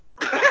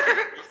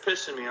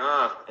pissing me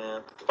off,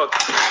 man. Fuck.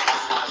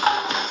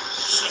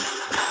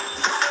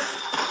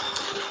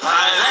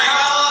 I rang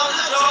on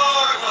the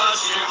door, but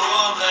she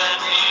won't let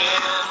me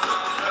in.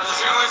 'Cause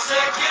you're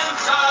sick and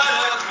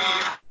tired of me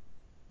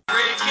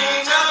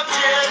drinking up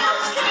gin.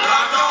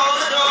 Lock all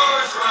the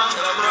doors from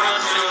the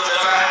front to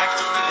the back.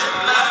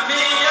 Left me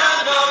a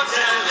note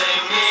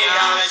telling me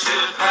I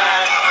should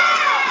pack.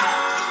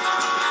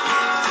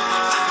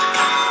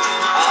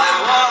 I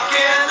walk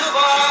in the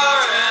bar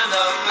and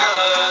the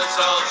fellas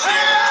all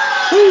cheer.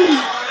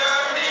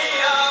 Order me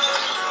up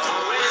a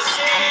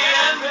whiskey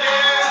and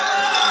beer.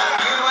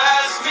 You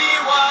ask me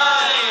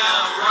why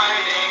I'm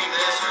writing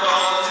this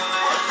poem.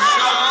 Some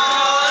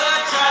call it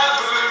a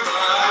tavern,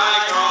 but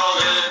I call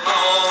it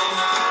home.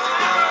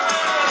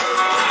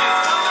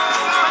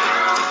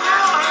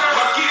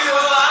 Fuck you,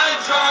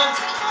 I'm drunk.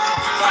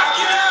 Fuck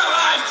you,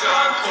 I'm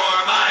drunk for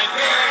my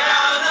beer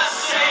down the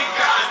sink.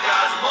 I've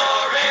got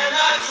more in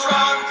the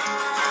trunk.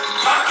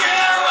 Fuck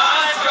you,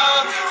 I'm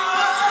drunk.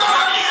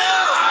 Fuck you,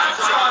 I'm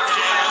drunk.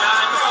 And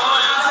I'm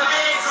going to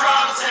be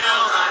drunk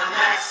till the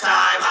next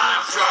time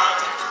I'm drunk.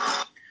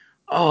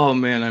 Oh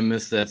man, I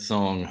missed that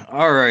song.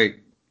 All right.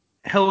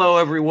 Hello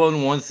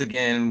everyone once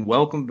again.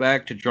 Welcome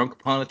back to Drunk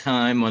Upon a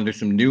Time under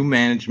some new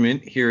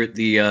management here at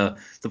the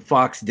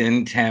Fox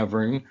Den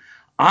Tavern.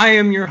 I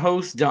am your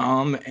host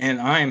Dom,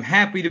 and I am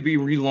happy to be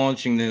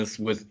relaunching this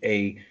with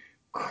a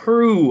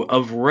crew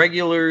of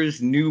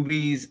regulars,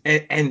 newbies,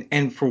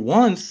 and for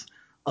once,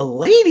 a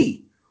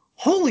lady.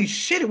 Holy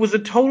shit, it was a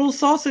total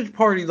sausage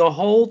party the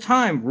whole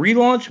time.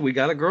 Relaunch, we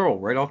got a girl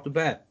right off the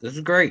bat. This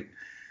is great.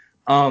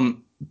 I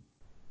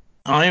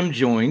am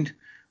joined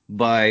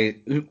by,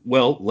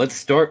 well, let's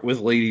start with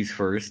ladies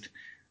first.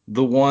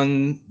 The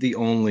one, the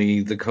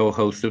only, the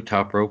co-host of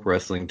Top Rope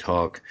Wrestling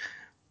Talk,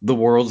 the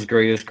world's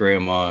greatest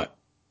grandma,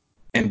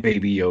 and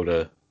Baby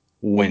Yoda,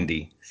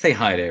 Wendy. Say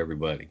hi to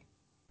everybody.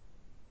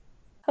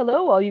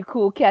 Hello, all you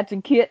cool cats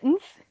and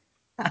kittens.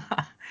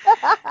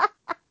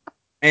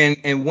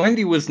 And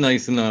Wendy was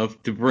nice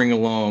enough to bring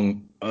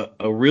along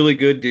a really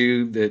good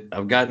dude that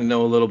I've gotten to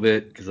know a little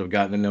bit because I've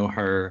gotten to know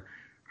her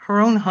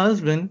own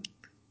husband.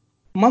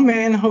 My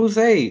man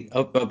Jose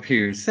up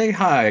here. Say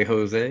hi,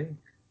 Jose.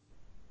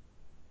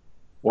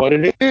 What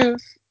it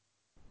is.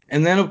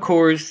 And then, of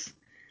course,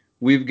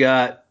 we've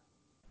got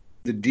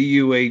the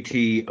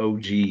DUAT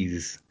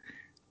OGs.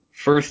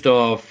 First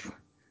off,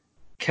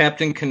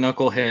 Captain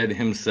Knucklehead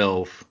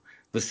himself,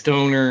 the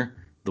stoner,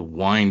 the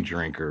wine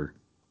drinker.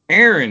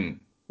 Aaron,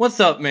 what's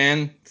up,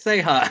 man?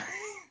 Say hi.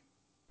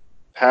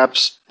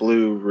 Pabst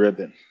Blue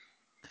Ribbon.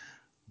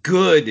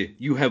 Good.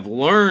 You have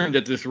learned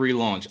at this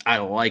relaunch. I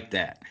like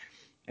that.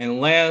 And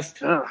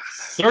last,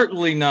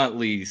 certainly not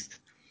least,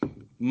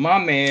 my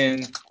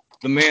man,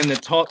 the man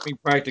that taught me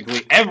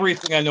practically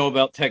everything I know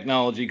about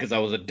technology because I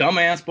was a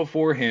dumbass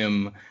before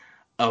him,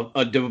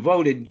 a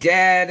devoted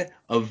dad,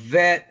 a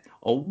vet,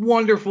 a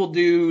wonderful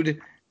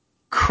dude,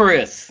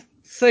 Chris.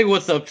 Say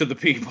what's up to the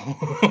people.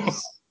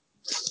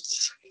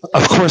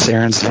 Of course,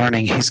 Aaron's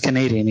learning. He's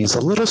Canadian. He's a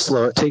little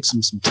slow. It takes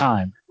him some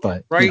time,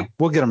 but right?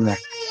 We'll get him there.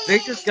 They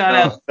just got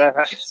out. Of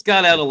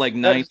like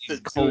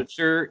 90s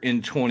culture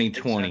in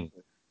 2020. Exactly.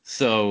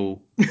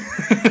 So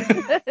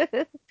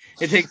it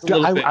takes a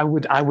little bit.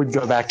 I would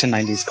go back to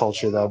 90s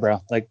culture though,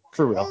 bro. Like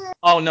for real.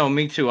 Oh no,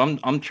 me too.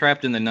 I'm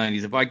trapped in the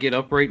 90s. If I get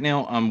up right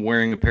now, I'm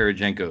wearing a pair of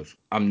Jenkos.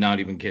 I'm not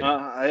even kidding.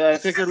 I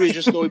figured we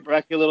just go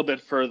back a little bit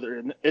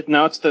further.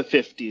 Now it's the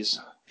 50s.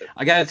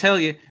 I gotta tell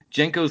you,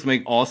 Jenkos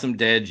make awesome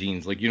dad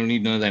jeans. Like you don't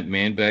need none of that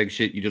man bag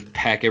shit. You just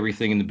pack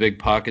everything in the big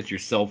pockets. Your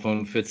cell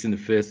phone fits in the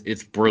fist.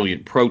 It's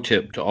brilliant. Pro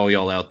tip to all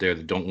y'all out there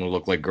that don't want to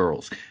look like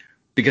girls.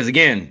 Because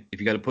again, if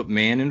you got to put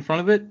man in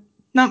front of it,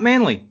 not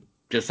manly.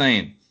 Just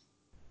saying.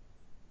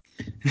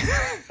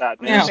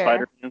 Batman,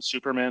 Spider-Man,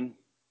 Superman.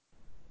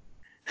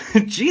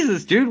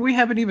 Jesus, dude, we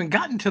haven't even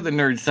gotten to the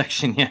nerd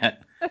section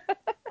yet.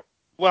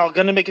 Well,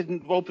 gonna make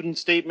an open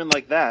statement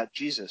like that.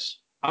 Jesus.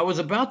 I was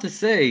about to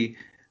say,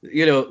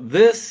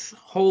 this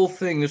whole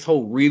thing, this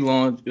whole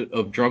relaunch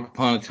of Drunk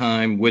Upon a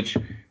Time, which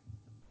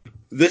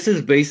this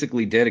is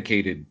basically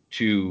dedicated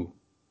to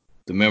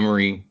the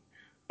memory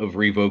of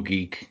Revo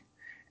Geek.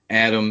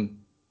 Adam,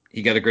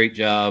 he got a great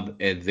job,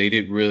 and they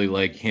didn't really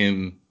like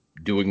him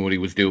doing what he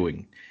was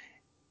doing.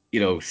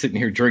 Sitting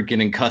here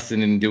drinking and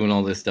cussing and doing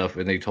all this stuff,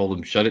 and they told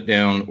him, shut it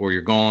down or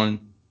you're gone.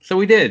 So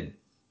he did.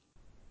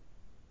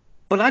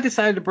 But I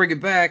decided to bring it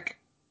back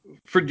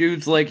for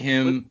dudes like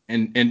him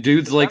and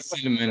dudes like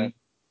Cinnamon.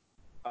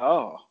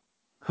 Oh.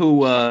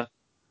 Who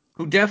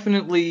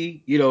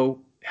definitely,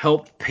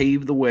 helped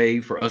pave the way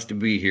for us to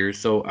be here.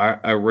 So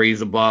I raise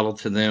a bottle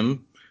to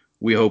them.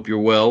 We hope you're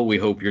well. We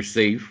hope you're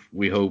safe.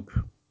 We hope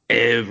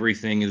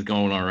everything is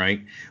going all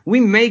right. We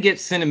may get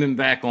Cinnamon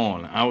back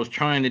on. I was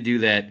trying to do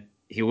that.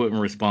 He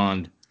wouldn't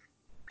respond.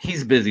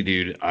 He's a busy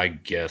dude, I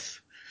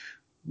guess.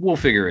 We'll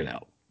figure it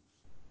out.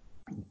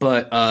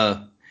 But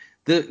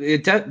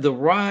the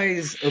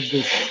rise of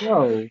this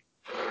show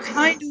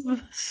kind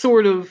of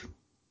sort of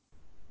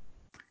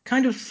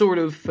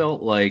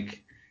felt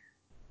like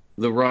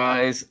The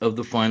Rise of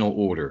the Final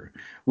Order,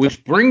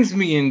 which brings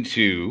me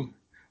into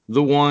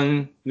the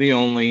one, the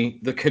only,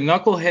 the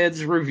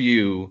Knuckleheads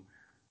review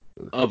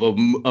of a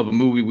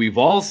movie we've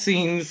all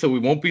seen, so we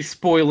won't be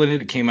spoiling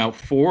it. It came out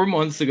 4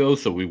 months ago,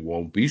 so we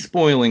won't be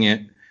spoiling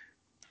it.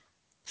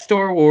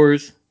 Star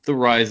Wars: The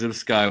Rise of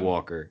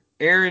Skywalker.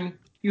 Aaron,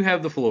 you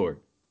have the floor.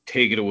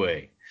 Take it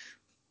away.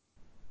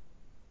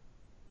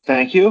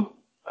 Thank you.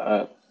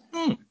 I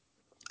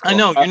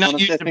know, you're not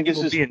honestly, used to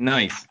people being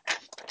nice.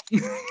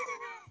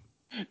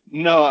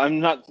 No, I'm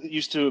not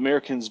used to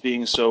Americans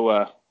being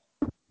so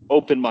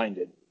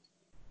open-minded.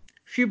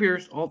 Few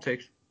beers, all it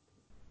takes.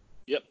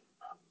 Yep.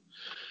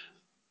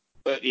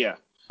 But yeah.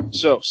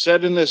 So,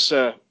 set in this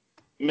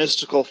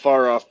mystical,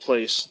 far-off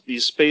place,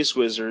 these space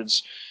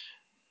wizards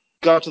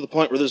got to the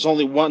point where there's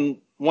only one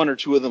or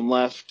two of them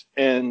left,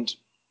 and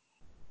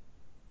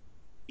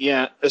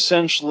yeah,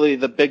 essentially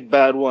the big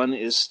bad one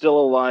is still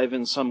alive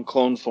in some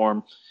clone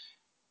form.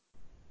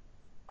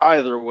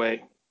 Either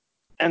way,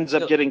 ends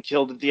up getting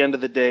killed at the end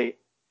of the day,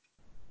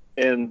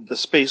 and the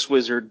space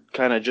wizard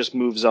kind of just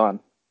moves on.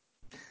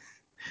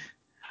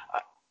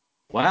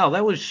 Wow,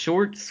 that was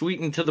short,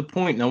 sweet, and to the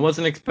point, and I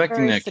wasn't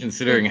expecting Very that,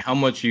 considering how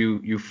much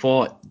you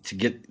fought to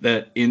get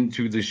that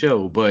into the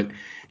show. But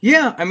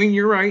yeah, I mean,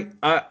 you're right.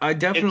 I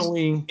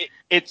definitely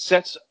It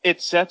sets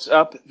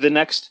up the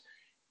next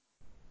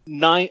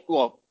 9.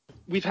 Well,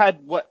 we've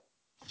had what,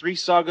 3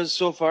 sagas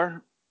so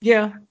far.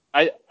 yeah.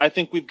 I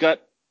think we've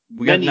got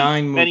We got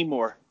 9 many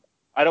more.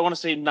 I don't want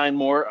to say 9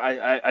 more.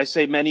 I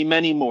say many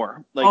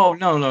more. Like, oh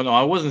no,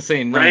 I wasn't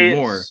saying 9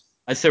 more. Reyes.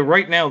 I said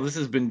right now this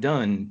has been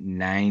done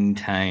 9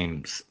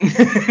 times.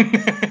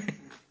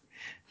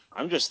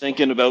 I'm just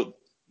thinking about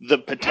the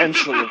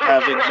potential of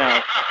having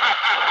now.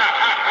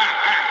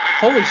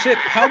 Holy shit,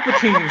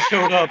 Palpatine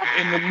showed up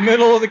in the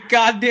middle of the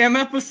goddamn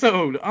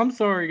episode. I'm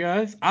sorry,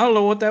 guys. I don't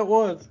know what that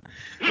was.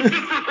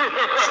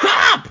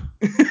 Stop!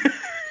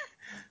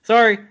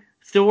 Sorry,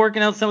 still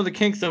working out some of the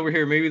kinks over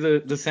here. Maybe the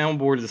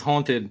soundboard is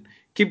haunted.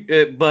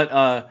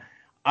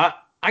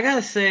 I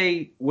gotta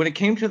say, when it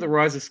came to the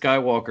Rise of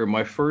Skywalker,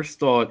 my first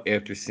thought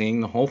after seeing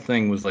the whole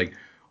thing was like,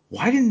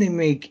 why didn't they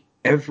make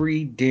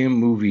every damn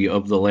movie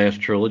of the last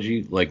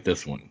trilogy like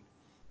this one?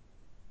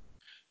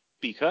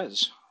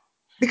 Because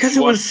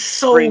it was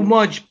so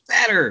much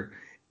better.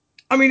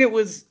 I mean, it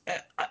was.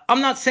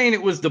 I'm not saying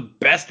it was the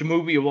best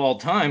movie of all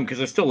time,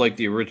 because I still like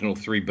the original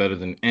 3 better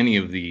than any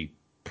of the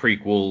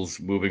prequels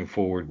moving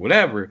forward,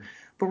 whatever.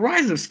 But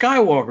Rise of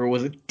Skywalker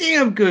was a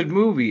damn good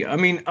movie. I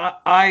mean,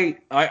 I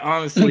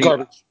honestly.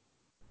 Garbage.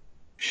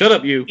 Shut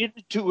up, you.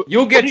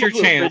 You'll get your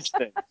chance.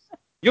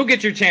 You'll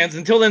get your chance.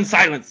 Until then,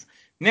 silence.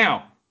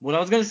 Now, what I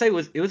was gonna say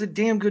was, it was a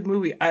damn good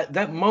movie.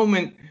 That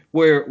moment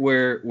where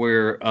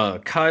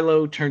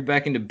Kylo turned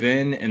back into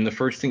Ben, and the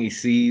first thing he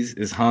sees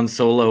is Han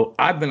Solo.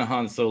 I've been a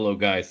Han Solo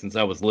guy since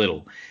I was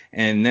little,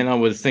 and then I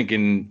was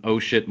thinking, oh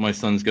shit, my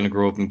son's gonna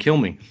grow up and kill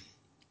me,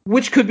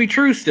 which could be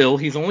true still.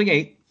 He's only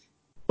 8,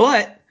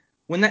 but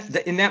when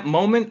in that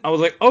moment, I was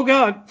like, oh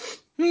god,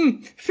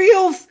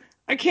 feels.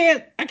 I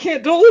can't.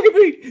 Don't look at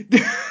me.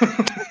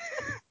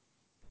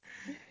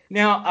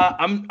 Now,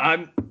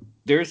 I'm.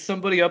 There's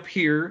somebody up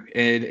here,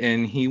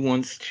 and he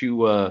wants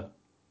to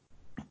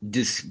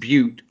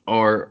dispute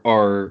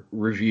our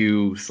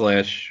review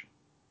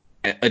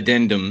 /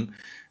 addendum.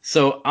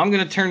 So I'm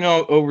gonna turn it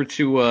over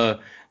to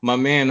my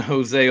man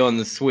Jose on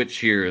the Switch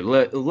here.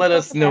 Let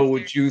us know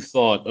what you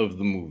thought of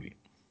the movie.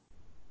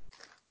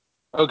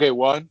 Okay,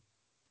 one.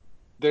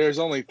 There's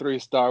only 3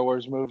 Star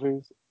Wars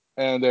movies,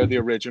 and they're the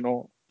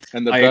original.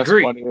 And the best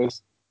agree. one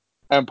is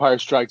Empire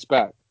Strikes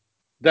Back.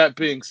 That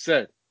being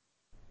said,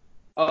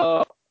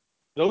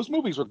 those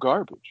movies were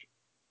garbage.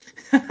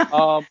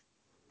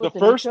 The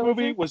first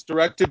movie was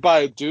directed by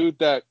a dude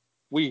that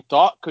we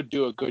thought could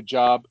do a good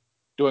job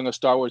doing a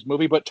Star Wars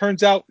movie, but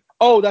turns out,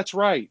 oh, that's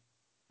right.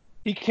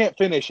 He can't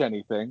finish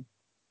anything,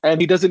 and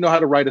he doesn't know how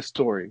to write a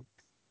story.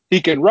 He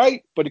can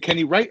write, but can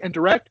he write and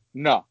direct?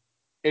 No.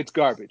 It's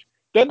garbage.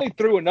 Then they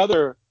threw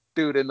another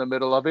dude in the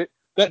middle of it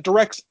that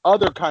directs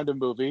other kind of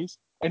movies,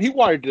 and he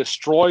wanted to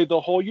destroy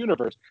the whole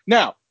universe.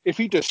 Now, if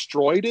he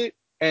destroyed it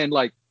and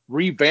like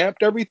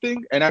revamped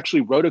everything and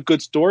actually wrote a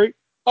good story,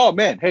 oh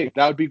man, hey,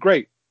 that would be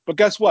great. But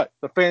guess what?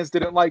 The fans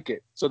didn't like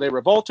it. So they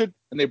revolted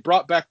and they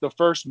brought back the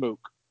first Mook.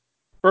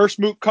 First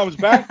Mook comes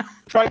back,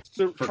 tries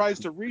to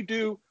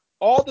redo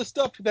all the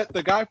stuff that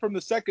the guy from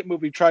the second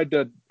movie tried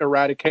to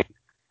eradicate.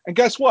 And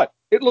guess what?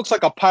 It looks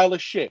like a pile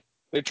of shit.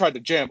 They tried to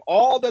jam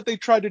all that they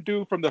tried to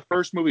do from the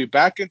first movie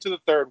back into the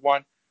third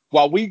one,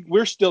 while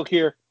we're still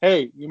here.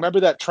 Hey, you remember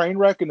that train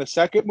wreck in the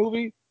second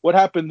movie? What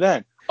happened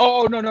then?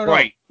 Oh, no.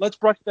 Right. Let's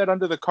brush that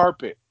under the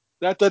carpet.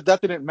 That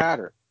didn't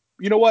matter.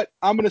 You know what?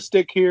 I'm going to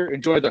stick here,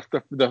 enjoy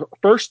the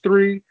first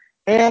 3,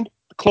 and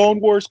the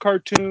Clone Wars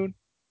cartoon,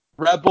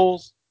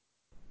 Rebels,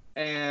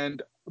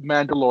 and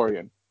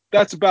Mandalorian.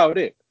 That's about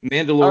it.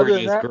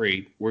 Mandalorian is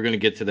great. We're going to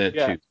get to that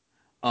too.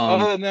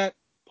 Other than that,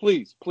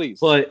 please.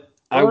 But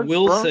I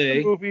will say,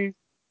 the movies.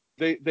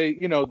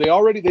 The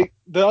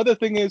other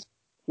thing is,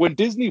 when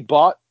Disney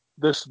bought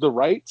the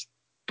rights,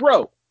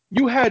 bro,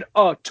 you had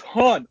a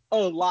ton, a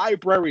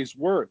library's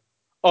worth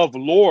of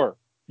lore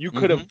you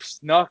could have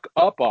snuck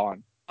up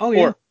on. Oh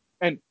yeah.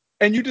 And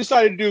you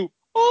decided to do,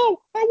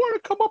 oh, I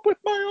want to come up with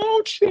my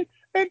own shit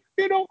and,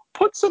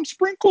 put some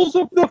sprinkles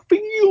of the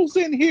feels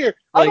in here.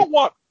 I don't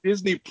want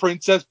Disney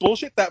princess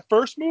bullshit. That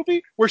first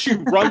movie where she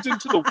runs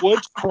into the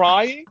woods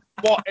crying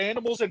while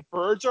animals and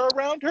birds are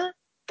around her.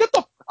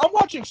 I'm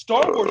watching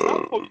Star Wars,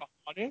 not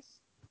Pocahontas.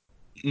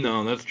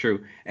 No, that's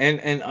true.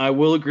 And I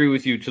will agree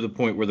with you to the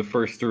point where the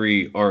first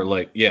three are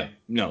like, yeah,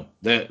 no,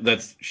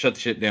 that's shut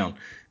shit down.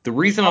 The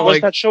reason I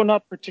like that show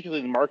not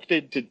particularly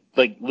marketed to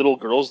like little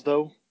girls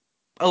though?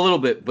 a little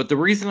bit, but the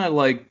reason I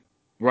like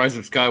Rise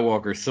of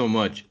Skywalker so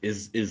much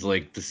is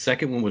like the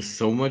second one was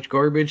so much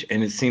garbage,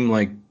 and it seemed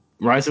like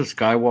Rise of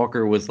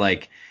Skywalker was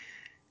like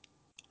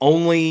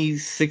only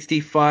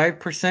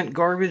 65%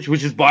 garbage,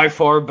 which is by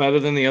far better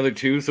than the other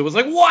two. So it was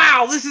like,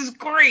 wow, this is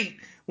great.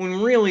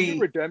 When really the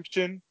only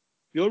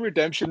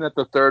redemption that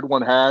the third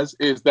one has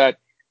is that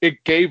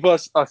it gave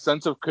us a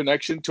sense of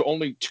connection to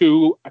only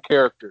two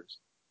characters.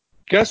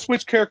 Guess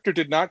which character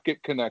did not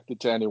get connected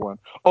to anyone?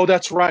 Oh,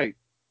 that's right.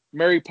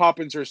 Mary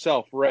Poppins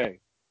herself, Rey.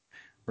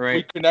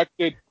 right,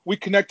 We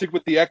connected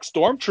with the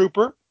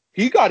ex-stormtrooper.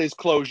 He got his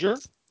closure.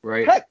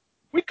 right. Heck,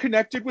 we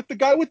connected with the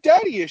guy with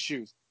daddy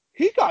issues.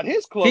 He got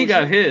his closure. He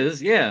got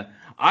his, yeah.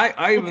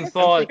 I even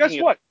thought. Guess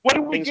what? What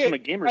do we things get from a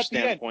gamer at the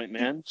end? standpoint,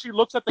 man? She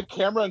looks at the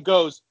camera and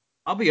goes,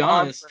 I'll be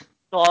honest.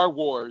 Star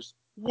Wars.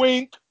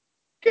 Wink.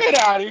 Get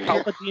out of here.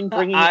 Palpatine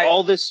bringing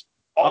all this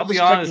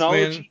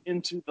technology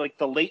into like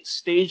the late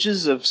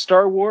stages of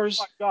Star Wars.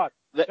 Oh my God,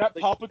 that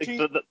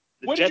Palpatine. The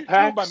what did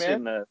jetpacks you do,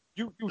 and man?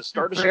 the buried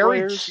Star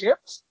Destroyers.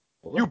 ships.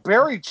 You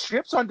buried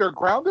ships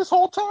underground this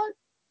whole time.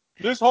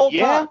 This whole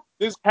time.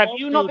 Have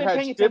you not been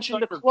paying attention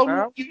to Clone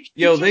Wars?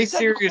 Yo, they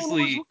seriously. Clone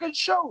Wars were good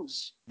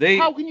shows. They.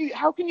 How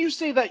can you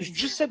say that? You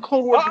just said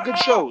Clone Wars were good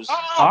shows.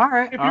 All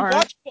right. If you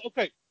watch,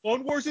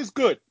 Clone Wars is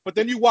good, but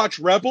then you watch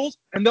Rebels,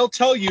 and they'll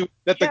tell you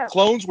that the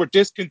clones were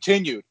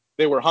discontinued.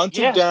 They were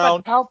hunted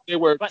down. They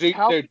were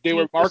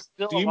marked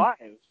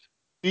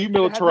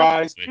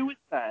demilitarized. Do with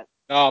that.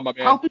 No, my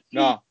man.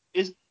 Palpatine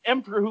is the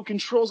emperor who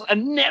controls a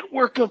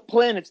network of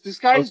planets. This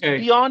guy's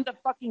beyond a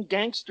fucking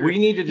gangster. We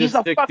need to just He's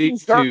a stick fucking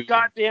these dark two.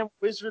 goddamn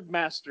wizard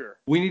master.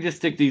 We need to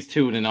stick these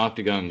two in an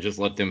octagon and just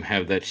let them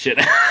have that shit.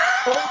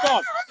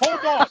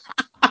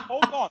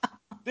 Hold on.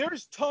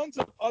 There's tons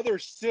of other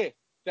Sith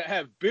that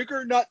have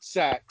bigger nut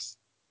sacks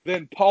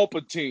than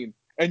Palpatine,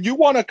 and you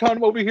want to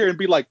come over here and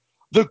be like,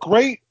 the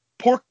great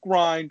pork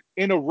rind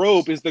in a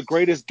robe is the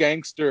greatest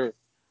gangster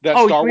that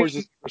Star Wars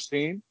has ever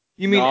seen?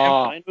 You mean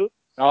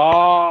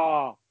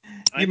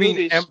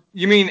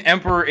you mean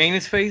Emperor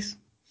Anus Face?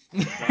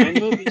 9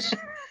 movies.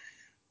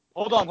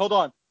 Hold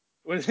on.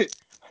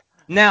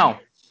 Now,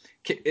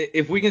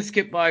 if we can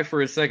skip by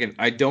for a second,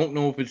 I don't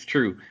know if it's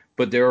true,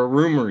 but there are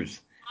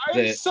rumors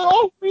I'm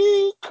so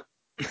weak.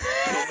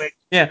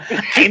 Yeah,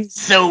 I'm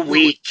so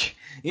weak.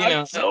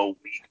 I'm so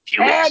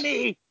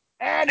weak.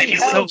 Annie,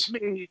 help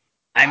me.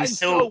 I'm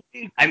so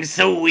weak. I'm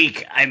so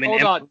weak. I'm an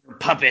emperor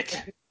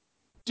puppet.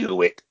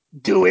 Do it.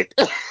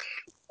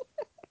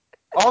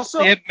 Also,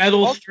 they had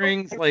metal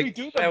strings. Like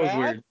that was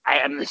weird. I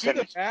am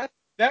the math.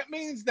 That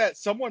means that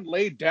someone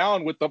laid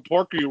down with the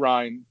porky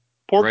rind,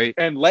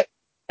 and let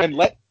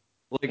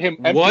him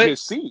empty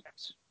his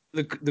seeds.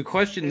 The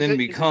question then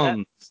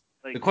becomes.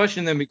 The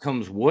question then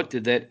becomes, what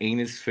did that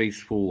anus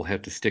face fool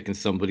have to stick in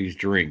somebody's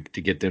drink to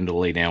get them to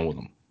lay down with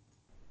him?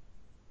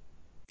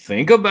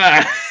 Think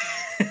about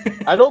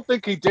it. I don't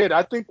think he did.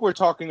 I think we're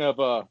talking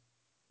of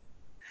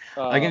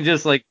I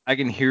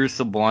can hear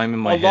Sublime in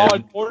my head. A Law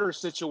and Order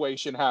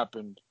situation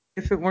happened.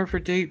 If it weren't for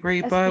date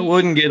rape, I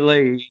wouldn't get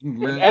laid. An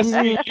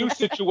SVU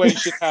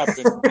situation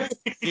happened.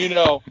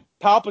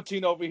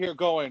 Palpatine over here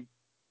going.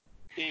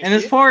 And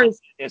as far as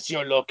it's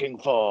you're looking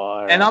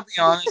for, and I'll be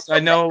honest, I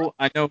know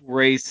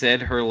Ray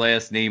said her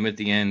last name at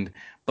the end,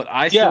 but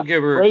I still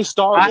give her Ray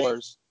Star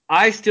Wars.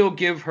 I still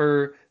give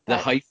her the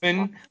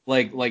hyphen,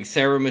 like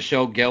Sarah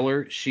Michelle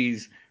Gellar.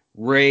 She's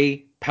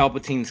Ray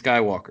Palpatine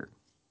Skywalker.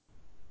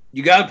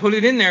 You got to put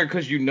it in there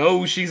because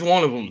she's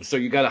one of them, so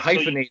you got to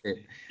hyphenate it.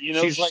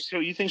 So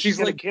you think she's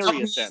gonna carry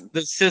it then?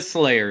 The Sith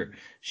Slayer.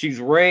 She's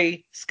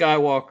Ray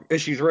Skywalker.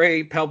 She's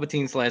Ray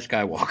Palpatine /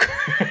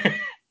 Skywalker.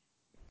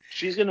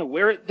 She's gonna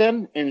wear it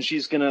then, and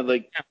she's gonna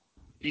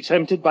be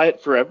tempted by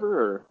it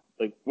forever, or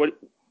what?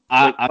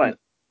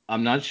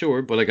 I'm not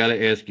sure, but I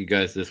gotta ask you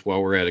guys this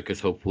while we're at it, because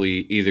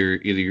hopefully either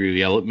you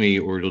yell at me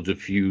or it'll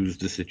diffuse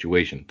the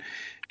situation.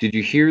 Did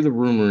you hear the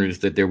rumors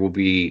that there will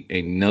be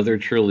another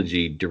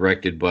trilogy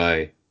directed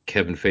by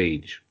Kevin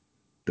Feige,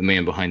 the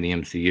man behind the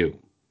MCU?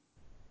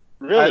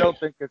 Really? I don't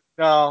think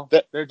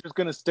they're just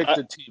gonna stick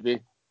to TV.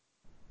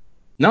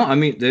 No, I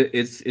mean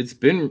it's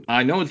been.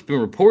 I know it's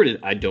been reported.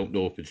 I don't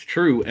know if it's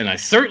true, and I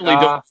certainly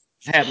don't know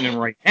what's happening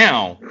right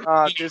now.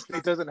 Disney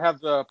doesn't have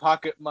the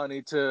pocket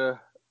money to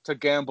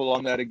gamble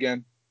on that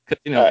again.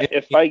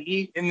 If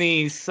Feige in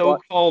the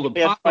so-called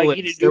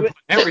apocalypse, they're putting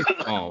everything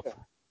off.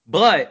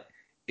 But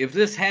if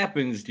this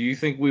happens, do you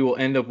think we will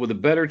end up with a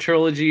better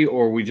trilogy,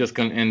 or are we just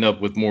going to end up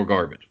with more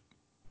garbage?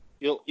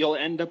 You'll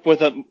end up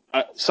with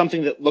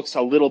something that looks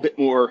a little bit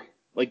more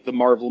like the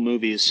Marvel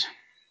movies.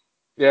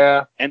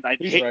 Yeah, And I'd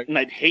he's hate right. and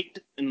I'd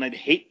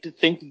hate to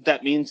think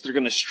that means they're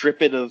going to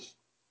strip it of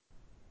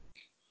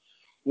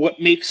what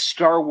makes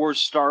Star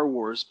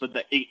Wars, but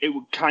that it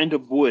would kind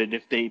of would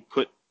if they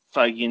put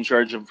Feige in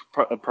charge of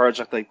a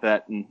project like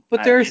that. And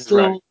But there are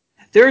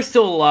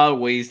still a lot of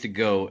ways to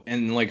go,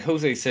 and like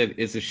Jose said,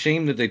 it's a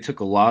shame that they took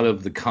a lot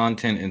of the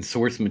content and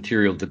source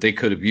material that they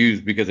could have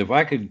used. Because if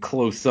I could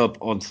close up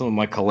on some of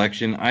my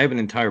collection, I have an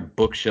entire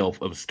bookshelf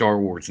of Star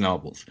Wars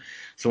novels,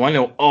 so I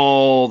know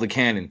all the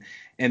canon.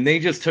 And they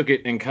just took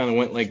it and kind of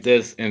went like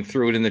this and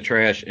threw it in the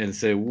trash and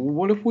said, well,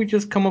 "What if we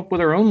just come up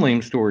with our own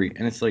lame story?"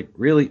 And it's like,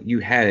 really, you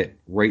had it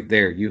right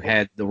there. You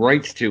had the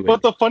rights to it,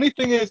 But the funny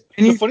thing is,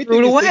 and you threw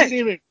it away.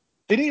 they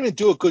didn't even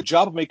do a good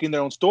job of making their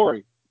own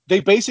story.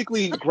 They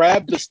basically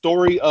grabbed the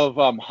story of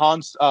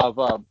Han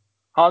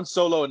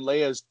Solo and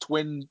Leia's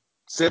twin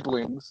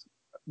siblings,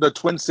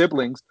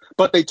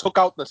 but they took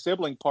out the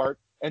sibling part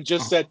and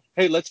just said,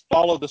 "Hey, let's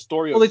follow the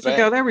story Well, they of took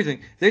Ben." out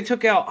everything. They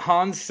took out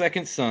Han's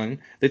second son.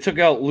 They took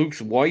out Luke's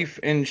wife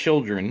and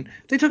children.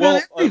 They took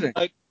out everything.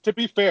 To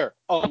be fair,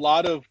 a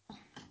lot of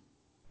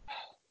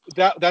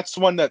that's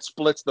one that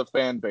splits the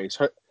fan base.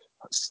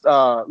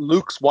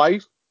 Luke's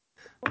wife,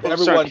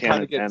 everyone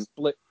kind of gets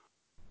split.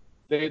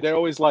 They're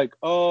always like,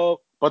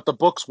 oh, but the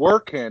books were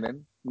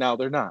canon. Now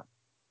they're not.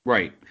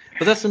 Right.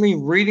 But that's what I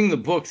mean. Reading the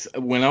books,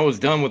 when I was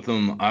done with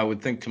them, I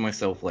would think to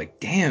myself, like,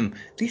 damn,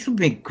 these would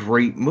make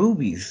great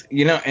movies.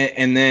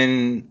 And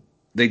then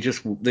they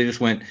just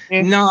went,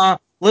 nah,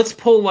 let's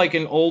pull like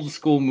an old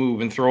school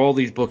move and throw all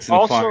these books in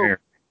the fire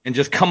and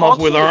just come up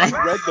with our own. If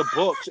you read the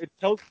books,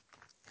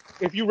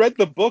 if you read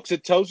the books,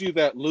 it tells you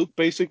that Luke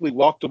basically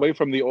walked away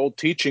from the old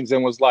teachings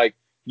and was like,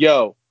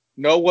 yo,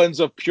 no one's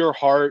of pure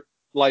heart.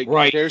 Like,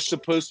 right. There's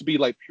supposed to be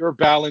like pure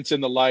balance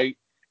in the light.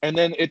 And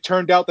then it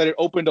turned out that it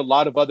opened a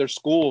lot of other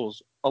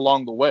schools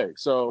along the way.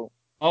 So,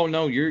 oh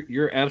no,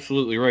 you're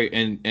absolutely right,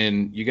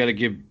 and you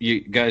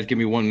guys give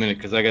me 1 minute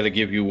because I got to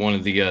give you one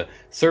of the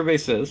survey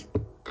says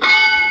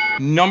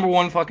number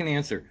one fucking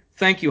answer.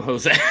 Thank you,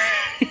 Jose.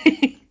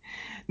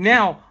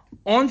 Now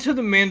on to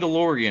the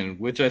Mandalorian,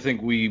 which I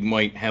think we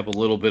might have a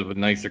little bit of a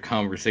nicer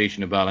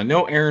conversation about. I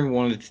know Aaron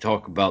wanted to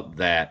talk about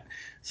that,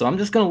 so I'm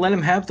just gonna let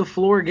him have the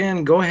floor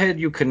again. Go ahead,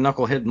 you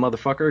knucklehead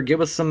motherfucker. Give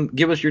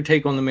us your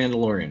take on the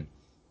Mandalorian.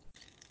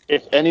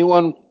 If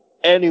anyone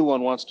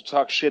wants to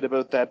talk shit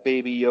about that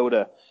baby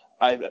Yoda,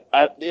 I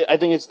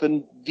think it's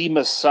the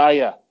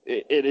Messiah.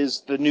 It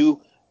is the new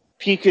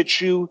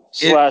Pikachu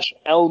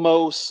 /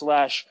 Elmo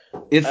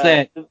 /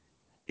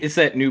 It's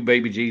that new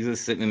baby Jesus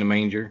sitting in the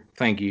manger.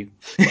 Thank you.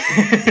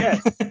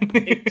 Yes,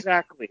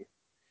 exactly.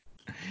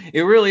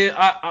 It really.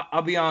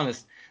 I'll be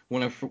honest.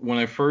 When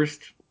I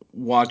first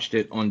watched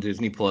it on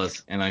Disney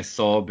Plus and I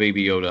saw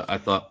Baby Yoda, I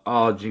thought,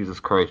 oh Jesus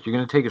Christ, you're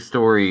gonna take a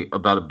story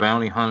about a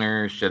bounty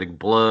hunter shedding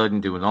blood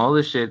and doing all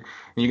this shit, and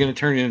you're gonna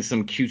turn it into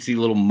some cutesy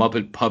little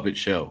Muppet puppet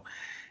show.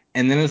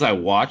 And then as I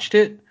watched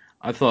it,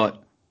 I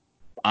thought,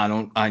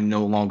 I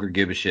no longer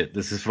give a shit.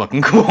 This is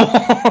fucking cool.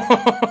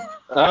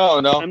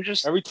 Oh no! I'm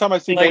just every time I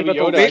see like, Baby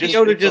Yoda, Baby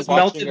Yoda just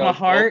melted my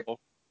heart.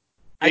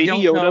 Baby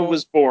Yoda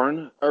was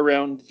born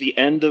around the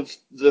end of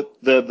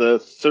the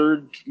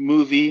third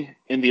movie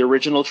in the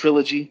original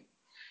trilogy.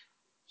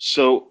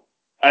 So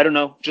I don't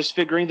know, just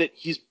figuring that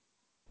he's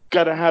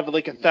got to have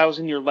like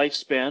 1,000-year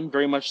lifespan,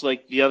 very much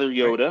like the other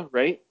Yoda,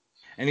 right?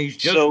 And he's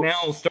just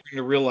now starting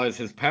to realize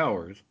his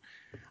powers.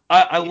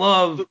 I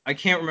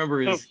can't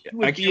remember his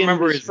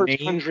first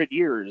name. 100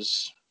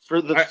 years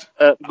for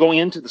the going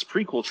into this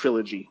prequel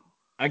trilogy.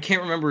 I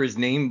can't remember his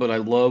name, but I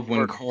love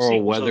when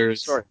Carl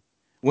Weathers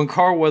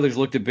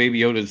looked at Baby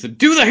Yoda and said,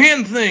 "Do the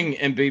hand thing,"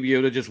 and Baby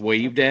Yoda just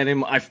waved at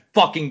him. I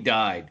fucking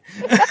died.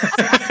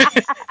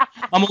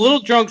 I'm a little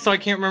drunk, so I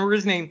can't remember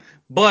his name.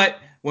 But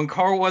when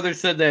Carl Weathers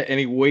said that and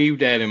he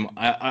waved at him,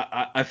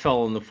 I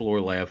fell on the floor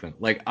laughing.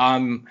 Like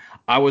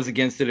I was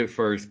against it at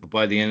first, but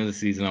by the end of the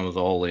season, I was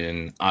all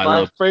in.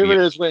 My favorite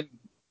is when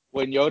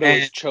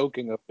Yoda was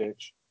choking a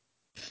fish.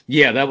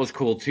 Yeah, that was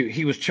cool too.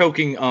 He was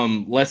choking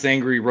less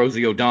angry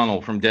Rosie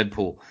O'Donnell from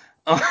Deadpool.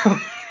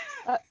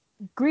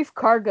 Grief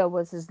Karga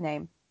was his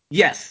name.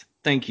 Yes,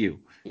 thank you.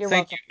 You're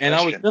welcome. And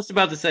I was just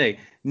about to say,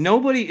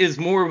 nobody is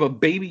more of a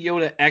Baby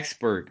Yoda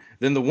expert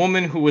than the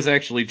woman who was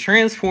actually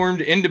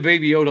transformed into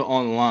Baby Yoda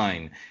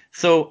online.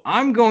 So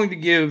I'm going to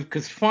give,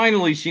 because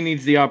finally she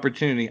needs the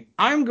opportunity,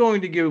 I'm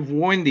going to give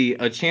Wendy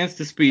a chance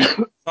to speak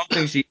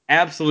something she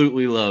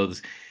absolutely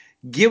loves.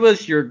 Give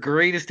us your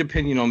greatest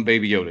opinion on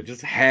Baby Yoda.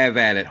 Just have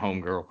at it,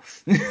 homegirl.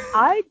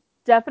 I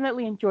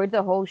definitely enjoyed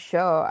the whole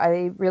show.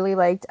 I really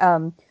liked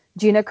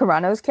Gina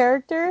Carano's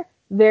character.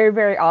 Very,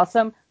 very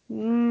awesome.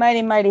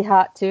 Mighty, mighty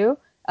hot too.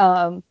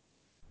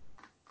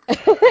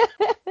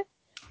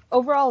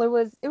 Overall, it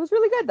was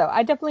really good though.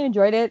 I definitely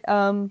enjoyed it.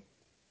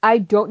 I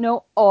don't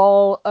know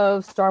all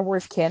of Star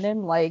Wars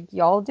canon like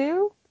y'all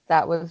do.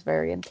 That was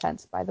very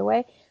intense, by the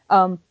way.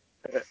 But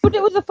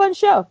it was a fun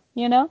show,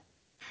 you know?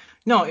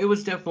 No, it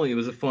was a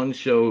fun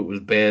show. It was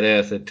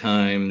badass at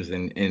times,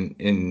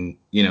 and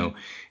you know,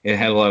 it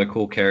had a lot of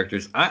cool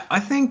characters. I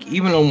think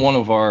even on one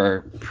of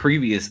our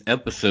previous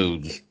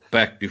episodes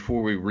back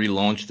before we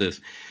relaunched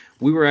this,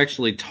 we were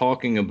actually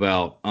talking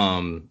about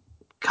God,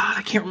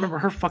 I can't remember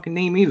her fucking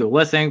name either.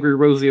 Less Angry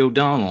Rosie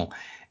O'Donnell,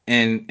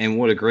 and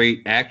what a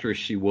great actress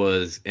she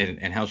was,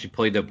 and how she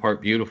played that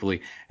part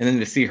beautifully. And then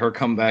to see her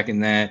come back in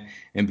that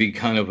and be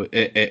kind of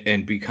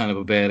and be kind of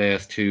a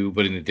badass too,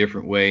 but in a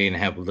different way, and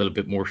have a little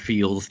bit more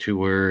feels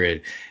to her,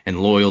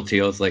 and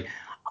loyalty. I was like,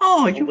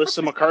 oh, you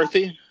Melissa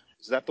McCarthy,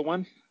 is that the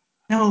one?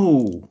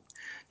 no.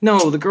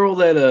 No, the girl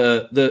that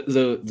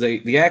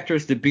the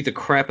actress that beat the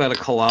crap out of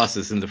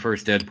Colossus in the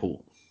first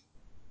Deadpool.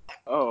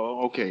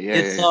 Oh, okay, yeah,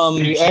 It's yeah,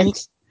 yeah.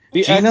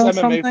 The ex Gina MMA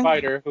something.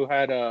 fighter who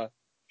had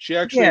she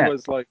actually Yeah,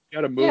 was like she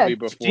had a Yeah, movie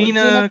before.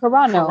 Gina Gina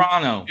Carano.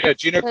 Carano. Yeah,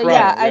 Gina Yeah,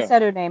 Carano. I Yeah,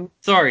 said her name.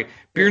 Sorry,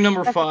 beer yeah.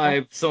 number That's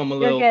okay. 5. So I'm a You're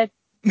little. good.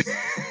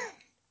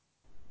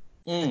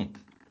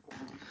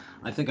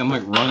 I think I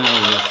might run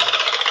out of this.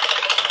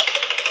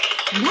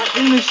 What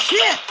in the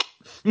shit?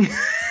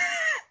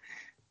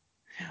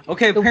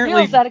 Okay, The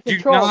apparently wheel's out of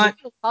control. The wheel's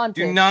do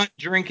haunted. not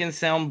drink in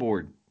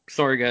soundboard.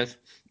 Sorry, guys.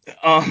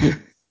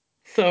 Um,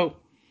 so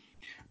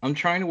I'm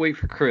trying to wait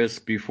for Chris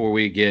before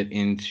we get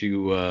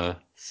into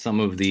some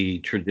of the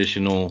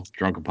traditional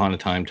Drunk Upon a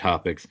Time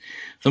topics.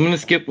 So I'm going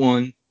to skip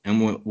one,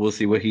 and we'll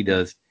see what he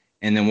does,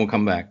 and then we'll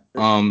come back.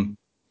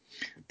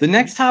 The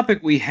next topic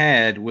we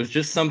had was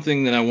just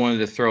something that I wanted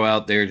to throw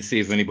out there to see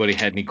if anybody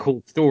had any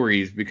cool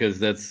stories, because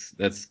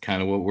that's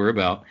kind of what we're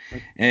about.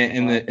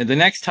 And the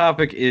next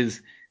topic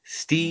is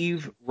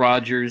Steve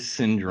Rogers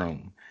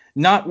syndrome.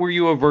 Not were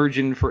you a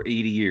virgin for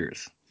 80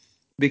 years?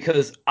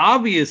 Because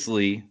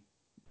obviously,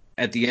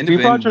 at the end of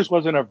Steve Endgame, Rogers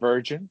wasn't a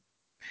virgin.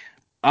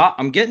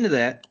 I'm getting to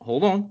that.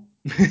 Hold on.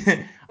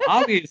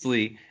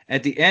 Obviously,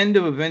 at the end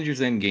of Avengers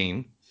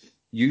Endgame,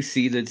 you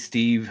see that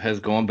Steve has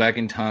gone back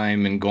in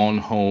time and gone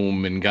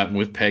home and gotten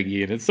with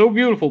Peggy, and it's so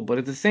beautiful. But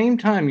at the same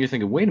time, you're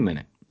thinking, wait a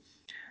minute.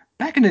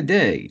 Back in the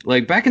day,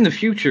 like back in the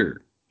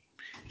future,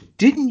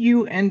 didn't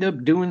you end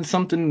up doing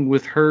something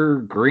with her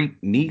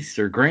great niece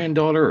or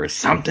granddaughter or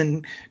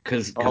something?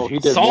 Because Oh, he you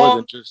did more saw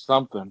than just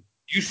something.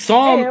 you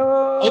saw him.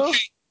 Heyo. Okay,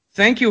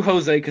 thank you,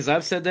 Jose, because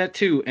I've said that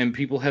too, and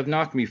people have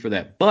knocked me for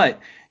that. But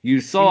you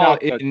He saw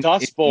knocked the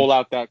dust bowl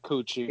out that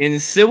coochie. in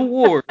Civil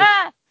War,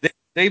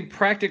 they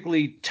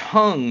practically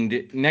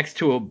tongued next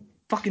to a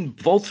fucking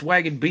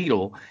Volkswagen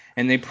Beetle,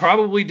 and they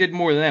probably did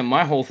more than that.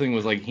 My whole thing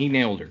was like, he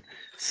nailed her.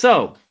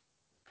 So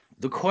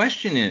the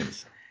question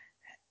is,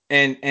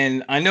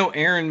 and I know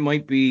Aaron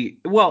might be,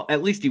 well,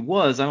 at least he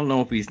was. I don't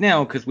know if he's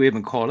now because we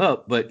haven't caught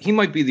up, but he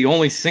might be the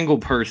only single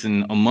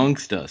person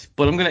amongst us.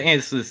 But I'm gonna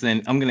answer this.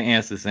 Then I'm gonna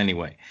ask this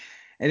anyway.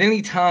 At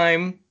any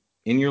time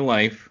in your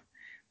life,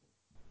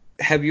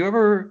 have you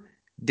ever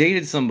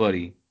dated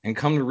somebody and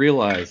come to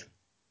realize,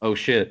 oh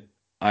shit,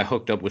 I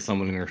hooked up with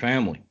someone in her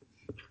family?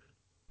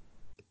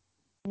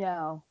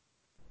 No,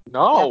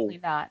 No, definitely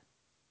not.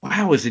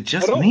 Wow, is it I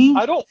just don't. me?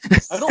 I don't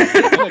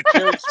live in a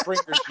Jerry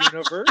Springer's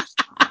universe.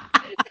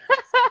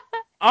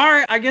 All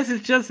right, I guess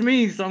it's just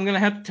me, so I'm gonna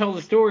have to tell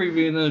the story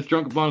being that it's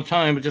drunk upon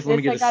time. But just let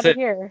me This get I a gotta sip.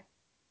 hear.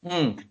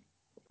 Mm.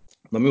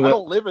 Let me I wet.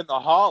 don't live in the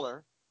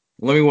holler.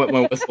 Let me wet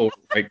my whistle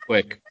right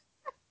quick.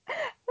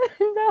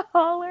 The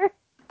holler.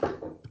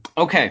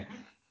 Okay,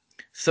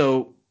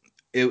 so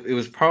it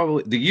was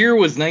probably the year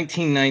was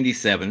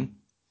 1997.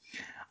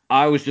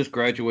 I was just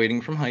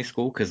graduating from high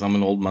school because I'm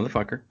an old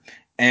motherfucker,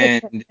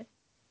 and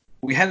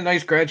we had a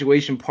nice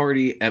graduation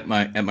party at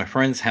my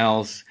friend's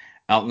house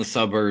out in the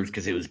suburbs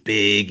because it was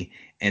big,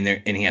 and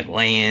he had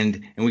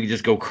land, and we could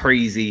just go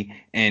crazy.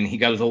 And he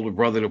got his older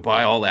brother to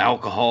buy all the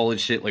alcohol and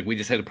shit. Like we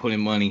just had to put in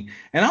money,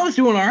 and I was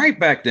doing all right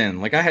back then.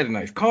 Like I had a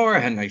nice car, I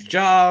had a nice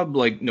job,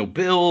 like no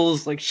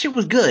bills, like shit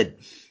was good.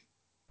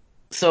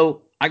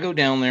 So I go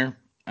down there,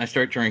 I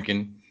start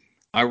drinking.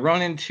 I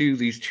run into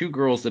these two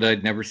girls that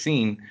I'd never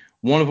seen.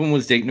 One of them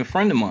was dating a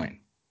friend of mine.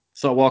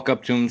 So I walk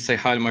up to him, say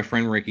hi to my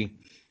friend Ricky,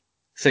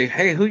 say,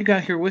 hey, who you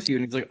got here with you?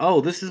 And he's like,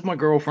 oh, this is my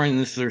girlfriend and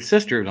this is her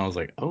sister. And I was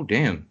like, oh,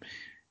 damn,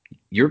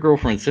 your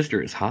girlfriend's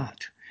sister is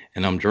hot.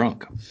 And I'm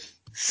drunk.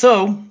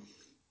 So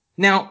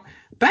now,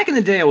 back in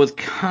the day, I was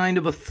kind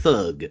of a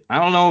thug. I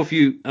don't know if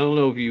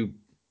you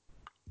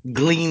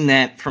glean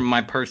that from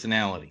my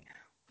personality.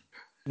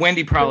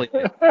 Wendy probably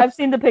did. I've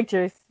seen the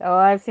pictures. Oh,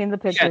 I've seen the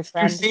pictures, Yes, you've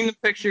friend. seen the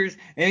pictures,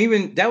 and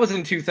even that was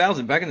in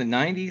 2000. Back in the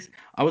 90s,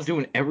 I was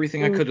doing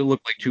everything I Ooh. could to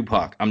look like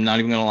Tupac. I'm not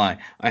even gonna lie.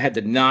 I had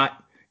the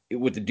knot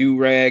with the do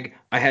rag.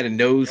 I had a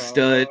nose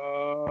stud.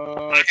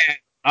 Oh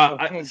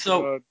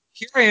So God.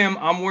 here I am.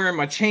 I'm wearing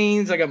my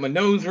chains. I got my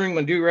nose ring,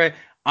 my do rag.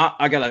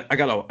 I got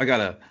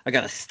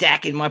a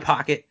stack in my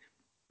pocket.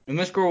 And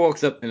this girl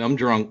walks up, and I'm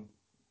drunk,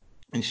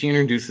 and she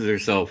introduces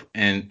herself,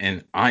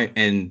 and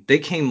they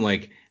came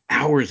like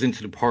hours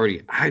into the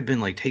party. I had been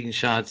like taking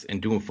shots and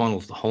doing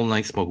funnels the whole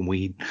night, smoking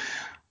weed.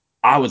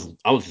 I was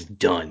just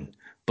done,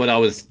 but I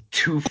was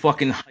too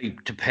fucking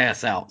hyped to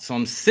pass out. So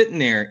I'm sitting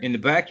there in the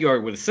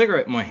backyard with a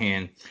cigarette in my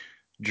hand,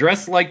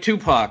 dressed like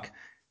Tupac,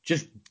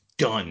 just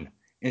done.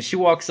 And she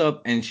walks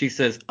up and she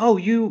says, "Oh,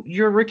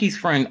 you're Ricky's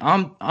friend.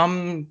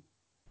 I'm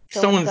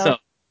so and so.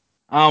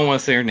 I don't want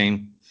to say her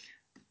name."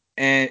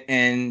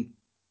 And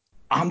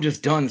I'm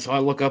just done. So I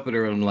look up at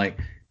her and I'm like,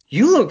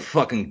 "You look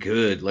fucking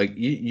good. Like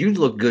you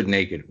look good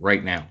naked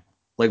right now.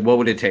 Like what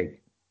would it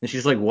take?" And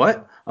she's like,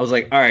 "What?" I was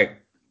like, "All right,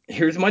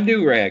 here's my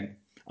do rag.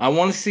 I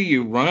want to see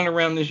you running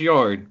around this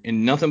yard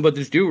in nothing but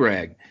this do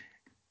rag,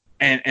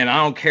 and I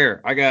don't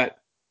care. I got."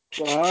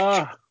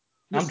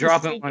 I'm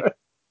dropping my,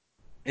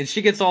 and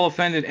she gets all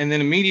offended, and then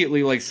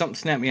immediately like something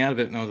snapped me out of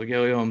it, and I was like,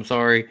 yo, I'm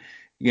sorry,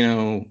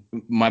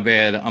 my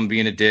bad. I'm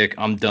being a dick.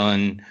 I'm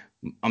done.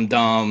 I'm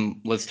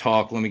dumb. Let's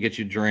talk. Let me get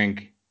you a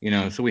drink.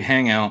 So we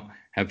hang out,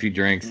 have a few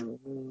drinks,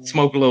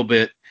 smoke a little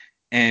bit,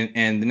 and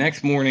the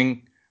next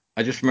morning,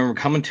 I just remember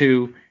coming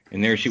to,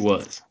 and there she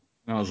was.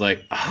 And I was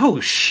like, oh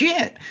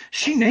shit,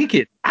 she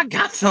naked. I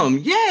got some.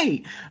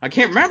 Yay! I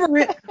can't remember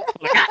it, but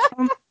I got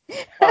some.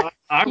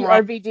 You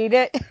RBG'd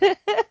it.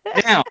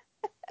 Now,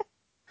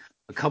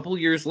 a couple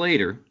years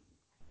later,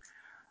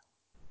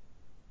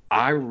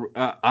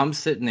 I'm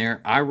sitting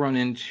there. I run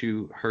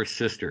into her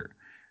sister,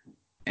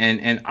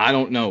 and I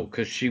don't know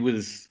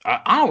because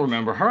I don't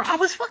remember her. I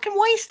was fucking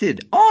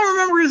wasted. All I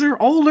remember is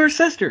her older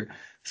sister.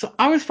 So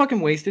I was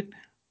fucking wasted.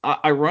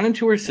 I run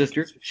into her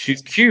sister.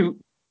 She's cute.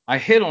 I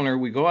hit on her.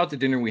 We go out to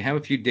dinner. We have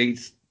a few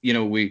dates.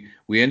 We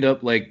end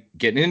up like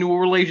getting into a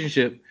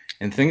relationship,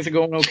 and things are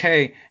going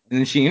okay. And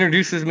then she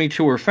introduces me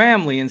to her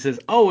family and says,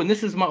 "Oh, and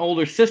this is my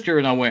older sister."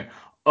 And I went,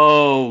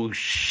 "Oh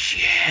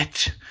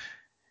shit."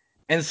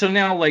 And so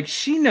now, like,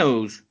 she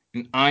knows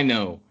and I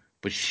know,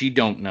 but she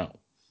don't know.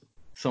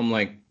 So I'm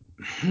like,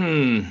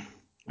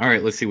 all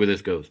right, let's see where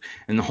this goes.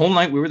 And the whole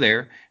night we were there,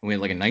 and we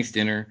had like a nice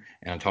dinner,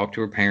 and I talked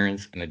to her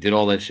parents, and I did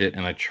all that shit,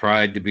 and I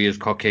tried to be as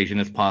Caucasian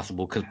as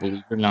possible, because believe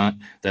it or not,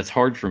 that's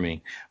hard for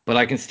me. But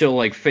I can still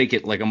like fake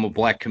it like I'm a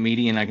black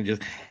comedian. I can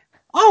just,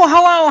 oh,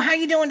 hello, how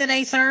you doing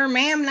today, sir,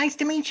 ma'am? Nice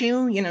to meet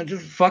you.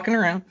 Just fucking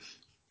around.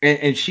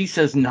 And she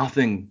says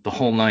nothing the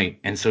whole night,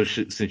 and so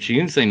since she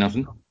didn't say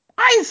nothing,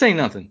 I didn't say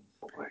nothing.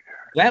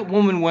 That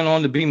woman went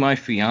on to be my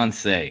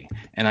fiance,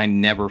 and I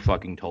never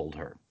fucking told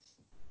her.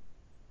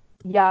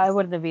 Yeah, I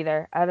wouldn't have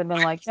either. I'd have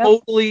been like,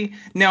 nope. Totally.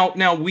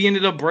 Now we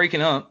ended up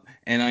breaking up,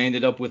 and I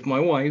ended up with my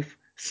wife,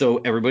 so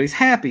everybody's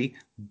happy.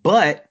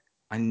 But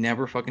I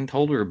never fucking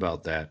told her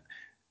about that.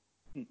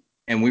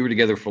 And we were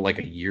together for like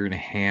a year and a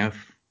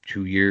half,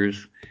 2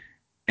 years,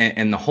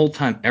 and the whole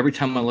time, every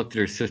time I looked at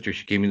her sister,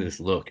 she gave me this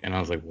look, and I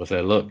was like, "What's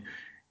that look?"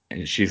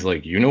 And she's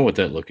like, "You know what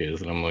that look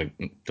is?" And I'm like,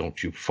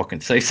 "Don't you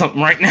fucking say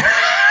something right now."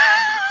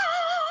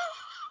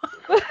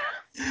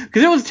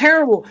 Because it was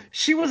terrible.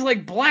 She was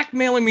like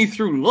blackmailing me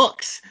through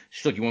looks.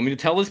 She's like, "You want me to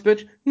tell this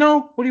bitch?"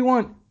 "No. What do you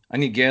want?" "I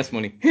need gas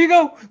money." "Here you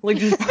go." Like,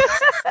 just,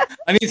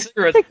 I need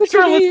cigarettes. Take what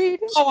you need.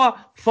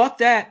 Fuck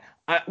that.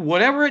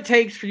 Whatever it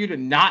takes for you to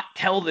not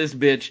tell this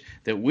bitch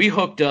that we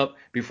hooked up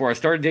before I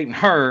started dating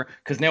her,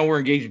 because now we're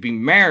engaged to be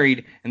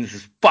married, and this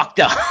is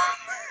fucked up.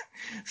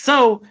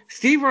 So,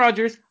 Steve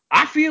Rogers,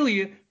 I feel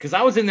you, because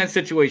I was in that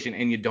situation,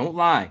 and you don't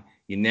lie.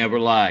 You never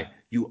lie.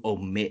 You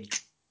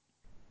omit.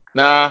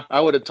 Nah, I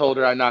would have told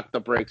her I knocked the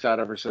brakes out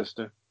of her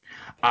sister.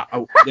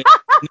 So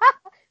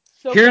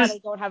glad I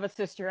don't have a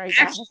sister right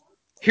now.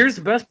 Here's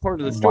the best part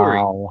of the story.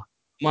 Wow.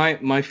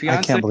 My fiance.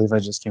 I can't believe I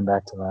just came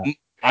back to that.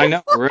 I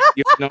know, right?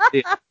 You have no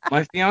idea.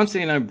 My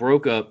fiance and I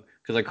broke up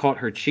because I caught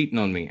her cheating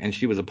on me, and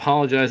she was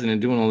apologizing and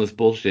doing all this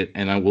bullshit.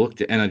 And I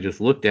just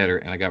looked at her,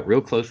 and I got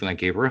real close, and I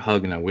gave her a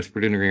hug, and I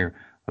whispered in her ear,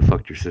 "I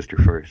fucked your sister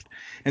first,"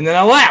 and then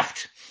I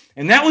left,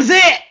 and that was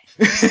it.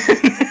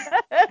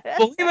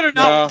 Believe it or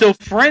not, we're still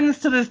friends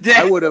to this day.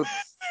 I would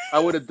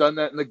have done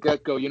that in the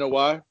get-go. You know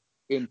why?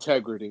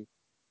 Integrity.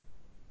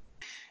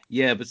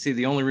 Yeah, but see,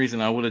 the only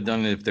reason I would have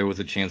done it if there was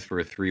a chance for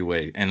a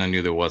three-way, and I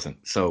knew there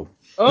wasn't. So,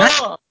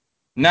 omit.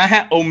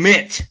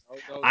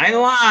 I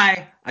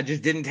lie. I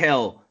just didn't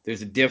tell.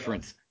 There's a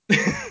difference.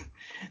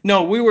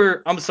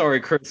 No, I'm sorry,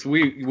 Chris.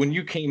 When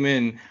you came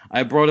in,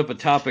 I brought up a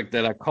topic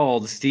that I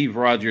called Steve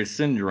Rogers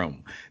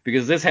syndrome,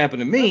 because this happened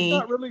to me,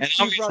 That's not really and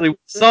Steve obviously Rogers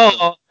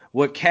saw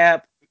what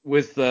Cap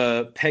with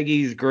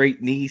Peggy's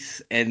great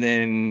niece, and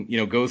then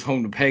goes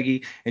home to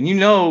Peggy, and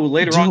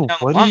later on Dude, down what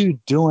the are line, you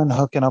doing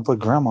hooking up with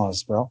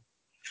grandmas, bro?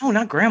 no,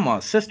 not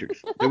grandma's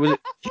sisters. There was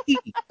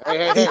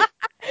Hey.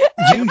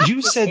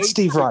 You said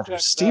Steve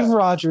Rogers. Steve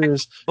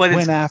Rogers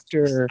went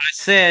after. I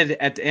said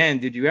at the end,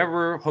 did you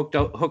ever hook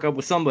up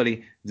with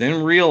somebody,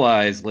 then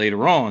realize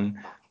later on,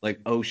 like,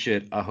 oh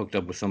shit, I hooked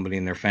up with somebody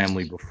in their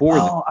family before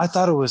that? Oh, I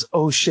thought it was,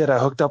 oh shit, I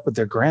hooked up with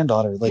their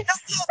granddaughter. Like,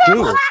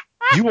 dude,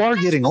 you are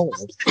getting old.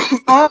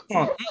 I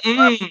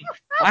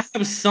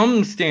have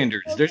some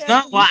standards. There's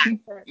not a lot.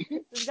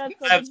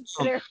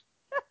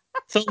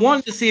 So I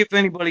wanted to see if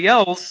anybody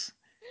else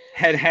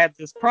had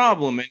this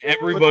problem, and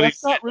everybody.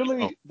 But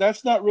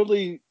that's not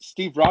really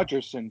Steve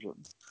Rogers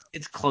syndrome.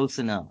 It's close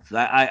enough.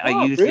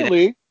 I used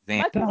really. it as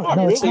an example.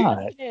 No, it's not.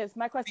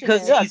 My question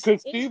Because is,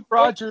 because Steve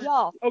Rogers.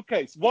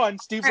 Okay,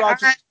 Steve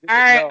Rogers. All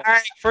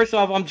right. First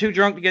off, I'm too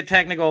drunk to get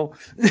technical.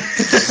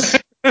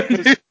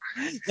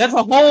 That's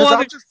a whole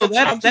Because other.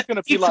 I'm just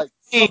gonna be like,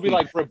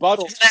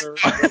 rebuttal, sir.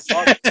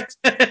 Rebuttal.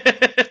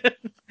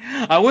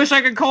 I wish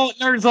I could call it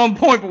Nerds on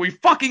Point, but we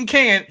fucking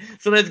can't.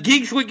 So that's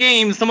Geeks with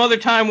Games some other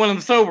time when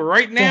I'm sober.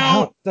 Right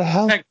now. The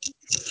hell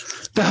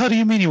do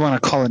you mean you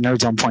want to call it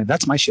Nerds on Point?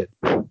 That's my shit.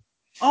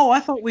 Oh,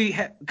 I thought we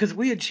had, because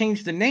we had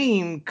changed the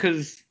name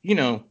because, you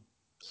know,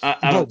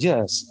 I don't.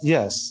 Yes.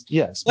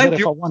 Like, But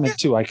if I wanted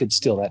to, I could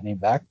steal that name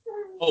back.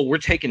 Oh, we're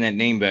taking that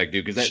name back,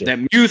 dude, because Shit. that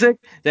music,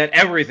 that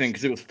everything,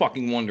 because it was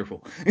fucking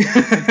wonderful.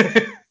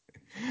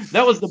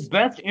 That was the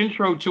best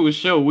intro to a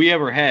show we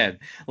ever had.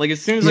 Like,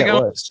 as soon as I Yeah, it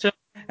got on was. the show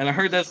and I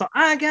heard that song,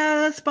 I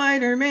got a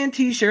Spider-Man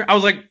t-shirt, I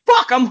was like,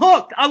 fuck, I'm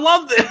hooked. I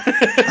love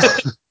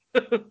this.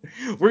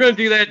 We're going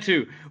to do that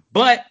too.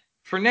 But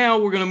for now,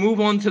 we're going to move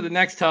on to the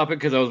next topic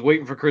because I was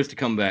waiting for Chris to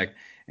come back.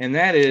 And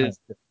that is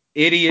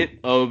Idiot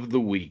of the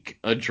Week,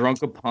 a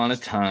drunk upon a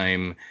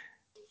time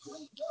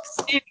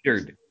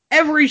standard.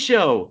 Every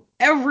show,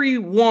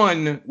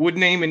 everyone would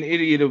name an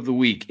idiot of the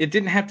week. It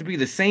didn't have to be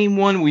the same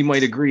one. We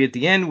might agree at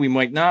the end, we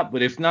might not,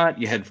 but if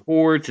not, you had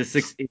 4 to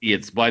 6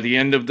 idiots by the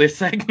end of this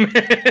segment.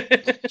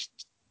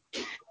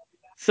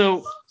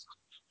 So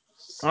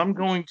I'm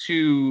going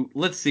to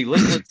let's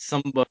let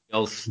somebody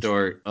else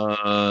start.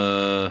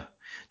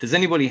 Does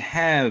anybody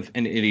have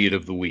an idiot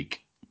of the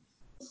week?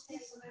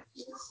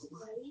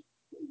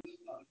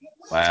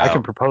 Wow. I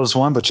can propose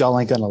one, but y'all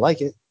ain't gonna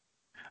like it.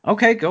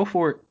 Okay, go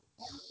for it.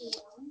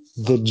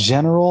 The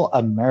general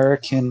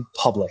American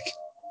public.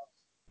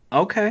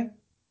 Okay.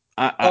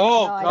 God.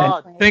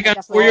 I think I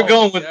know where you're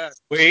going with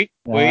yes. Wait.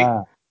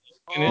 Yeah.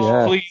 Finish,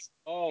 Yeah. please.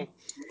 Oh,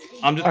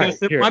 I'm just All gonna right,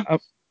 sip here. my.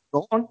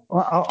 Go on.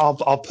 Well,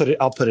 I'll put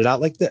it out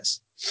like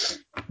this.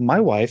 My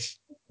wife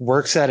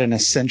works at an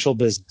essential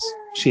business.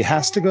 She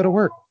has to go to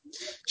work.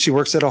 She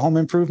works at a home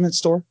improvement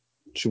store.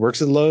 She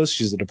works at Lowe's.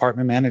 She's a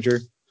department manager.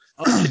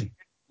 Oh,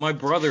 my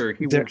brother,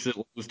 he There- works at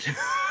Lowe's too.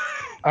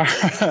 All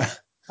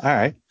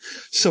right.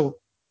 So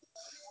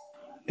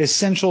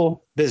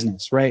essential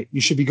business, right?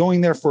 You should be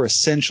going there for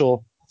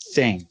essential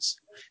things.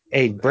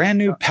 A brand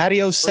new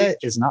patio set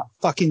is not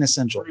fucking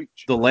essential.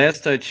 The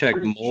last I checked,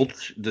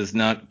 mulch does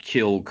not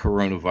kill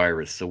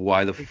coronavirus. So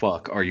why the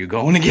fuck are you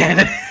going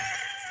again?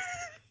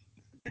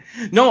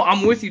 No,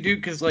 I'm with you,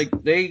 dude. Because like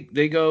they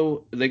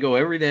go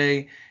every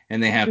day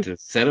and they have to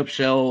set up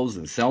shelves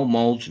and sell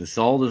mulch and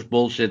sell all this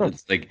bullshit.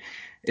 That's like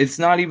it's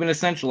not even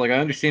essential. Like I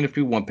understand if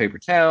people want paper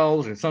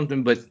towels or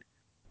something, but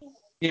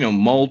you know,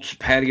 mulch,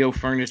 patio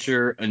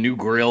furniture, a new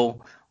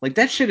grill, like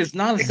that shit is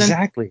not essential.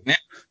 Exactly.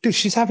 Dude,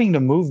 she's having to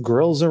move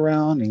grills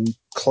around and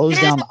close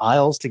down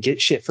aisles to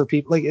get shit for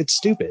people. Like, it's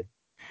stupid.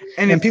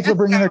 And people are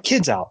bringing their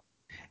kids out.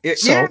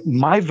 So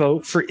my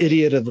vote for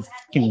idiot of the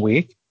fucking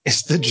week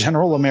is the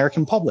general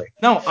American public.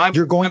 No,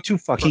 You're going to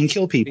fucking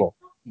kill people.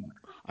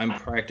 I'm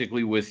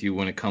practically with you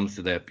when it comes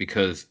to that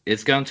because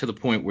it's gotten to the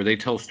point where they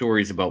tell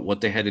stories about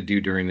what they had to do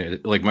during the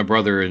like my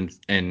brother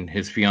and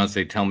his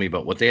fiance tell me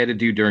about what they had to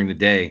do during the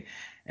day.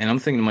 And I'm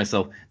thinking to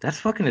myself, that's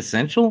fucking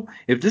essential.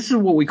 If this is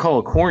what we call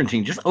a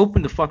quarantine, just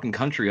open the fucking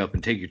country up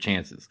and take your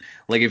chances.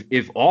 Like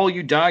if all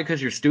you die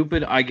because you're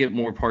stupid, I get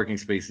more parking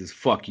spaces.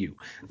 Fuck you.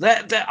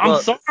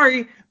 I'm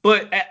sorry,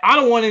 but I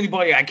don't want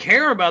anybody I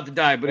care about to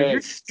die. But if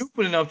you're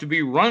stupid enough to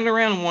be running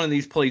around in one of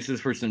these places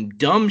for some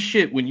dumb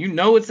shit when you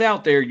know it's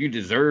out there, you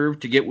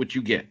deserve to get what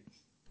you get.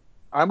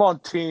 I'm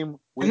on team.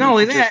 And not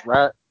only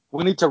that,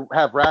 we need to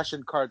have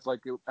ration cards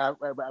like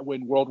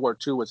when World War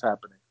II was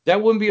happening.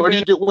 That wouldn't be a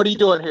bad. What are you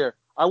doing here?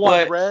 I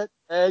want bread,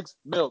 eggs,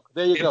 milk.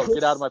 There you go.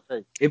 Get out of my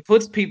face. It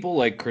puts people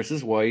like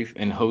Chris's wife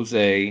and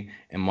Jose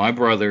and my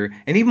brother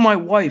and even my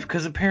wife,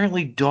 because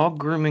apparently dog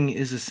grooming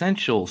is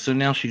essential. So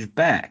now she's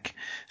back.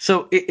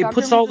 So it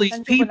puts all these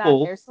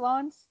people.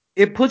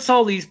 It puts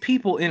all these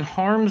people in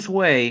harm's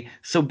way.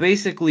 So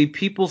basically,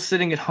 people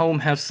sitting at home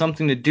have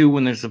something to do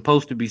when they're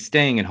supposed to be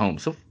staying at home.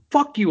 So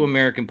fuck you,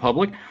 American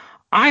public.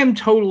 I am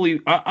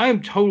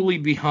totally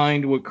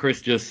behind what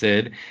Chris just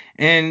said,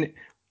 and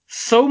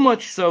so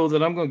much so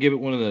that I'm going to give it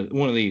one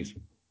of these.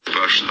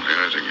 Personally,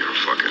 I think you're a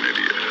fucking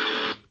idiot.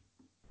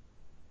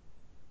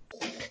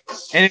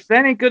 And if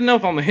that ain't good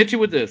enough, I'm gonna hit you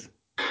with this.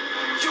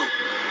 You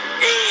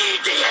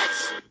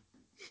idiots!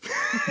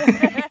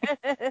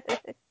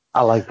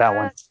 I like that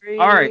one.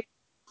 All right.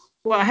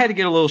 Well, I had to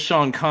get a little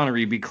Sean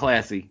Connery, be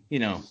classy. You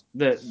know,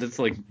 that's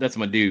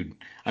my dude.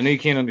 I know you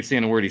can't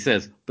understand a word he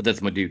says, but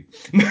that's my dude.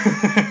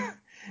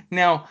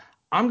 Now,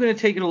 I'm gonna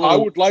take it a little. I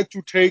would like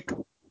to take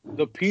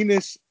the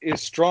penis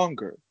is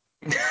stronger.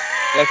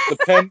 That's the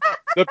pen.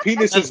 The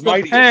penis is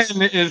mightier. The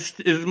pen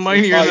is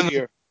mightier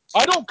than.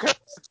 I don't care.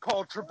 It's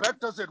called Trebek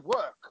doesn't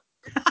work.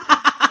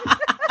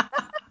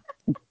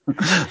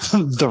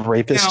 The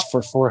rapist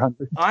for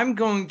 400. I'm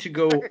going to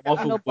go off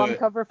of bum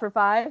cover for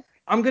 5.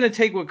 I'm going to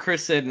take what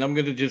Chris said and I'm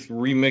going to just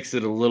remix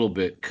it a little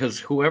bit because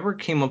whoever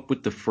came up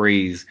with the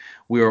phrase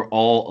 "we are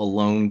all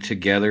alone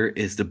together"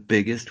 is the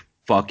biggest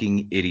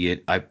fucking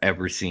idiot I've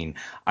ever seen.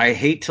 I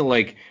hate to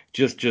like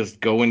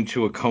just go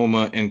into a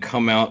coma and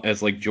come out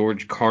as like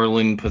George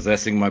Carlin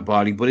possessing my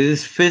body, but it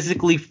is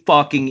physically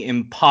fucking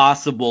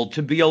impossible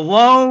to be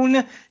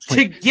alone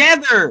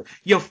together,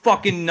 you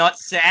fucking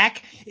nutsack.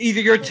 Either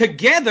you're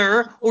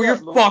together or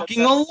you're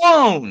fucking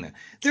alone.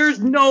 There's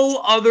no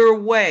other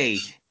way.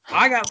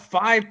 I got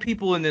 5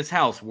 people in this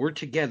house. We're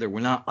together.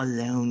 We're not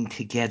alone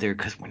together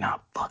because we're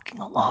not fucking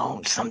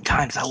alone.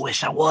 Sometimes I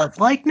wish I was.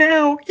 Like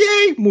now.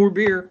 Yay, more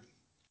beer.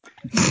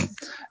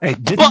 Hey,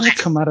 didn't that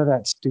come out of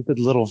that stupid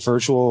little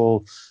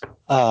virtual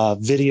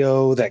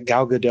video that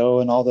Gal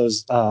Gadot and all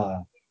those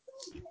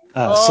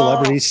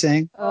celebrities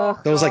sang?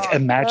 That was like,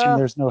 imagine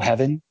there's no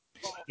heaven.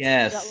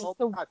 Yes. That was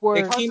the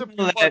worst. It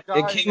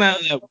came out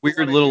of that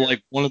weird little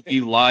like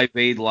wannabe Live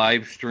Aid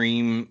live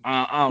stream.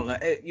 I don't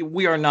know.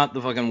 We are not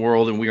the fucking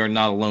world, and we are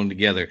not alone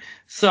together.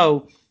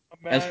 So,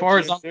 as far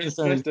as I'm there's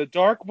concerned, just a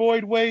dark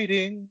void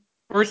waiting.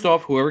 first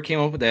off, whoever came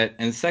up with that,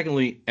 and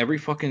secondly, every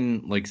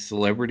fucking like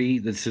celebrity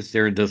that sits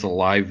there and does a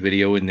live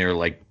video in their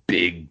like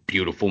big,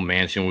 beautiful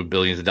mansion with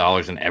billions of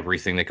dollars and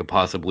everything they could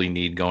possibly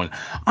need, going,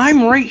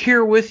 "I'm right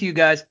here with you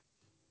guys."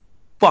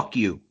 Fuck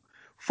you.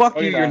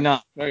 Fuck you, you're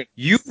not.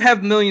 You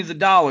have millions of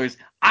dollars.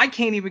 I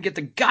can't even get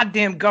the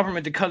goddamn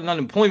government to cut an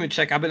unemployment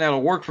check. I've been out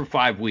of work for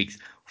 5 weeks.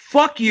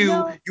 Fuck you.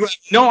 No. You have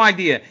no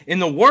idea. In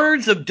the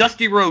words of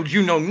Dusty Rhodes,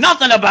 you know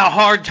nothing about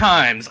hard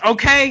times,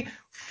 okay?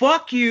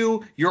 Fuck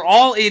you. You're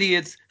all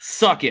idiots.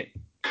 Suck it.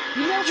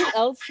 You know who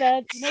else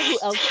said? You know who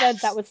else said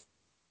that was?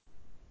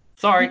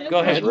 Sorry, go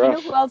ahead. You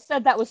know who else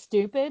said that was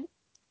stupid?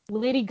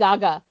 Lady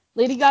Gaga.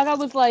 Lady Gaga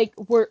was like,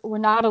 "We're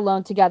not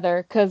alone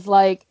together," because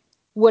like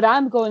what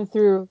I'm going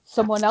through,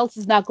 someone else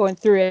is not going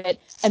through it,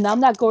 and I'm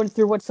not going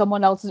through what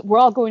someone else is. We're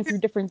all going through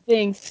different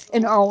things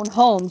in our own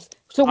homes,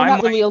 so we're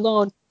not really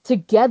alone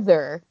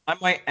together. I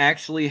might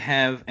actually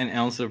have an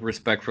ounce of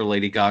respect for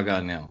Lady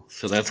Gaga now,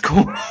 so that's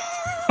cool.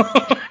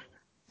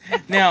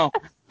 Now,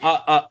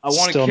 I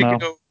want to kick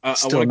it over.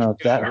 Still no.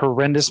 That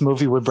horrendous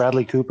movie with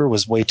Bradley Cooper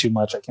was way too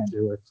much. I can't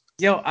do it.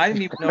 Yo, I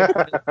didn't even know.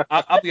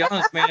 I'll be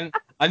honest, man.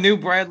 I knew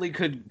Bradley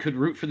could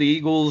root for the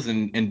Eagles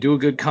and do a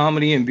good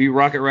comedy and be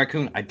Rocket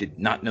Raccoon. I did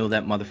not know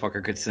that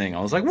motherfucker could sing.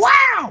 I was like,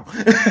 wow!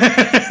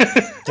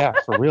 Yeah,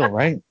 for real,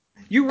 right?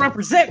 You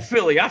represent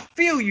Philly. I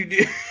feel you,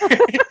 dude.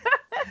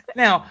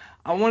 Now,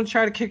 I want to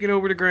try to kick it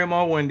over to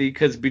Grandma Wendy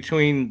because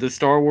between the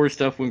Star Wars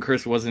stuff when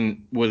Chris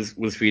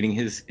was feeding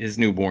his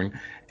newborn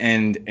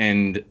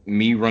and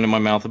me running my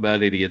mouth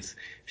about idiots,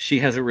 she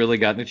hasn't really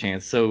gotten a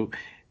chance. So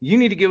you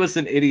need to give us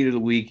an idiot of the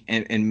week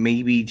and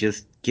maybe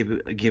just give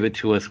it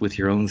to us with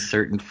your own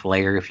certain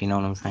flair, if you know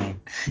what I'm saying.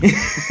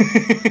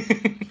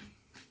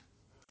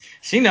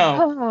 She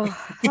know.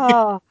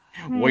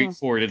 Wait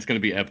for it. It's going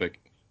to be epic.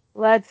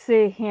 Let's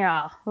see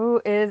here.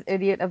 Who is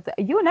idiot of the?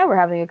 You and I were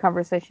having a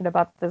conversation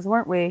about this,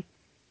 weren't we?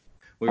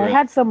 I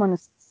had someone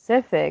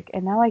specific,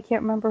 and now I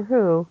can't remember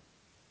who.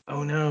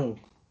 Oh no!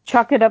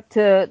 Chalk it up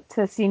to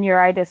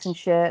senioritis and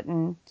shit,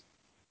 and.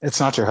 It's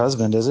not your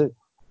husband, is it?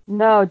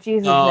 No,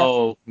 Jesus.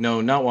 No,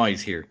 not while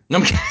he's here. No.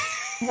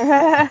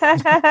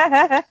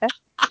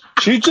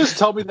 She just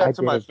told me that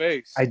to my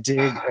face. I dig.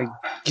 I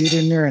get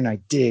in there and I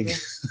dig.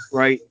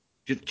 Right.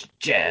 Just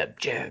jab.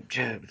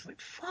 It's like,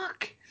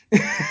 fuck.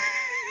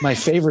 My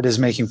favorite is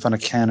making fun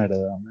of Canada,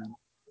 though, man.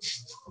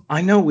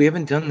 I know we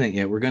haven't done that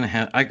yet. We're gonna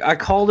have. I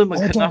called him a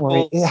knuckle. Don't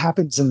worry. It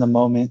happens in the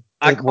moment.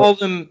 I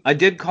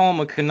did call him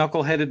a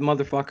knuckle-headed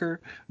motherfucker,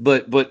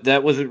 but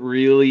that wasn't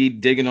really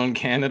digging on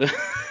Canada.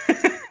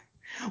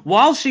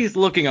 While she's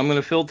looking, I'm going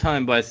to fill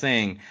time by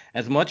saying,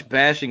 as much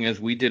bashing as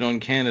we did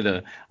on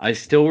Canada, I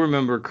still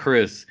remember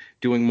Chris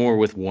doing more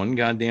with one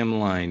goddamn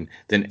line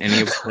than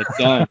any of us had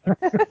done.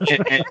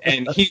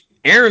 and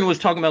Aaron was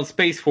talking about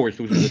Space Force,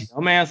 which was a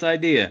dumbass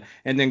idea.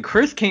 And then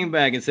Chris came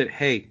back and said,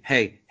 hey,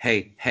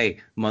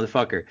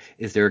 motherfucker,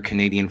 is there a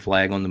Canadian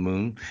flag on the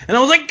moon? And I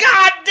was like,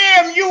 God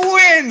damn, you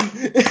win!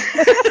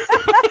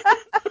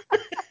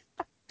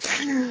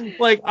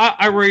 Like,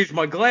 I raised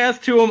my glass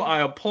to him. I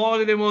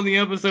applauded him on the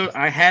episode.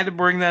 I had to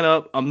bring that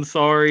up. I'm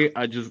sorry.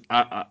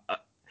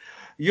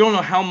 You don't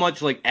know how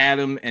much, like,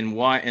 Adam and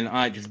Wyatt and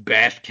I just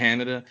bashed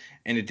Canada,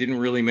 and it didn't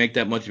really make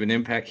that much of an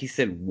impact. He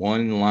said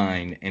one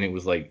line, and it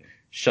was like,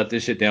 shut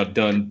this shit down,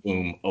 done,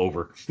 boom,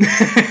 over.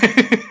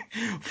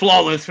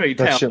 Flawless fatality.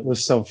 That shit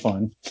was so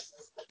fun.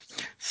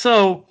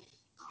 So,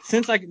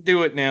 since I can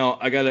do it now,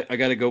 I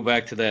gotta go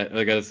back to that.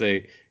 I gotta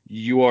say,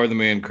 you are the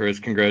man, Chris.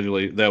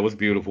 Congratulations. That was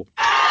beautiful.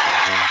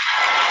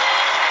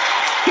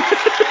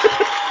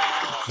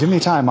 Give me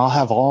time. I'll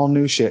have all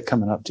new shit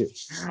coming up too.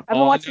 I've been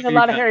watching a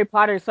lot of Harry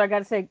Potter, so I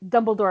gotta say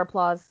Dumbledore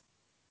applause.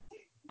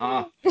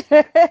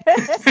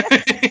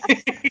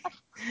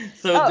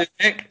 So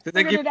did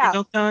they give you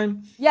enough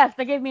time? Yes,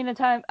 they gave me enough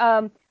time.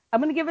 I'm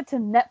gonna give it to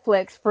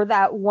Netflix for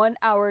that 1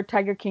 hour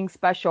Tiger King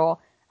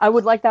special. I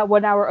would like that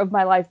 1 hour of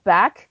my life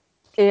back.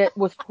 It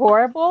was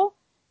horrible.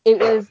 It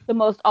was the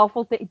most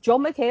awful thing. Joel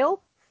McHale,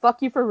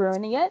 fuck you for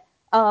ruining it.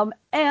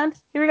 And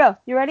here we go.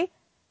 You ready?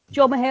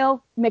 Joel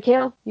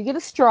McHale, you get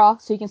a straw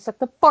so you can suck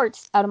the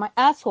farts out of my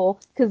asshole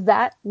because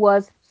that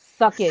was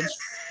suckage.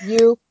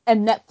 You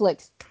and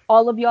Netflix.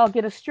 All of y'all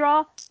get a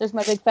straw. There's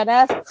my big fat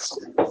ass.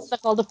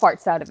 Suck all the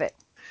farts out of it.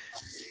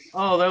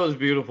 Oh, that was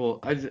beautiful.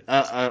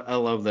 I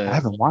love that. I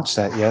haven't watched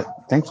that yet.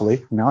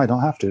 Thankfully, now I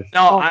don't have to.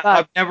 No, Oh,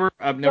 God.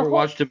 I've never whole-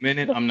 watched a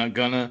minute. the- I'm not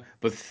gonna,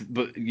 but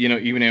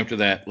even after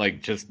that,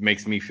 like, just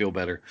makes me feel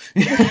better.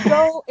 The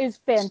show is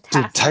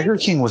fantastic. Dude, Tiger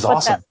King was but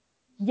awesome.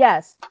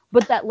 Yes,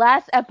 but that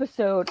last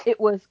episode, it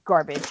was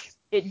garbage.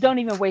 Don't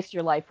even waste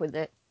your life with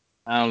it.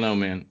 I don't know,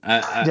 man.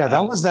 Yeah, that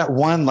was that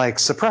one, like,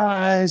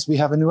 surprise, we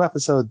have a new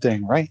episode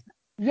thing, right?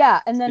 Yeah,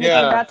 and then it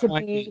Yeah. turned out to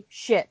be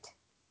shit.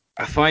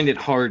 I find it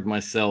hard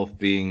myself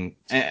being,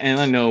 and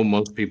I know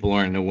most people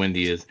aren't know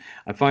Wendy is.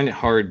 I find it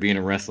hard being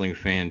a wrestling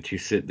fan to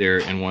sit there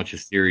and watch a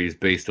series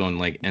based on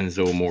like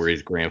Enzo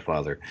Amore's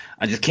grandfather.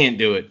 I just can't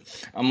do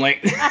it. I'm like,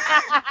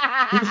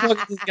 who the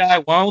fuck is this guy?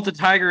 Why won't the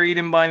tiger eat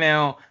him by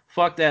now?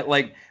 Fuck that.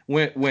 Like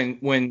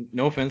when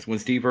no offense, when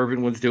Steve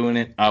Irwin was doing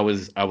it, I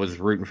was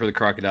rooting for the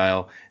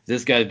crocodile.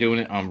 This guy's doing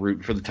it, I'm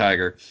rooting for the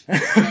tiger.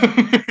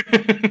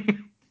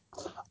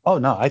 Oh,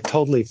 no, I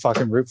totally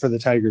fucking root for the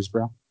Tigers,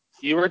 bro.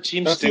 You were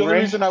Team That's the only Stingray?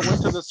 reason I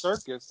went to the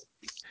circus.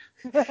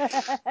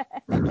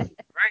 Right.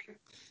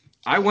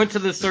 I went to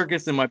the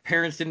circus and my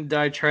parents didn't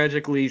die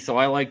tragically, so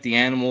I like the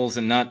animals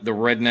and not the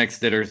rednecks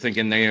that are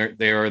thinking they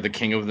are the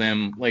king of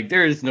them. Like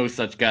there is no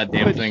such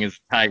goddamn But thing as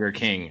Tiger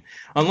King,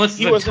 unless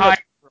he it's a wasn't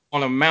tiger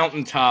on a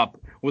mountaintop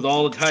with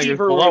all the tigers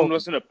Steve Irwin below.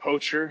 wasn't a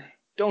poacher.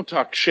 Don't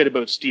talk shit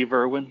about Steve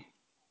Irwin.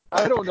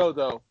 I don't know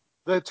though.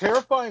 The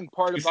terrifying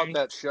part You about think?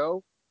 that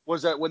show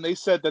was that when they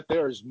said that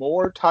there's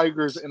more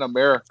tigers in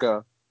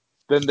America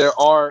than there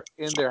are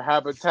in their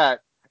habitat,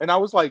 and I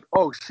was like,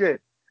 oh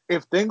shit!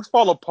 If things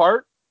fall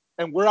apart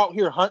and we're out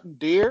here hunting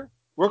deer,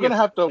 we're Yeah. gonna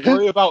have to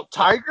worry about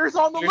tigers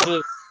on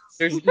the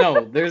There's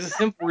loose. there's a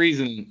simple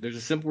reason. There's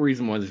a simple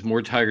reason why there's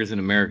more tigers in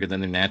America than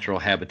their natural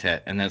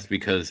habitat, and that's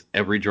because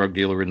every drug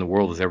dealer in the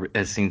world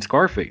has seen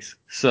Scarface.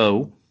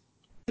 So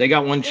they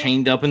got one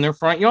chained up in their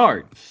front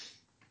yard.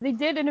 They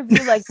did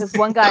interview like this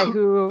one guy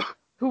who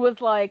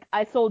was like,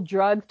 I sold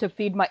drugs to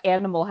feed my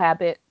animal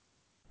habit.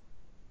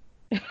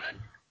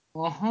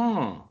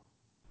 Uh-huh.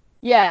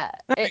 Yeah,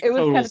 That it makes was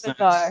total kind of sense.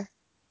 bizarre.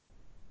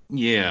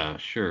 Yeah,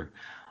 sure.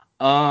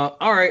 All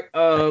right.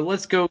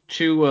 Let's go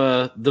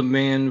to the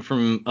man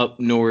from up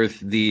north,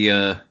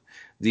 the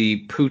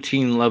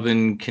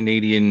poutine-loving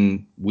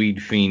Canadian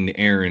weed fiend,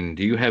 Aaron.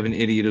 Do you have an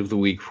idiot of the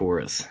week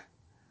for us?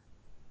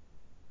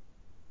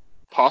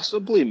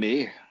 Possibly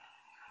me.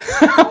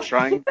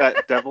 Trying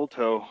that devil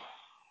toe.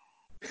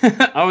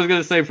 I was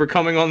gonna say for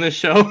coming on this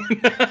show.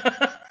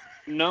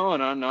 No.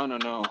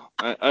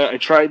 I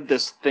tried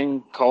this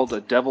thing called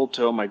a devil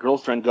toe. My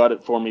girlfriend got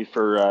it for me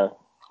for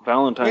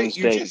Valentine's Wait,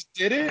 you Day. just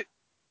did it?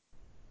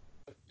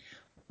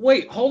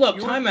 Wait, hold up,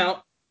 You were- time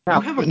out. Now,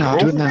 You have a no,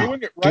 do it You're now.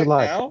 doing it Do it right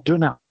live. now? Do it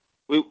now.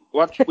 We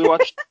watched.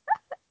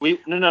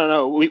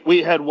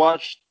 We had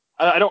watched.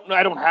 I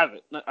don't have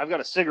it. I've got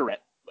a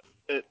cigarette.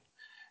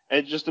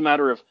 It's just a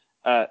matter of.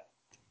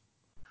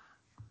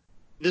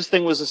 This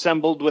thing was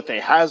assembled with a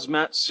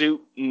hazmat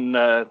suit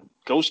and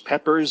ghost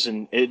peppers,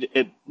 and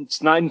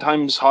it's 9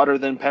 times hotter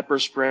than pepper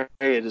spray.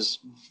 It is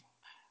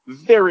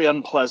very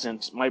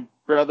unpleasant. My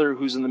brother,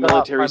 who's in the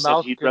military, My said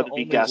mouth he'd can rather be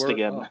only gassed work.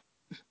 again.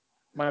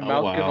 My Oh,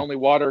 mouth can wow. only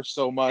water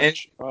so And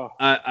much. Oh.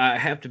 I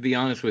have to be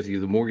honest with you.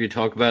 The more you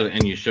talk about it,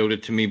 and you showed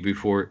it to me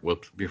before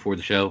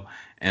the show,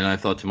 and I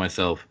thought to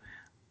myself,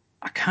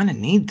 I kind of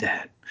need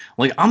that.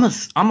 Like I'm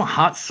a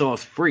hot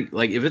sauce freak.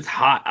 Like if it's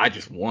hot, I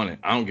just want it.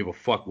 I don't give a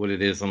fuck what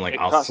it is. I'm like It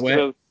I'll costs sweat.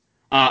 about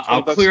 20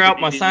 I'll bucks clear out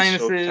my Canadian,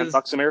 so 10 sinuses.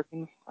 bucks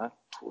American,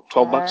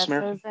 12 bucks That's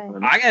American.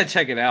 insane. I gotta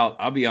check it out.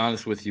 I'll be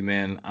honest with you,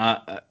 man.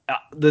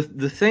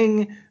 The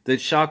thing that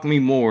shocked me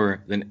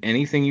more than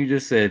anything you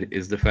just said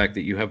is the fact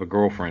that you have a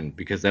girlfriend,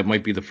 because that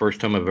might be the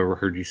first time I've ever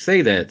heard you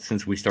say that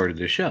since we started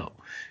this show.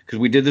 Because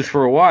we did this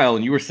for a while,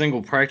 and you were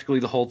single practically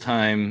the whole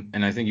time,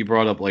 and I think you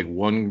brought up like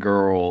one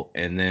girl,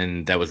 and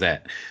then that was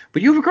that.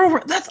 But you have a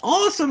girlfriend. That's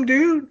awesome,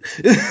 dude.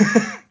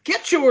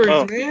 Get yours,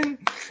 Oh. man.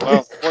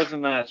 Well, more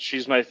than that,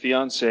 she's my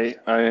fiance.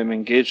 I am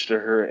engaged to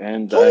her,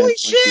 and I'm Holy going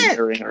to be shit!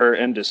 marrying her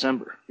in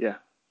December. Yeah.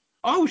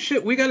 Oh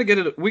shit, we gotta get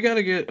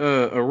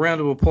a round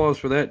of applause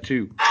for that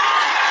too.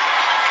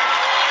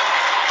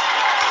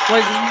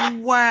 Like,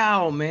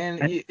 wow, man.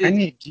 I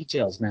need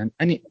details, man.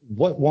 I need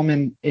what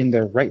woman in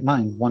their right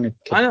mind wanted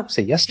I to know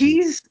say yes to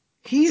you.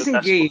 he's The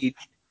best one. engaged.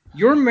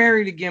 You're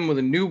married again with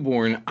a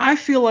newborn. I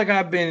feel like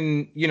I've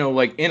been,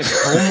 like in a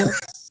coma.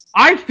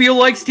 I feel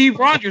like Steve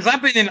Rogers.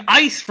 I've been in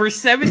ice for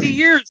 70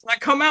 years. And I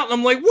come out and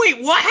I'm like,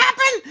 wait, what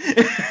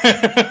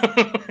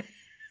happened?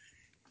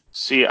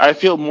 See, I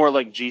feel more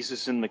like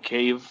Jesus in the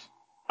cave,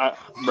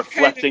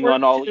 reflecting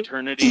on all too.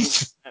 eternity,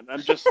 and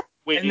I'm just And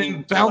waiting then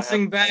until I have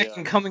bouncing back my,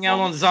 and coming out on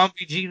moment.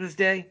 Zombie Jesus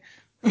Day.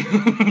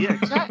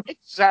 Yeah,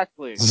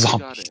 exactly. You got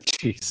Zombie it.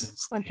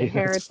 Jesus. Bunch Yeah, of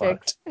that's heretics.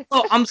 fucked.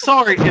 Well, I'm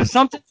sorry. If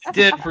something's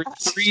dead for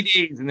 3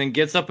 days and then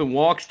gets up and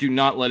walks, do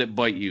not let it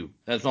bite you.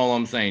 That's all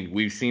I'm saying.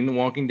 We've seen The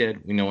Walking Dead.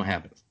 We know what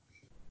happens.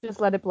 Just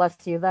let it bless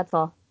you. That's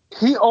all.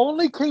 He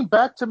only came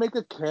back to make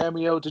a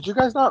cameo. Did you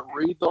guys not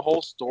read the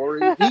whole story?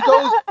 He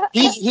goes,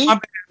 he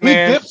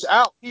dips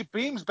out. He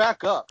beams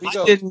back up. He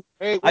goes,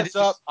 "Hey, what's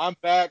up? I'm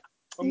back.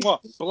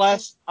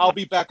 Bless. I'll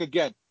be back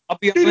again." I'll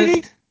be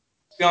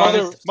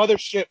honest.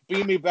 Mothership,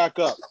 beam me back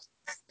up.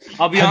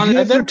 I'll be Have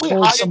honest. you ever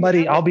told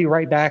somebody I'll be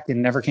right back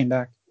and never came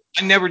back?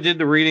 I never did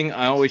the reading.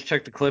 I always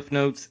checked the Cliff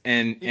Notes,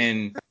 and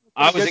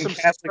I was in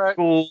Catholic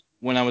school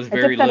when I was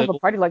very little. I did a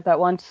party like that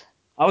once.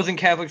 I was in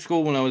Catholic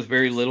school when I was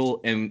very little,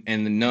 and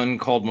the nun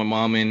called my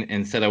mom in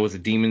and said I was a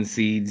demon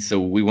seed, so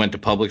we went to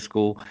public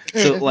school.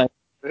 So like,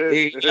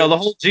 the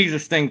whole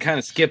Jesus thing kind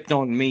of skipped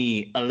on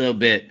me a little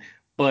bit,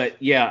 but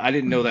yeah, I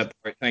didn't know that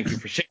part. Thank you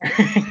for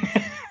sharing.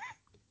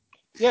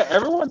 Yeah,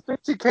 everyone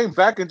thinks he came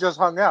back and just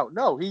hung out.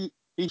 No, he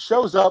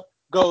shows up,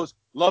 goes,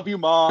 "Love you,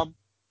 Mom.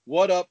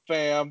 What up,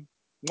 fam?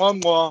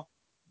 Mwah, mwah.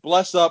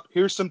 Bless up.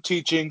 Here's some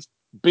teachings.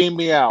 Beam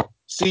me out.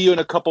 See you in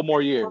a couple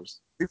more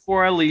years."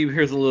 Before I leave,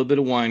 here's a little bit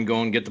of wine.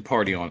 Go and get the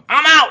party on.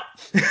 I'm out!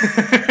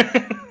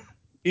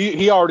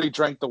 He already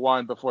drank the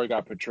wine before he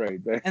got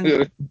betrayed.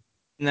 And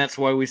that's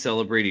why we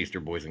celebrate Easter,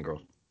 boys and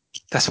girls.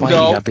 That's why he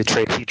got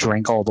betrayed. He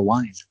drank all the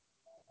wine.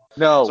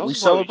 No, we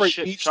celebrate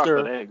Easter.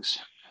 Chocolate eggs.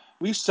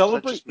 We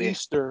celebrate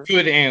Easter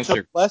Good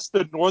answer. to bless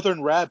the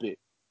northern rabbit,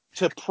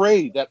 to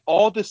pray that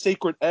all the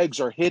sacred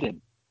eggs are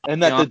hidden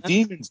and that the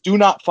demons do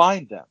not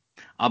find them.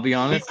 I'll be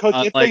honest.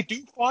 Because if they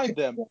do find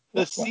them,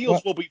 the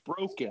seals will be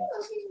broken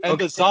and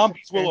the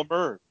zombies will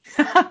emerge.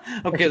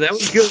 Okay, that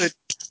was good,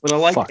 but I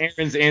like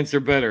Aaron's answer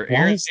better.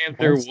 Aaron's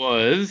answer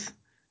was...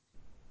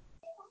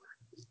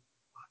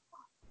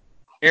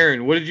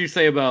 Aaron, what did you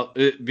say about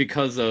it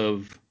because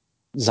of...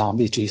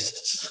 Zombie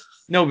Jesus?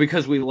 No,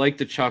 because we like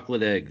the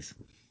chocolate eggs.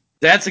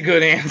 That's a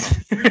good answer.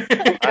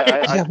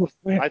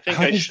 I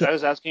think I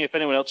was asking if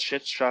anyone else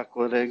shits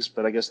chocolate eggs,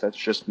 but I guess that's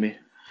just me.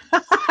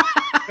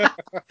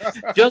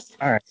 just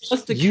a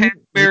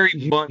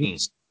Cadbury bunny.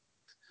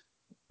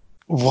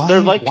 They're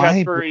like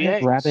Cadbury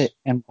eggs. Rabbit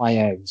and why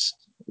eggs?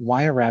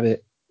 Why a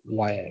rabbit?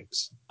 Why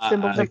eggs?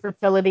 Symbols of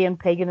fertility and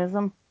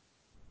paganism.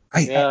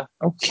 I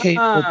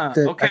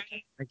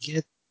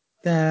get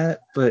that,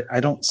 but I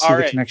don't see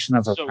the connection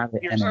of a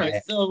rabbit and an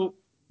egg. So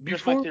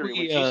here's my theory. When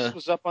Jesus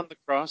was up on the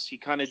cross, he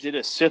kind of did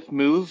a Sith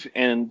move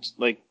and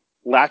like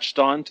latched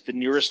on to the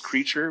nearest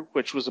creature,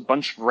 which was a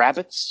bunch of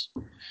rabbits.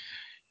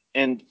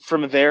 And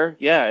from there,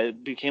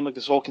 it became like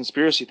this whole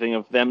conspiracy thing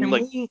of them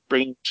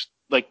bringing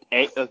like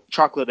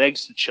chocolate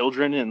eggs to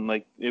children, and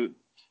like it's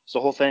the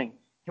whole thing.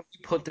 Can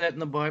we put that in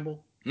the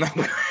Bible? No,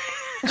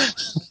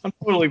 I'm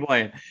totally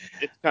playing.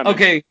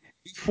 Okay,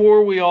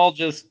 before we all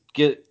just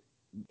get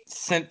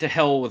sent to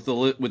hell with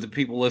the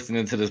people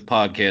listening to this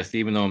podcast,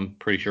 even though I'm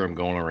pretty sure I'm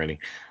going already.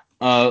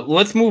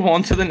 Let's move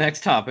on to the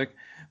next topic,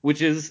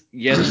 which is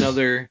yet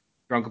another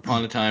Drunk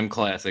Upon a Time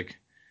classic,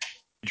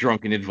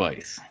 drunken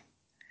advice.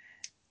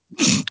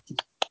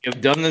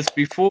 I've done this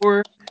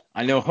before.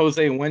 I know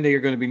Jose and Wendy are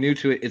going to be new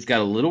to it. It's got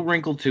a little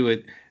wrinkle to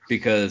it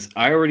because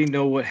I already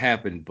know what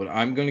happened, but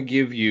I'm going to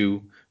give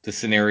you the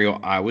scenario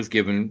I was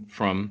given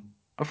from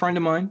a friend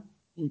of mine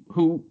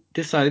who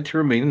decided to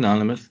remain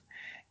anonymous,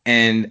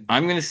 and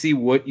I'm going to see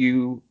what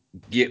you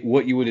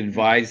would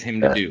advise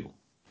him to do.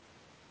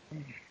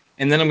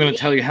 And then I'm going to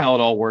tell you how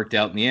it all worked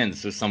out in the end.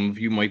 So some of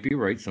you might be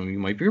right, some of you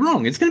might be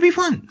wrong. It's going to be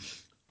fun.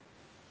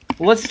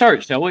 Well, let's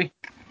start, shall we?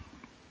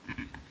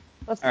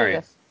 Let's do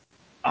this.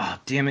 Oh,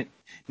 damn it.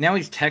 Now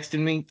he's texting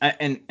me,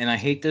 and I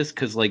hate this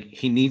because like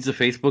he needs a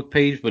Facebook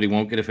page, but he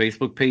won't get a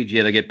Facebook page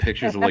yet. I get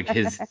pictures of like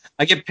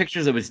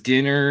his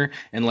dinner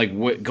and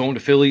like going to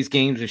Phillies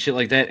games and shit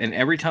like that. And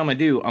every time I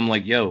do, I'm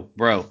like, "Yo,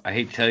 bro, I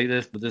hate to tell you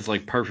this, but this is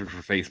like perfect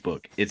for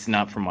Facebook. It's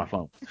not for my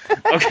phone."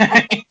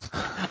 Okay,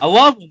 I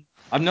love him.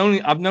 I've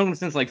known him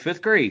since like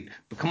 5th grade.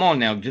 But come on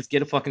now, just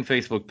get a fucking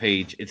Facebook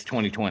page. It's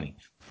 2020.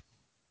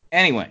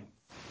 Anyway.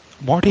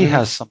 Morty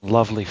has some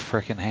lovely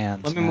freaking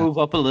hands. Let me move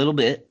up a little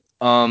bit.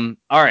 All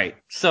right.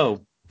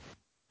 So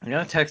I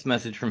got a text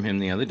message from him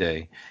the other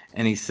day,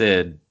 and he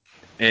said,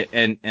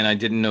 and I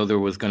didn't know there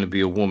was going to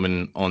be a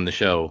woman on the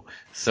show,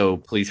 so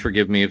please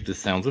forgive me if this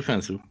sounds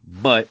offensive,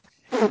 but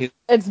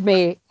it's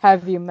me.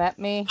 Have you met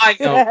me? I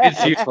know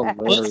it's you,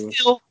 but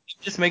still,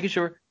 just making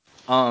sure.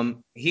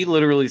 He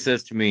literally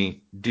says to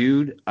me,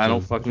 "Dude, I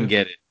don't fucking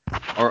get it.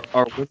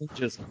 Are women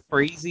just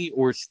crazy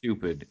or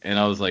stupid?" And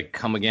I was like,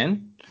 "Come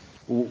again?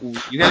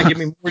 You got to give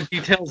me more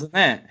details than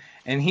that."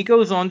 And he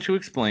goes on to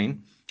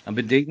explain, I've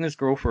been dating this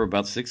girl for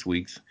about 6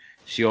 weeks.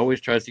 She always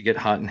tries to get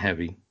hot and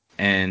heavy.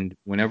 And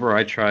whenever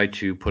I try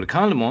to put a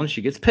condom on,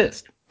 she gets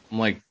pissed. I'm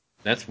like,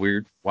 that's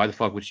weird. Why the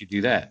fuck would she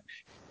do that?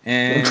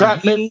 And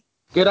entrapment.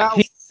 Get out.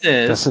 He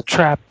says, that's a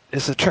trap.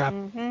 It's a trap.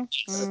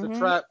 That's a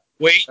trap.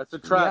 Wait. That's a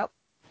trap.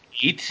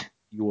 Eat.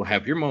 You will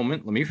have your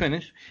moment. Let me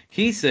finish.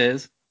 He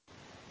says,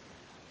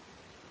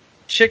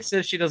 chick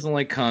says she doesn't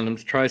like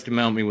condoms, tries to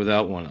mount me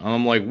without one.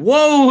 I'm like,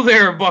 whoa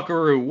there,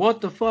 buckaroo, what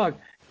the fuck?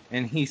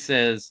 And he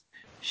says,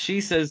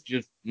 she says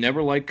just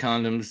never liked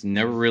condoms,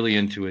 never really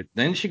into it.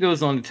 Then she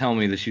goes on to tell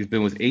me that she's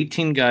been with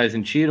 18 guys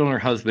and cheated on her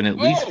husband at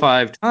least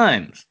 5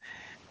 times.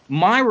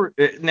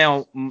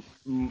 Now,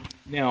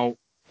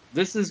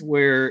 this is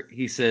where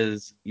he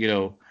says,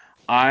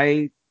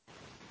 I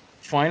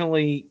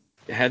finally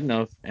had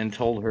enough and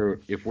told her,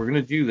 if we're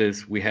going to do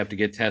this, we have to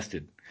get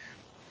tested.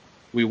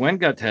 We went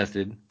and got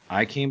tested.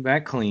 I came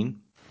back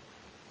clean.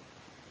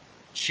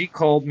 She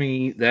called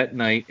me that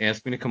night,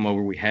 asked me to come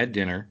over. We had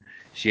dinner.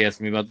 She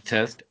asked me about the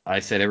test. I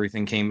said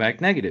everything came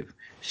back negative.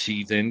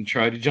 She then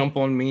tried to jump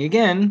on me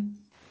again,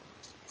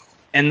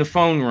 and the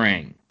phone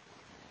rang.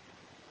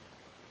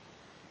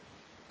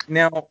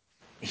 Now,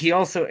 he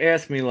also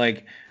asked me,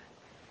 like,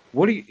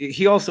 what do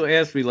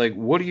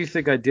you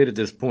think I did at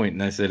this point?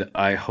 And I said,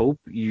 I hope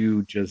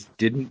you just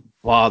didn't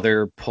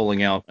bother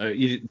pulling out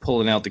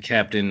the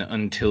captain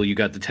until you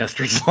got the test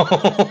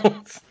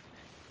results.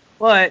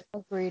 But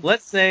Agreed.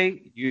 let's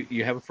say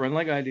you have a friend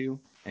like I do,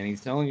 and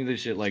he's telling you this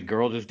shit, like,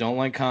 girl just don't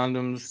like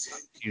condoms.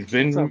 She's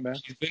What's up, man?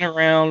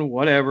 around,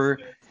 whatever,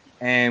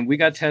 and we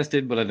got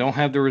tested, but I don't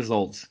have the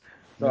results.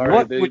 Sorry,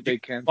 What would you they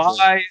canceled.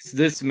 advise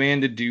this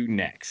man to do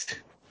next?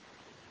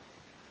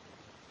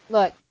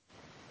 Look,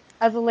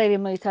 as a lady,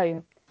 I'm going to tell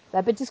you,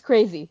 that bitch is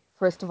crazy,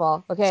 first of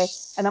all, okay?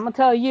 And I'm going to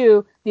tell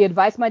you the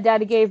advice my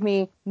daddy gave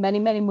me many,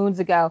 many moons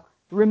ago.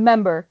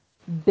 Remember,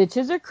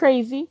 bitches are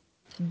crazy,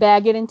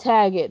 bag it and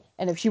tag it.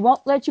 And if she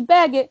won't let you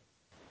bag it,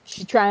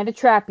 she's trying to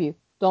trap you.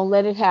 Don't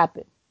let it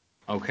happen.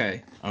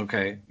 Okay,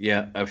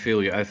 yeah, I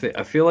feel you. I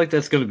feel like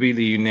that's going to be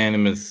the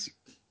unanimous.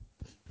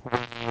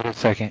 Wait a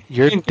second.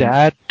 Your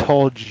dad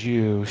told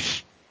you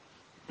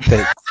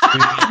that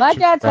my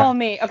dad told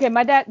me, okay,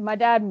 my dad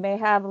may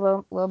have a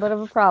little bit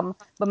of a problem,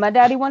 but my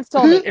daddy once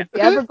told me, if you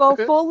ever go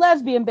full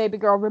lesbian, baby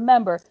girl,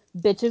 remember,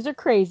 bitches are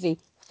crazy.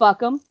 Fuck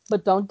them,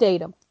 but don't date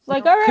them. It's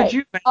like, all Could right,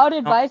 you? odd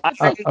advice, but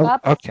like,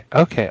 stop.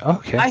 okay.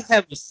 I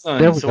have a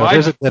son, There we so go. I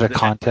There's know a bit of that.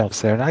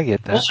 context there, and I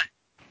get that. But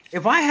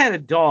if I had a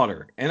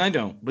daughter, and I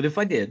don't, but if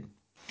I did,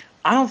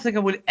 I don't think I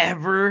would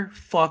ever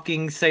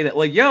fucking say that.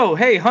 Like, yo,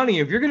 hey, honey,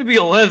 if you're gonna be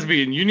a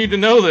lesbian, you need to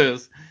know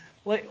this.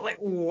 Like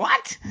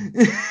what?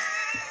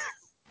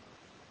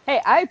 Hey,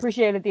 I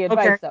appreciated the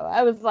advice, Okay, though.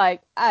 I was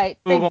like, all right,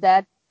 move thanks, on.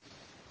 Dad.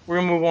 We're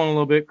gonna move on a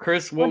little bit.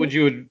 Chris, what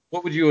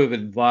What would you have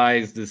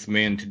advised this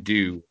man to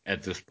do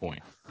at this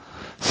point?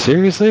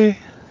 Seriously?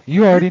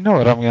 You already know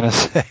what I'm gonna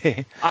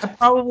say. I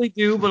probably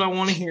do, but I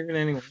want to hear it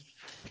anyway.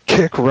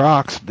 Kick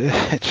rocks,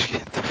 bitch.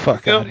 Get the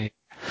fuck out of here.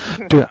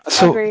 Dude,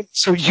 Agreed.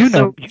 so you've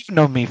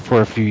known me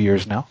for a few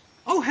years now.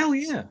 Oh, hell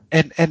yeah.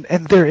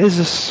 And there is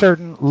a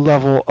certain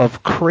level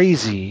of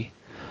crazy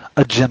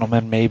a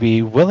gentleman may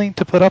be willing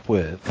to put up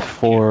with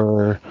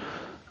for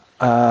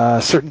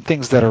certain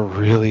things that are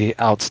really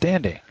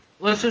outstanding.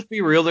 Let's just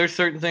be real. There's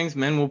certain things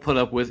men will put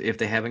up with if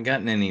they haven't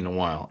gotten any in a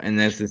while, and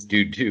that's this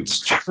dude too. It's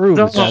true.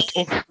 So, That's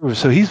true.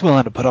 So he's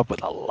willing to put up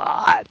with a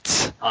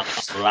lot. a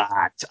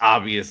lot,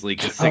 obviously,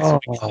 because 6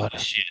 weeks is a lot of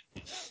shit.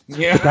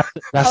 Yeah,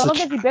 That's How long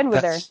has he been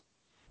with her?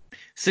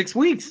 6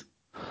 weeks.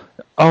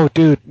 Oh,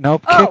 dude,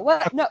 nope. Oh, Kick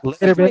what? No,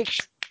 later, 6 bitch.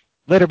 weeks.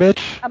 Later,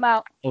 bitch. I'm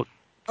out. Oh,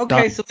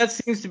 Okay, done. so that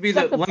seems to be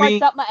Shut the. the Let farts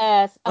me up my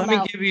ass. let I'm me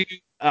out. give you.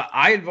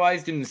 I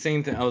advised him the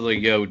same thing. I was like,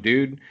 "Yo,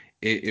 dude,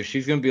 if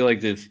she's gonna be like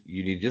this,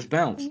 you need to just What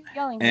are bounce." you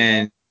yelling, Jose?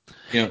 And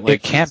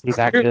It can't be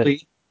that good.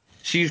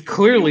 she's What are you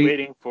clearly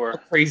waiting for? a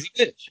crazy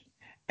bitch.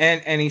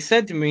 And he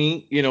said to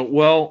me,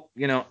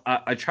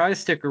 I try to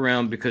stick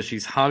around because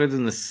she's hotter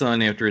than the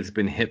sun after it's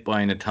been hit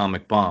by an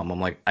atomic bomb. I'm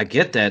like, I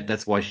get that.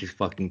 That's why she's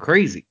fucking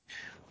crazy.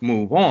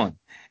 Move on.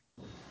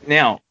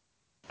 Now,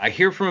 I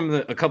hear from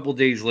him a couple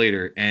days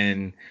later,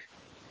 and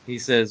he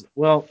says,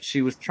 well,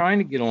 she was trying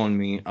to get on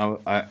me.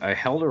 I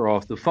held her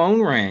off. The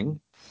phone rang,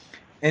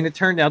 and it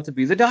turned out to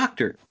be the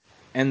doctor.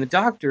 And the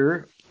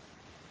doctor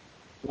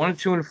wanted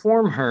to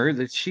inform her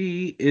that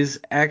she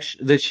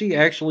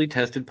actually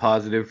tested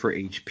positive for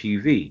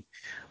HPV.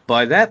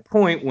 By that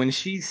point, when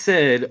she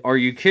said, "Are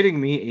you kidding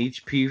me?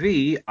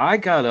 HPV?" I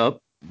got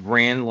up,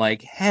 ran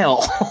like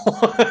hell.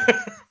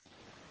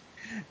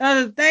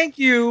 Thank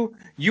you.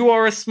 You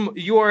are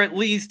at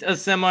least a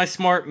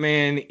semi-smart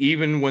man,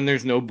 even when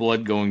there's no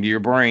blood going to your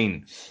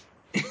brain.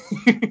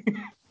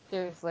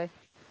 Seriously.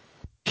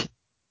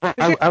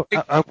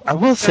 I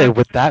will say,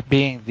 with that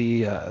being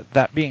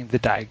the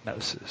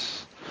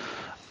diagnosis,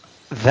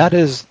 that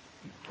is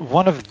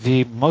one of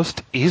the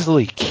most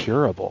easily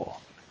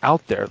curable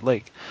out there.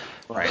 Like,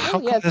 Right. how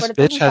Really come is, this but it bitch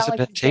doesn't sound hasn't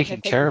like been she's getting taking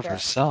it care taken of care of.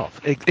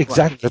 herself? Right.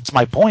 Exactly. That's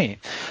my point.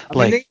 I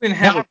mean, they Like, even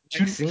have a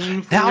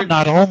vaccine for now it.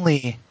 not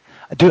only,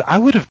 dude, I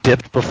would have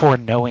dipped before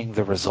knowing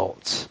the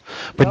results,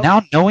 but Yep.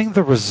 now knowing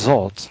the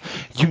results,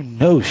 you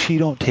know she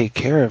don't take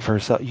care of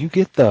herself. You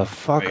get the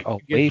fuck Right.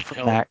 away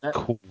from that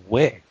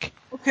quick.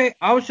 Okay,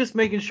 I was just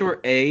making sure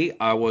A,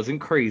 I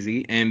wasn't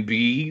crazy, and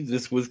B,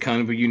 this was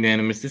kind of a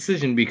unanimous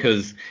decision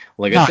because,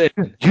 like I Nah, said,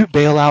 you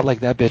bail out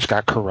like that bitch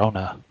got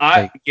corona.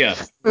 Like,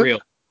 real.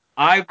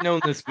 I've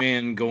known this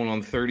man going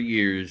on 30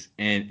 years,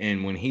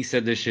 and when he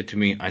said this shit to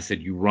me, I said,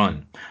 "You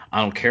run.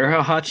 I don't care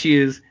how hot she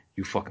is,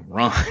 you fucking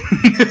run."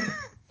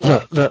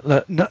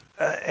 look, no,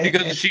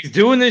 Because if she's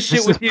doing this shit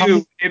this is with probably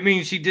you, it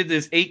means she did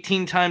this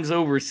 18 times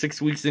over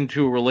 6 weeks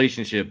into a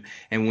relationship.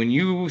 And when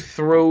you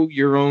throw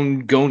your own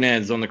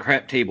gonads on the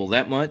crap table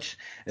that much,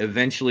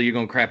 eventually you're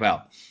gonna crap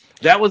out.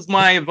 That was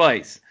my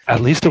advice.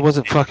 At least it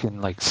wasn't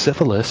fucking like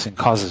syphilis and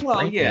causes Well,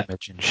 brain yeah.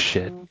 damage and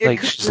shit. It Like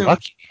could she's have been,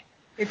 lucky.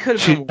 it could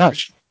have She been no,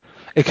 worse.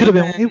 it could have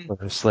been way And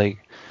worse. Like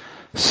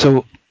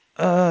so.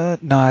 No,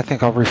 I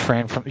think I'll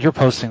refrain from. You're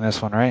posting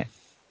this one, right?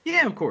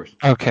 yeah, of course.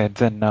 Okay,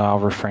 then no, I'll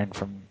refrain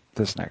from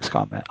this next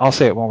comment. I'll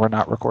say it when we're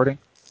not recording.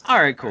 All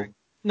right, cool.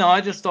 No,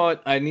 I just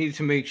thought I needed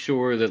to make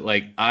sure that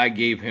like I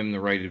gave him the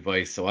right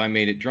advice, so I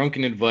made it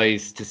drunken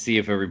advice to see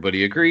if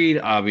everybody agreed.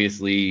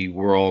 Obviously,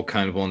 we're all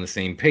kind of on the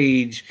same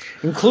page,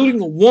 including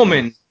the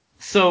woman.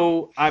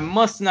 So I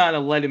must not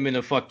have led him in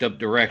a fucked up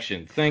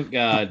direction. Thank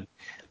God.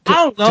 I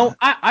don't know.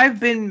 I've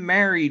been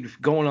married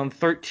going on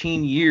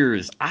 13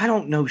 years. I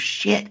don't know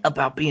shit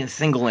about being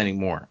single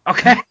anymore.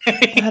 Okay.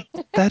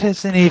 That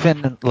isn't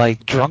even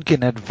like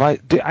drunken advice.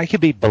 Dude, I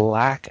could be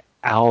black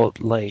out,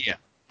 like Yeah.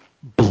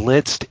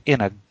 blitzed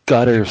in a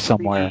gutter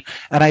somewhere,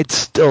 and I'd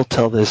still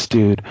tell this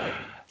dude,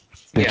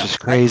 "Bitch Yeah. is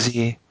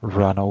crazy,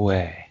 run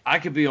away." I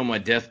could be on my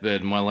deathbed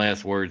and my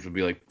last words would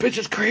be like, "Bitch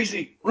is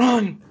crazy,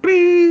 run,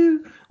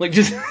 boo!" Like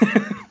just.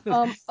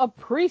 A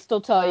priest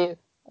will tell you,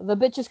 the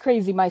bitch is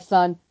crazy, my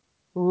son.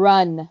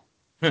 Run.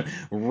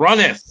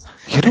 Runneth.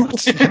 You know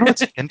what's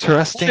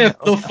interesting?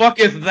 The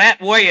fucketh that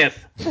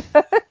wayeth.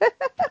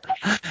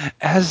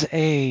 As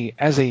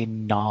a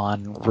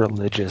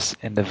non-religious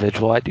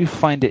individual, I do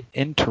find it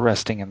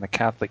interesting in the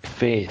Catholic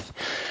faith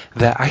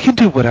that I can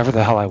do whatever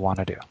the hell I want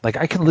to do. Like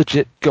I can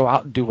legit go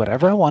out and do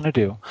whatever I want to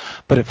do,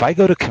 but if I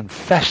go to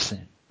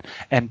confession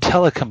and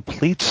tell a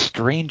complete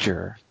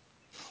stranger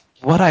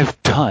what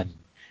I've done,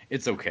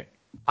 It's okay.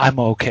 I'm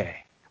okay.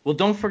 Well,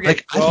 don't forget,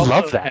 Like, you I also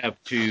love that.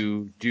 have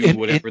to do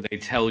whatever they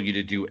tell you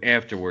to do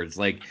afterwards.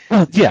 Like,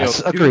 Well,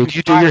 yes, agreed.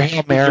 You do your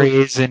Hail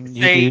Marys and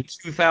you say do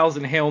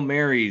 2,000 Hail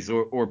Marys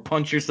or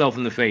punch yourself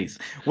in the face.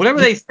 Whatever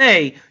they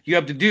say, you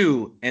have to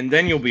do, and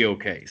then you'll be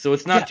okay. So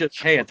it's not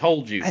just, hey, I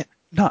told you.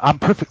 No, I'm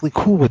perfectly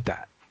cool with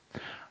that.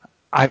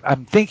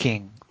 I'm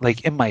thinking,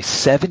 like, in my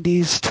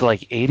 70s to,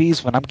 like,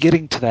 80s, when I'm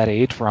getting to that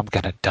age where I'm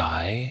going to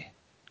die,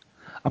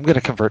 I'm going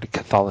to convert to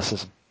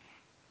Catholicism.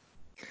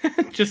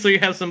 Just so you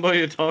have somebody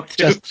to talk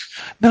to?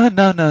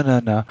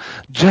 No.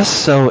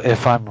 Just so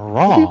if I'm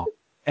wrong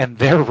and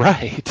they're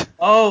right.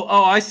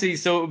 Oh, I see.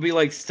 So it would be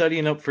like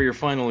studying up for your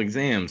final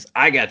exams.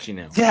 I got you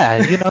now.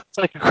 Yeah, it's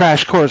like a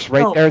crash course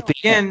right there at the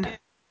end.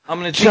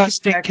 I'm going to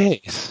just in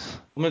case.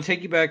 I'm going to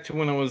take you back to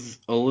when I was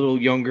a little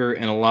younger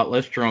and a lot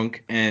less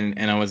drunk, and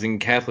I was in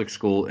Catholic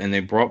school, and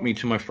they brought me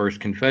to my first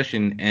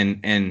confession,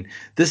 and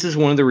this is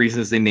one of the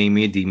reasons they named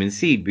me a demon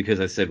seed, because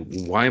I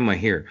said, why am I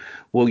here?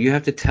 Well, you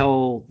have to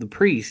tell the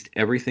priest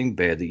everything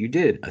bad that you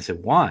did. I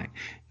said, why?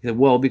 He said,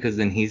 well, because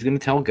then he's going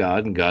to tell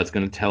God, and God's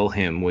going to tell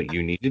him what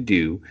you need to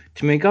do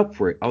to make up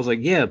for it. I was like,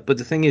 yeah, but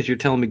the thing is, you're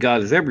telling me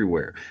God is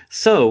everywhere.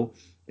 So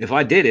if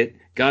I did it,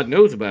 God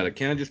knows about it.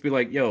 Can I just be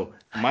like, yo,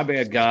 my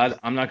bad, God,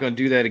 I'm not going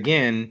to do that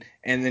again,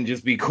 and then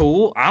just be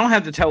cool? I don't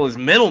have to tell his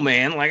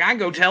middleman. Like, I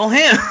go tell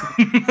him.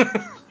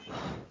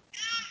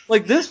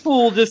 Like, this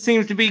fool just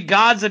seems to be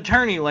God's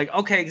attorney. Like,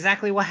 okay,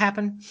 exactly what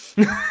happened?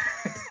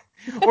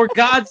 or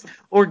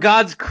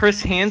God's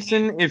Chris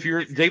Hansen, if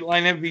you're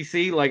Dateline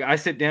NBC. Like, I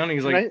sit down and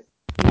he's like,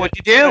 what'd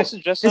you do? Can I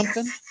suggest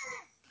something?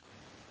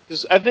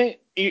 Because I think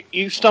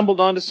you stumbled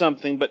onto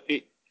something, but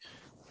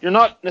you're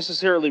not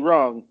necessarily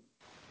wrong.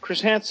 Chris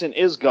Hansen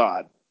is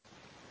God,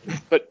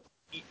 but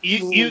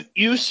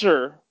you,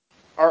 sir,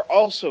 are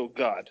also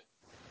God.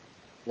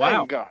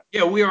 Wow. God.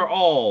 Yeah, we are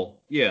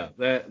all. Yeah,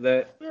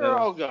 we're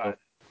all God.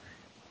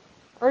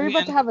 Are you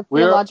about to have a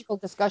theological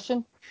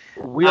discussion?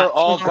 We are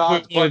all God.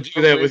 gods. I want to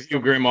do that with you,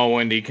 Grandma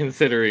Wendy,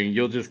 considering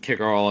you'll just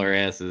kick all our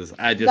asses.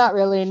 Not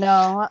really,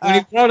 no. When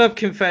he brought up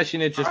confession,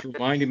 it just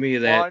reminded me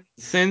of that.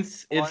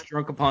 Since it's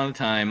drunk upon a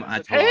time, I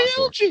told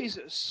Hail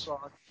Jesus!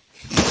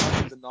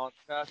 As a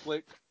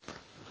non-Catholic,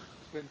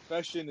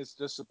 confession is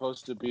just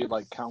supposed to be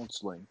like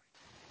counseling.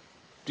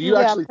 Do you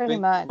actually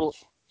think?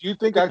 Do you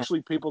think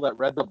actually people that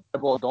read the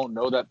Bible don't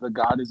know that the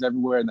God is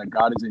everywhere and that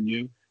God is in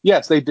you?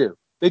 Yes, they do.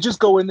 They just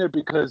go in there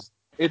because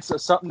it's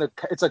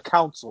it's a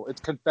counsel,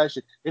 it's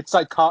confession, it's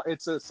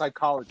a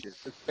psychologist,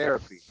 it's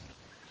therapy.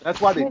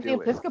 That's why they do the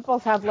it.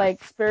 Episcopals have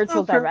like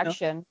spiritual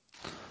direction.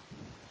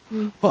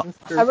 Well,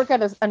 I work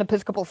at an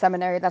Episcopal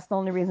seminary. That's the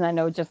only reason I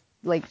know just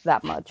like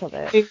that much of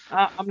it.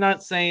 I'm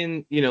not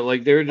saying,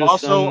 like they're just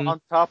also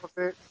on top of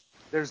it,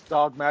 there's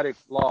dogmatic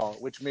law,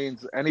 which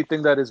means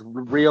anything that is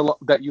real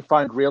that you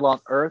find real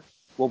on earth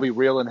will be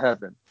real in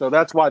heaven. So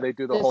that's why they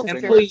do the whole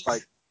thing. Please,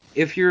 like,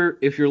 if you're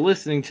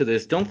listening to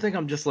this, don't think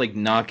I'm just like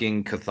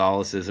knocking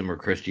Catholicism or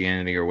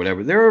Christianity or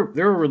whatever. There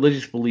are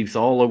religious beliefs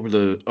all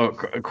over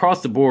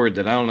across the board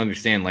that I don't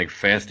understand, like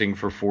fasting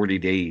for 40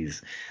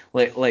 days.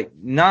 Like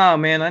nah,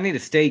 man, I need a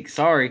steak.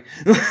 Sorry.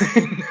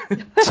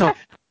 So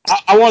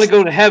I want to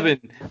go to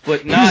heaven,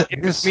 but not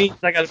if it means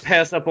I got to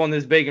pass up on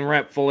this bacon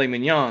wrapped filet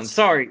mignon.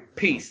 Sorry,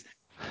 peace.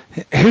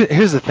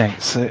 Here's the thing.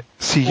 So,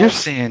 see, you're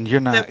saying you're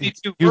not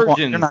 72 you're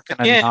virgins. not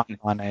going to knock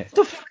on it. What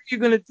the fuck are you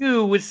going to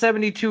do with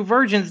 72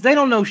 virgins? They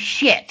don't know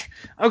shit.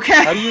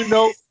 Okay. How do you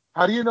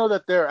know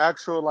that they're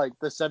actual, like,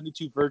 the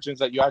 72 virgins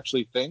that you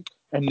actually think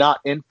and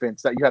not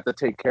infants that you have to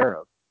take care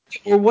of?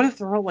 Or what if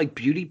they're all like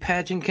beauty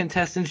pageant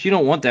contestants? You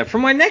don't want that. For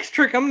my next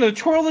trick, I'm going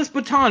to twirl this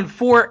baton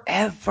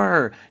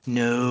forever.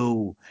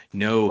 No.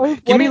 Or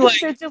Give me like,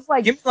 they're just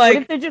like, what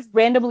if they're just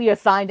randomly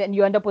assigned and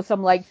you end up with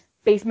some like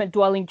basement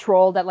dwelling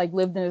troll that like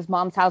lived in his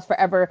mom's house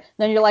forever?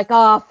 Then you're like,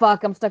 oh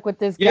fuck, I'm stuck with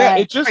this guy. Yeah,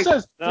 it just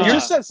says No, it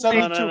just says no,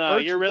 72 no, no.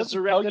 virtues. You're It doesn't tell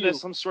resurrected you-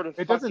 as some sort of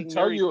It doesn't fucking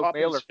tell Mary you if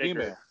male Poppins or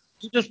figure. female.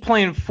 You're just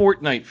playing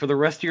Fortnite for the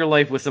rest of your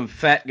life with some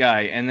fat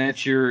guy, and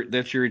that's your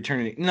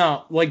eternity.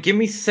 No, like give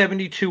me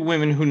 72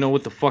 women who know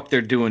what the fuck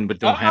they're doing but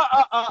don't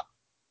have.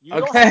 You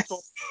don't Okay. have to.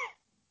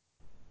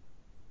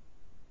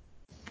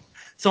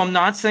 So I'm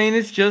not saying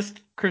it's just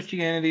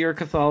Christianity or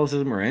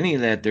Catholicism or any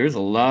of that. There's a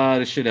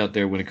lot of shit out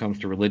there when it comes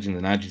to religion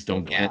that I just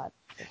don't get.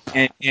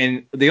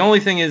 And the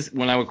only thing is,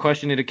 when I would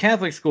question it at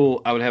Catholic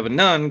school, I would have a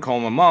nun call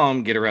my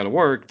mom, get her out of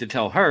work, to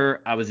tell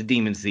her I was a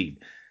demon seed.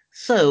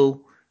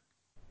 So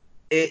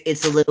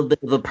it's a little bit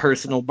of a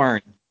personal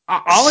burn.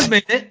 I'll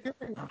admit it.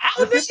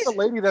 You're giving a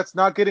lady that's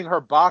not getting her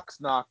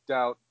box knocked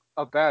out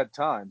a bad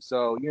time.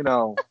 So, you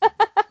know.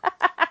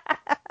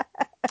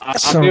 I'm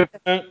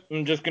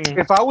just gonna.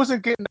 If I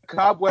wasn't getting the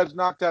cobwebs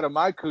knocked out of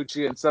my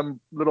coochie and some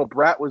little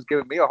brat was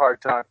giving me a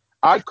hard time,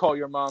 I'd call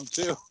your mom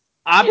too.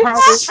 I'm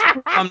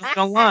not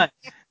gonna lie.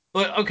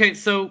 But okay,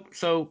 so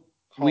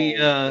we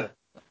all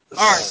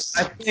right.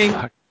 I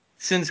think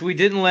since we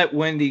didn't let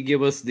Wendy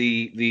give us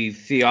the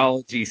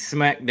theology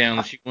smackdown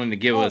that she wanted to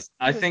give us,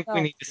 I think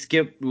we need to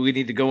skip. We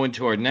need to go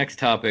into our next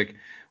topic,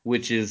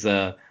 which is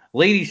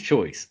ladies'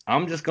 choice.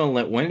 I'm just gonna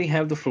let Wendy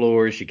have the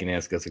floor. She can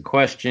ask us a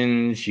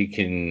question. She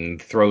can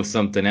throw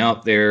something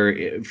out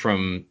there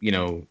from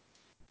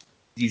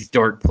these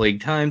dark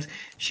plague times.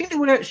 She can do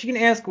whatever. She can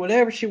ask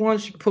whatever she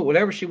wants. She can put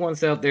whatever she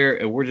wants out there,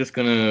 and we're just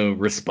gonna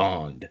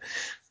respond.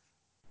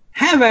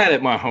 Have at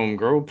it, my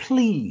homegirl,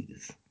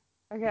 please.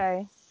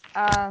 Okay.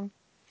 Sorry,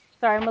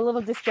 I'm a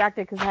little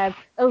distracted because I have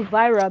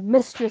Elvira,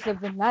 Mistress of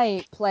the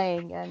Night,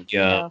 playing, and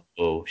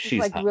she's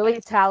like hot.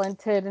 really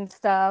talented and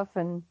stuff,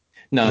 and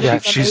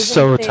she's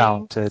so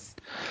talented.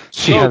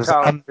 She So has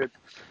talented.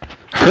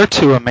 her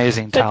two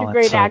amazing such talents. a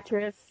great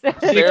actress.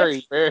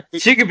 Very, very.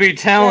 She could be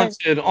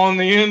talented on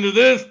the end of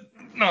this.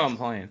 No, I'm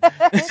playing.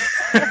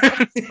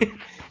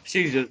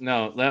 She's just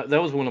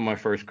that was one of my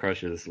first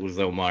crushes was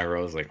Elmira.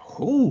 I was like,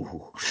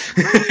 ooh.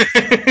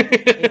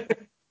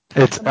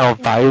 It's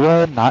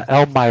Elvira, not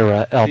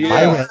Elmira.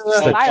 Elmira is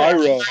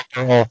the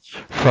girl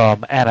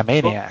from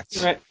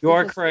Animaniacs. You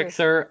are correct,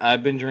 sir.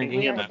 I've been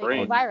drinking in my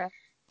brain. Elvira.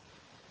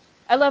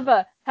 I love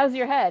how's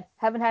your head?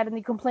 Haven't had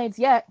any complaints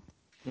yet.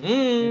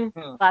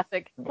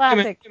 Classic.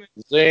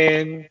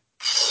 Zen.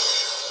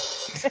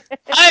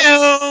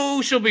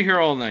 I she'll be here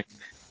all night.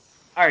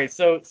 All right,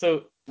 so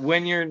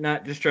when you're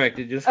not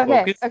distracted, just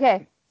focus.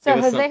 Okay. So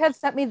Jose had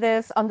sent me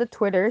this on the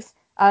Twitters.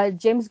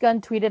 James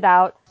Gunn tweeted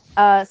out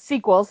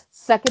sequels,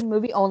 second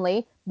movie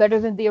only, better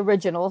than the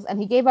originals, and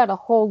he gave out a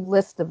whole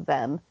list of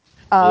them.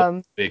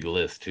 Big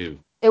list too.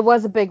 It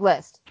was a big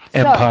list.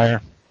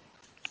 Empire,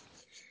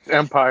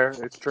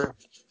 it's true.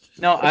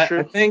 No,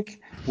 I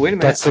think. Wait a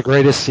minute. That's the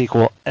greatest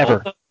sequel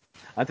ever.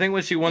 I think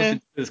what she wants to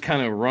do is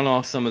kind of run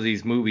off some of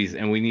these movies,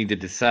 and we need to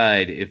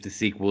decide if the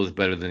sequel is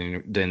better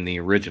than the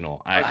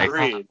original.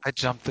 Agreed. I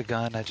jumped the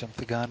gun.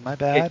 My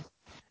bad.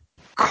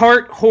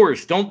 Cart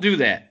horse. Don't do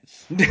that.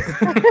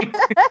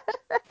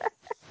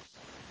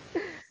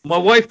 My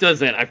wife does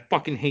that. I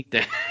fucking hate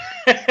that.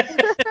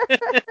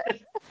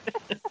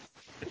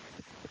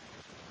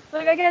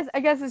 Like I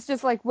guess it's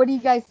just like, what do you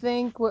guys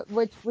think?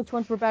 Which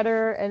ones were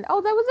better? And that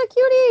was a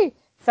cutie.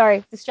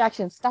 Sorry,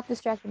 distractions. Stop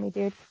distracting me,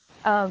 dude.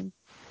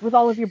 With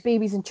all of your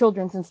babies and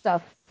childrens and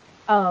stuff.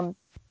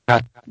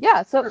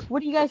 Yeah. So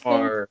what do you guys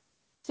think?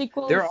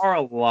 Sequels? There are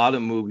a lot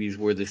of movies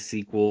where the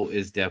sequel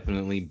is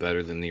definitely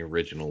better than the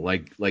original.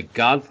 Like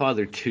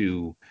Godfather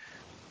 2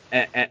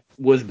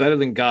 was better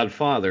than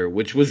Godfather,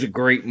 which was a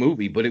great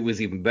movie, but it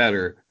was even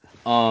better.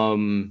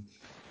 And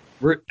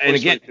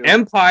again,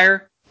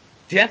 Empire,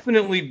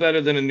 definitely better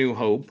than A New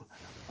Hope.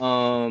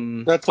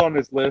 That's on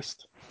his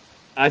list.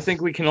 I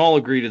think we can all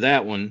agree to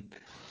that one.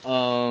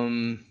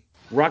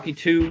 Rocky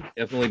 2,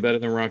 definitely better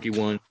than Rocky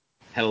 1.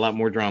 Had a lot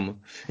more drama.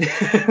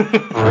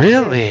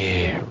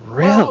 Really?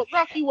 Well,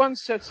 Rocky 1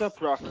 sets up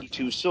Rocky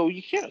 2, so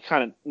you can't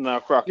kind of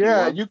knock Rocky 1.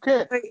 Yeah, you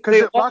can't.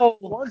 Because Rocky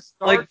 1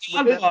 starts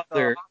like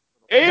Godfather.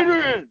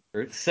 Adrian!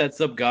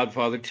 Sets up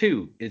Godfather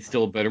 2. It's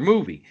still a better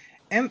movie.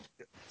 And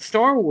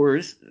Star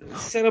Wars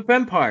set up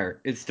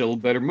Empire. It's still a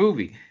better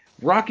movie.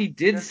 Rocky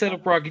did set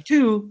up Rocky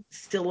 2.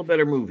 Still a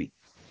better movie.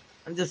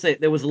 I'm just saying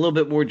there was a little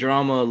bit more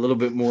drama, a little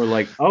bit more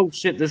like, oh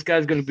shit, this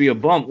guy's gonna be a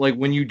bump. Like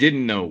when you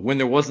didn't know, when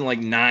there wasn't like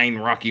 9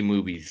 Rocky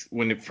movies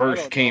when it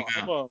first came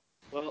out.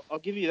 Well, I'll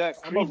give you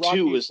that. Creed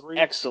 2 was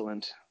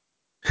excellent.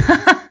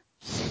 I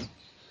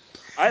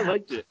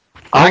liked it.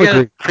 I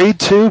agree. Creed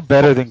 2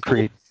 better than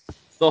Creed.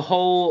 The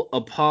whole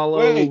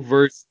Apollo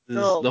versus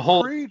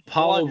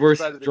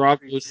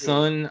Drago's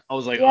son. I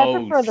was like, I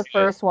prefer the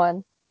first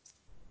one.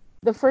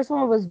 The first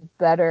one was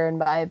better in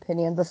my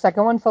opinion. The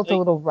second one felt a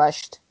little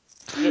rushed.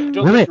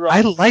 Really,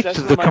 I liked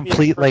the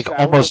complete,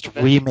 almost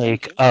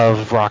remake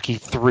of Rocky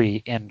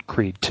 3 and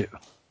Creed 2.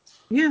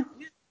 Yeah,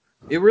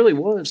 it really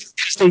was.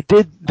 They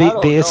did. I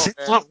don't They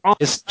know, man.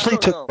 essentially I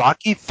don't took know.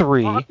 Rocky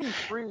 3 Rocky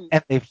 3.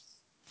 and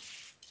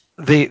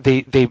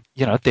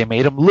they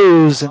made him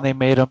lose and they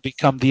made him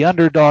become the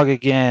underdog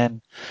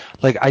again.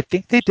 Like, I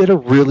think they did a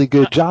really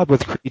good job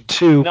with Creed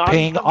 2 Not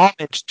paying even,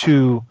 homage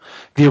to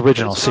the but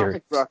original it's not series.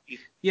 like Rocky.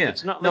 Yeah,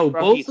 It's not like no,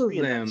 Rocky both of 3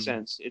 in that them.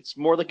 sense. It's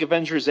more like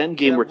Avengers Endgame,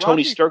 Yeah, where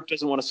Tony Rocky. Stark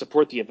doesn't want to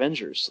support the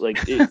Avengers. Like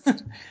it,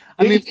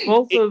 I mean,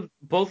 it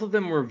both of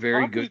them were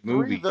very Rocky good 3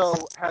 movies. though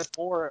had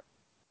more.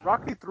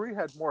 Rocky 3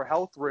 had more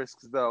health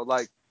risks though.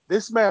 Like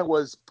this man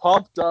was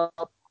pumped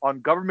up on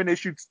government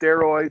issued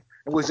steroids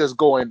and was just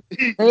going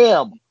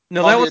ham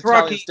No, on that the was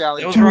Italian Rocky.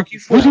 stallion. That was Dude, Rocky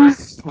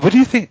Four. what do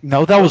you think?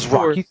 No, that That was was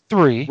four. Rocky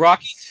 3.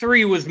 Rocky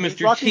 3 was It was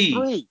Mr. Rocky T.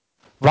 3.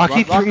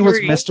 Rocky Rocky 3 was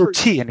 3. Mr.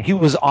 T, and he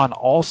was on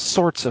all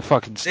sorts of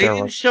fucking They didn't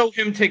steroids. show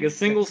him take a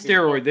single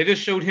steroid. They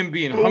just showed him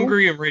being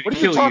hungry and ready What to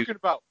are you kill you. talking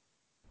about?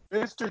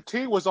 Mr.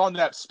 T was on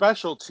that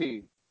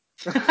specialty.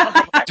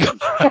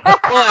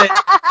 But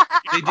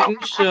they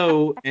didn't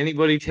show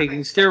anybody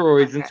taking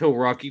steroids until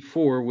Rocky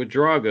 4 with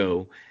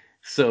Drago.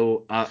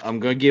 So I'm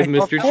going to give And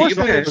Of Mr. T course, a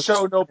they didn't pass.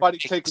 show nobody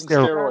taking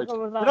steroids. steroids. Drago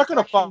was You're on not going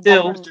to fucking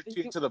follow Still, Mr.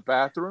 T to the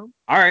bathroom.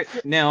 all right.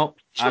 Now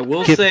I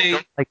will Give say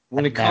like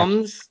when a it nap.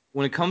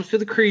 comes to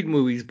the Creed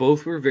movies,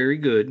 both were very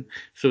good.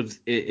 So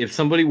if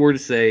somebody were to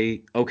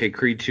say, okay,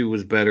 Creed 2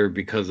 was better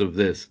because of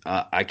this,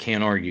 I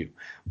can't argue.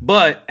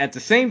 But at the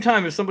same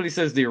time, if somebody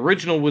says the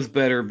original was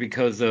better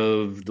because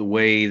of the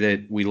way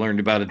that we learned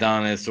about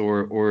Adonis,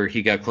 or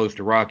he got close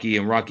to Rocky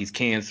and Rocky's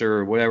cancer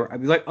or whatever,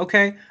 I'd be like,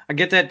 okay, I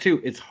get that too.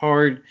 It's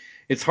hard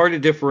to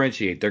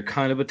differentiate. They're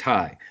kind of a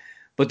tie.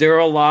 But there are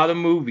a lot of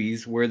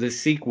movies where the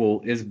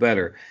sequel is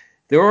better.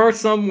 There are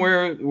some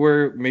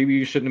where maybe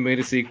you shouldn't have made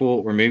a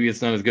sequel, or maybe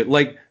it's not as good.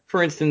 Like,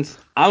 for instance,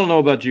 I don't know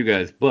about you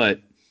guys, but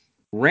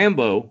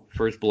Rambo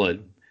First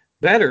Blood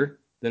better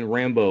than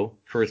Rambo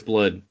First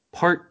Blood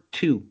Part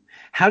 2.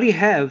 How do you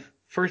have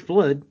First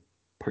Blood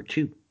Part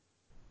 2?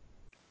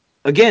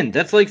 Again,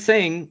 that's like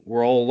saying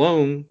we're all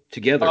alone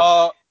together.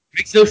 Uh,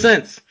 Makes no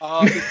sense.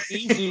 it's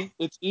easy.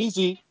 It's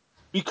easy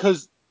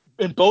because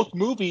in both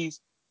movies,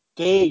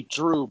 they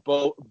drew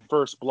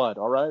First Blood,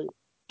 all right?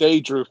 They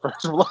drew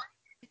First Blood.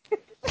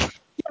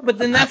 But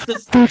then that's the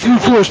They drew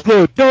First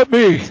Blood, not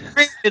me.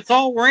 it's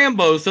all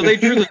Rambo, so they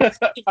drew the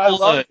second I love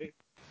blood. it.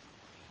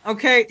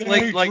 Okay,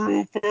 They like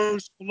drew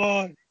First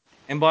Blood.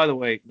 and by the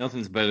way,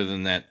 nothing's better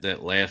than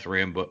that last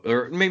Rambo,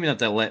 or maybe not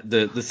that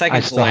the I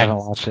second to still haven't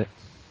last. watched it.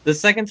 The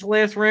second to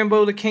last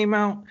Rambo that came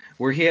out,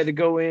 where he had to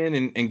go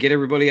in and get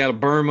everybody out of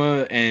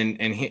Burma,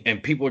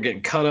 and people are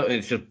getting cut up, and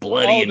it's just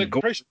bloody Oh, the and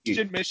gory.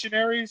 Christian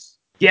missionaries?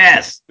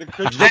 Yes, The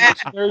Christian that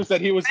missionaries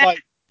that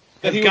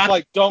has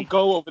got don't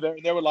go over there,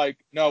 and they were like,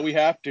 no, we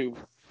have to.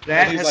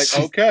 that And he's has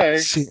like, okay.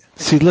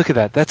 See, look at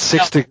that. That's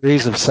 6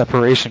 degrees of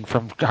separation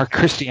from our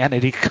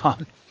Christianity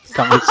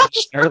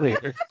conversation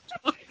earlier.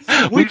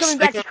 We're coming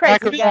back to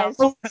Christ, guys.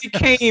 it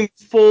came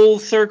full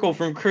circle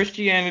from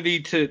Christianity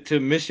to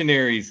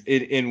missionaries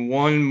in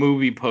one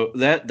movie.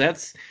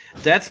 That's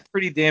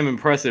pretty damn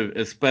impressive,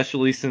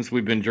 especially since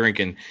we've been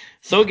drinking.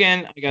 So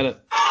again, I gotta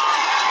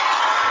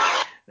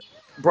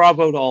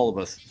bravo to all of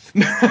us.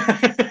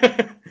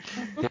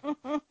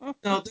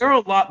 No, there are a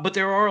lot, but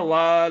there are a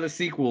lot of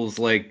sequels.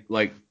 Like,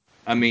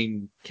 I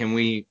mean, can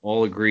we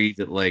all agree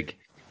that like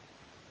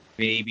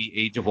maybe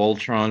Age of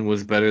Ultron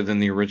was better than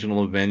the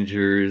original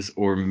Avengers,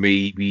 or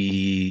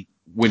maybe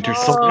Winter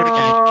Soldier,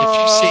 If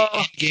you say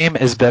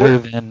Endgame is better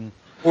than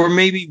or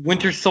maybe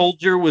Winter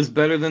Soldier was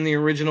better than the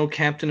original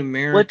Captain Winter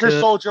America?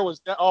 Soldier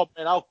was. Oh,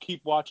 and I'll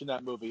keep watching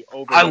that movie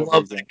over I and over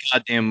love again. that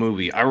goddamn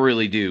movie. I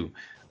really do.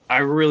 I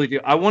really do.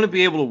 I want to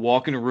be able to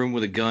walk in a room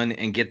with a gun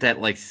and get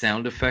that like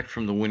sound effect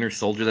from the Winter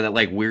Soldier, that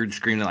like weird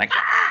scream, that like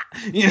ah!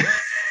 You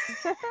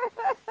know?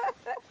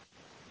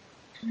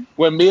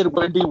 When me and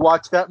Wendy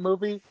watched that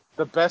movie,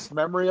 the best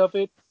memory of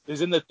it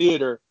is in the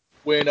theater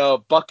when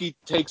Bucky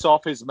takes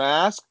off his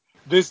mask.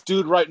 This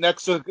dude right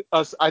next to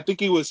us, I think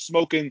he was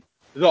smoking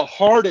the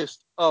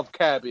hardest of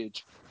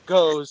cabbage,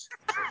 goes,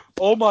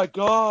 "Oh my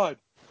god,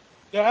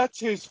 that's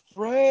his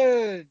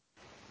friend."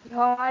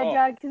 Oh my Oh,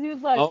 god, because he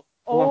was like, Oh,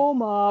 oh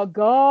my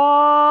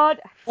god,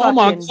 oh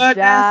my fucking goodness.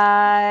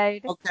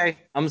 died. Okay,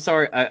 I'm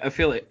sorry. I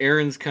feel like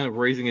Aaron's kind of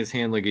raising his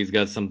hand like he's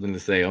got something to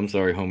say. I'm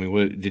sorry, homie.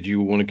 What did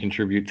you want to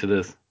contribute to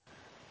this?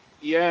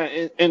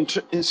 Yeah, and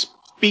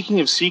speaking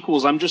of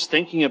sequels, I'm just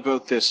thinking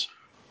about this.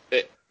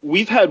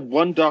 We've had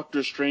one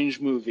Doctor Strange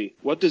movie.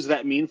 What does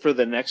that mean for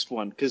the next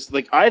one? Because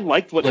like I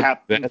liked what Like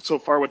happened that? so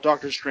far with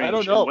Doctor I don't Strange,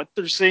 and know. what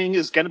they're saying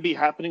is going to be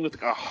happening with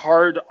like a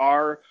hard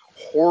R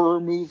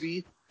horror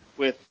movie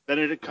with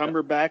Benedict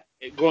Cumberbatch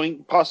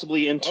going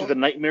possibly into the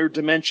nightmare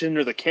dimension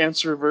or the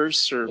cancer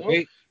verse or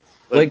Right?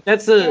 like Like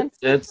that's Cancer And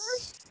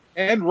that's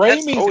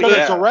Raimi's oh gonna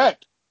yeah,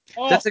 direct.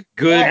 Oh, that's a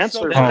good that's cancer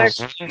so oh, good. verse.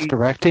 Raimi's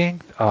directing.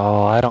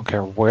 Oh, I don't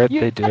care what You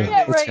they do. said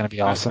that It's right, gonna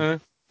be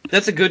awesome.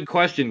 that's a good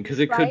question, because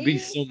it could be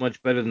right? so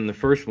much better than the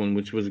first one,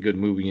 which was a good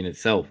movie in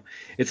itself.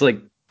 It's like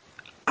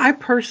I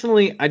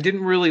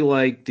didn't really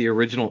like the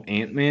original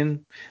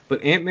Ant-Man,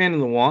 but Ant-Man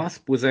and the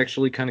Wasp was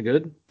actually kind of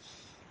good.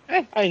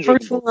 I enjoyed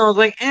First them one, I was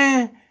like,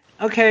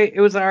 okay, it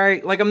was all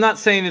right. Like, I'm not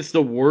saying it's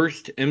the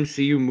worst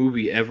MCU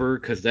movie ever,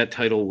 because that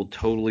title will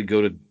totally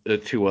go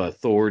to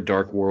Thor: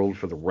 Dark World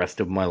for the rest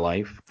of my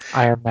life.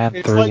 Iron Man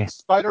It's 3. like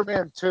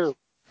Spider-Man 2.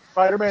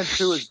 Spider-Man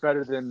 2 is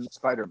better than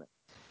Spider-Man.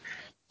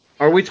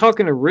 Are we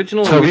talking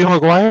original? Tobey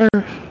Maguire?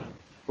 Are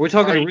we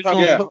talking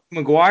original yeah. Tobey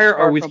Maguire? Or are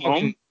Far we From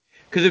talking? Home?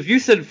 Because if you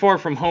said Far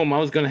From Home, I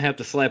was going to have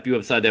to slap you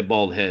upside that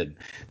bald head.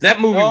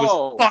 That movie was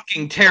No.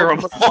 fucking Tobey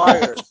terrible.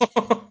 Maguire.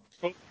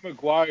 Tobey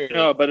Maguire.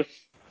 No, but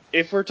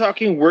if we're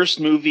talking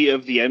worst movie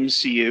of the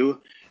MCU,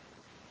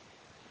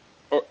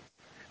 or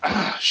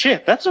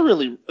shit, that's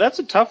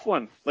a tough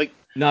one. Like,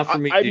 Not for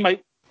me. I Dude.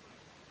 might.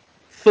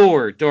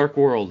 Thor: Dark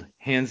World,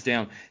 hands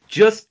down.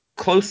 Just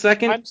close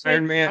second,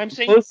 Iron Man. I'm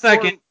saying Close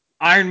second,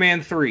 Iron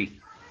Man 3,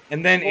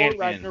 and then Thor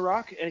Ant-Man.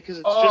 Ragnarok, because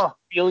it's just the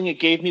feeling it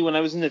gave me when I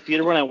was in the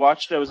theater when I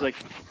watched it. I was like,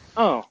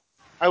 oh,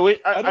 I wish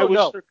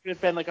there could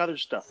have been like other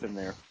stuff in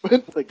there.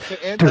 Like,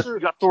 To answer, you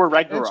got Thor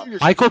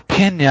Ragnarok. Michael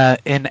Pena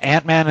in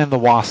Ant-Man and the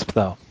Wasp,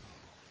 though.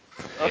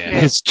 Okay.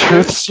 His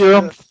truth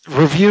serum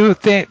review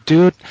thing,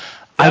 dude.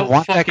 I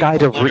want that guy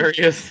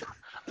hilarious.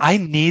 I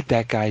need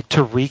that guy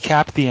to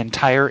recap the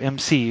entire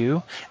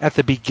MCU at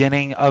the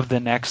beginning of the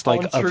next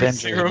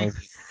Avengers movie.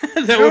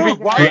 That would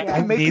be why great.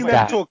 are they making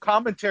that into a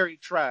commentary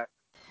track?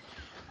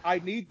 I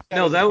need that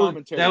No, as a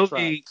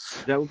commentary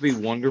track. that would be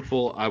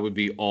wonderful. I would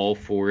be all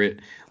for it.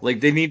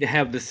 Like, they need to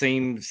have the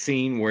same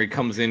scene where he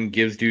comes in,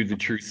 gives dude the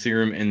truth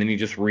serum, and then he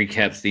just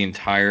recaps the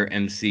entire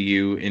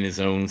MCU in his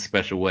own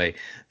special way.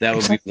 That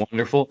would be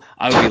wonderful.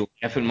 I would be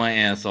laughing my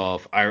ass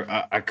off.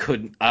 I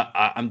couldn't.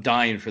 I'm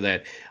dying for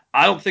that.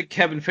 I don't think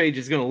Kevin Feige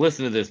is going to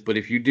listen to this, but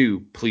if you do,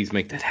 please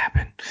make that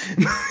happen.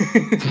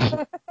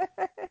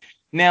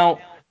 Now,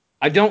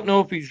 I don't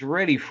know if he's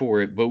ready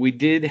for it, but we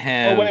did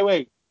have. Oh,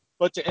 wait.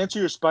 But to answer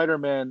your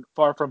Spider-Man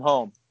Far From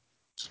Home,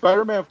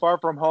 Spider-Man Far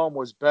From Home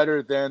was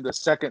better than the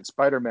second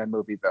Spider-Man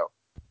movie, though.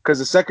 Because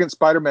the second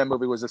Spider-Man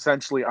movie was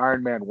essentially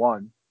Iron Man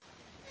 1.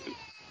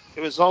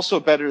 It was also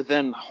better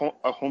than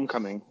a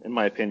Homecoming, in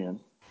my opinion.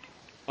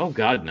 Oh,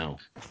 God, no.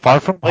 Far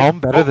From Home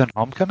better than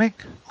Homecoming?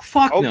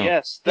 Fuck oh, no.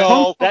 yes.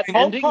 No, That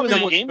ending was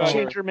Homecoming a was game better.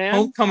 changer, man.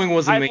 Homecoming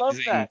was amazing. I love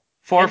that.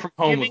 Far And From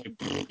Home was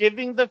like,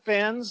 giving the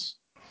fans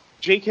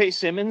J.K.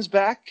 Simmons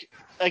back,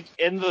 like,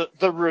 in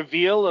the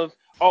reveal of,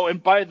 oh,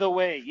 and by the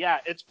way, yeah,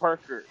 it's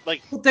Parker.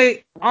 Like, but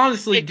they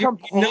honestly it do.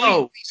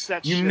 completely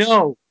sets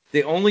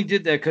They only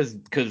did that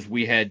because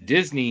we had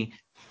Disney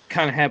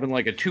kind of having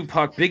like a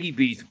Tupac Biggie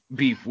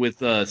beef with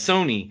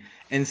Sony,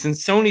 and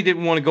since Sony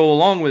didn't want to go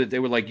along with it, they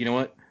were like, you know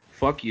what,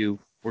 fuck you.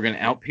 We're gonna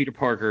out Peter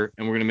Parker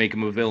and we're gonna make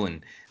him a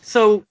villain.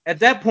 So at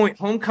that point,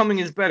 Homecoming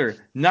is better,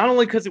 not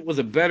only because it was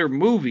a better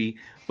movie,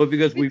 but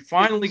because we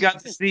finally got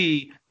to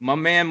see my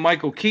man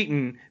Michael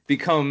Keaton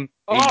become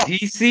a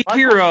DC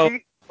hero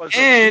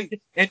and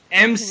an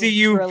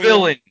MCU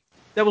villain.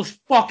 That was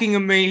fucking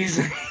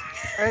amazing.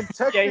 And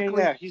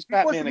technically, he's he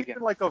Batman wasn't again.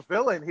 even like a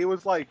villain. He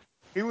was like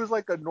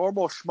a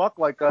normal schmuck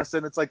like us,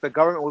 and it's like the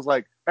government was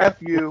like,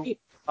 "F you,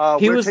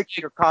 we're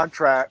taking your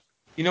contract."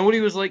 You know what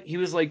he was like? He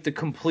was like the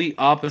complete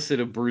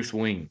opposite of Bruce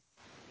Wayne.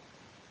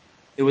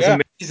 It was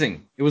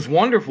amazing. It was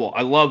wonderful.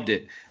 I loved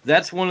it.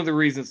 That's one of the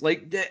reasons.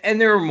 Like,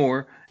 and there are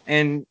more.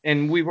 And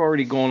we've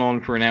already gone on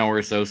for an hour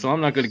or so, so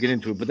I'm not going to get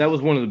into it. But that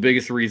was one of the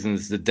biggest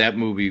reasons that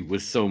movie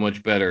was so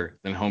much better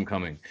than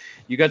Homecoming.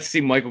 You got to see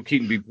Michael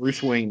Keaton be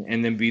Bruce Wayne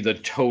and then be the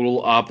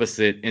total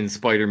opposite in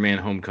Spider-Man: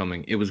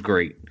 Homecoming. It was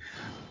great.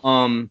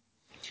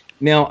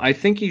 Now, I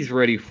think he's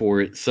ready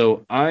for it,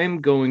 so I'm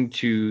going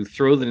to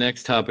throw the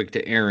next topic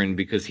to Aaron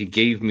because he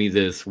gave me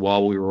this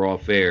while we were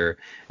off air.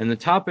 And the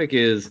topic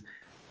is,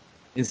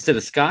 instead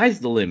of sky's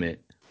the limit,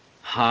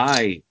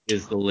 high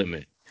is the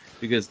limit.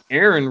 Because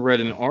Aaron read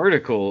an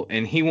article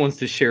and he wants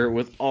to share it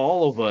with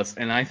all of us,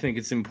 and I think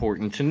it's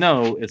important to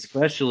know,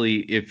 especially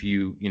if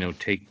you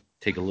take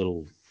a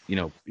little,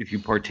 if you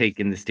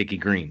partake in the sticky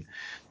green.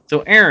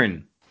 So,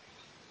 Aaron,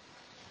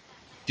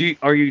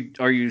 are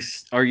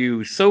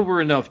you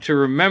sober enough to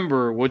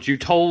remember what you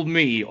told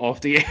me off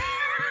the air?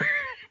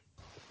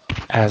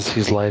 As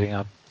he's lighting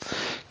up.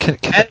 Can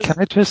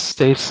I just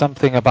state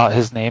something about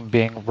his name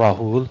being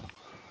Rahul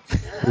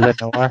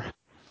Lenore?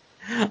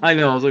 I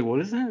know. I was like, what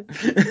is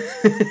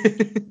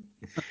that?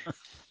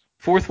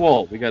 Fourth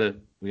wall. We gotta.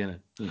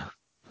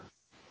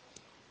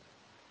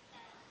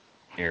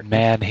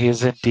 Man, he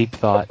is in deep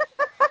thought.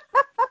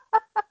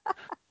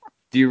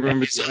 Do you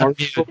remember the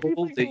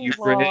article that you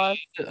read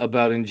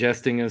about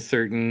ingesting a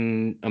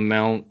certain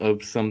amount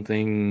of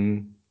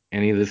something?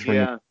 Any of this?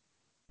 Yeah.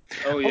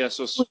 Oh, yeah.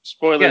 So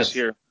spoilers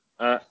here.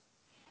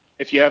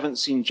 If you haven't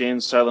seen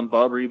Jane's Silent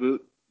Bob reboot,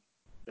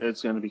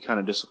 it's going to be kind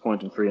of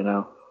disappointing for you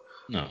now.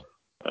 No.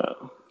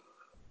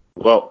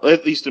 Well,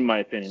 at least in my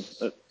opinion.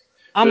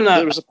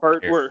 There was a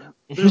part where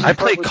I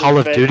played Call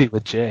of Duty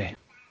with Jay.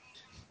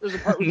 There's a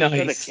part where they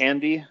fed a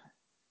candy,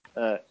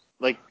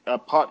 like a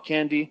pot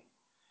candy.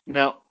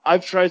 Now,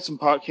 I've tried some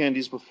pot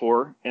candies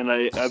before, and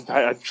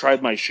I've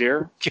tried my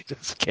share. Get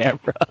his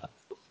camera.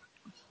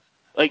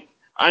 Like,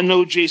 I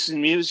know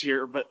Jason Mewes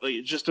here, but like,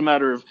 it's just a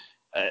matter of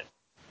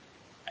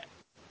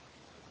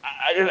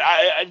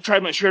I try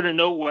my share to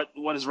know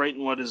what is right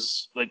and what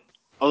is like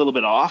a little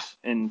bit off,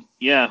 and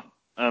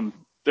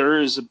there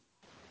is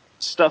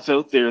stuff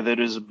out there that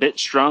is a bit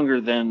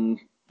stronger than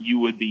you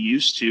would be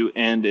used to,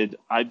 and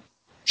I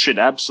should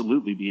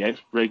absolutely be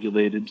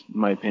regulated, in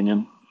my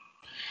opinion.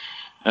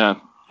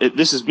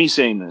 This is me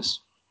saying this.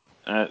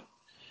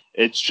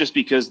 It's just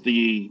because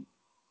the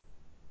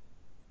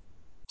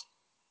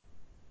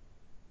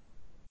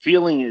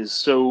feeling is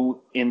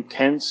so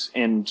intense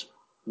and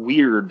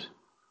weird.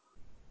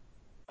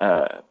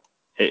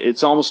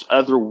 It's almost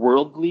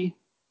otherworldly.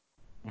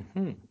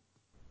 Mm-hmm.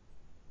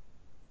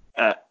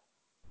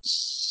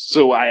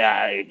 So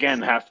I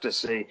again have to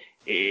say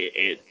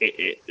it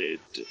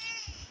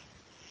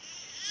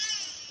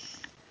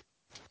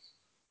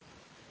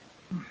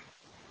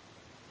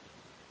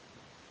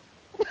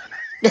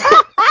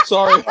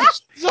Sorry.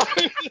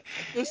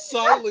 The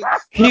silence.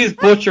 He's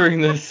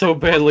butchering this so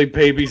badly,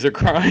 babies are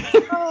crying.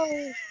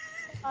 Oh,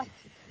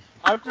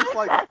 I'm just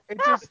like,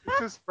 it's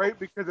just great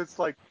because it's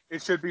like,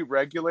 it should be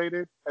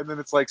regulated, and then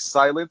it's like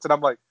silence, and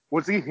I'm like,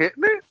 was he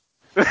hitting it?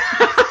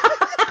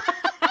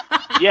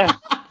 yeah.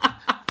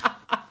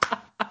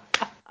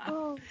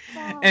 oh,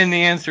 God. And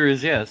the answer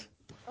is yes.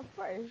 Of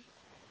course.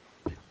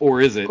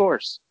 Or is it? Of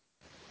course.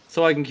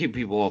 So I can keep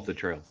people off the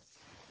trail.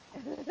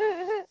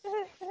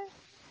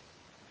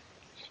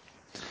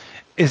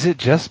 Is it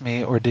just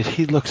me, or did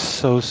he look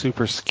so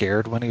super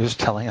scared when he was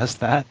telling us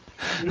that?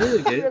 He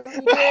really did.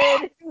 Really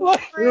did.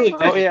 Really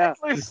Oh did. yeah.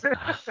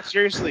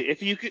 Seriously,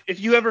 if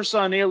you ever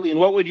saw an alien,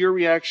 what would your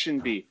reaction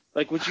be?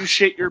 Like, would you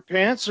shit your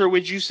pants, or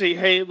would you say,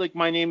 "Hey, like,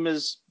 my name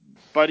is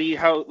Buddy.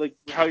 How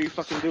are you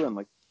fucking doing?"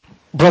 Like,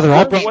 Brother,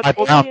 I brought What my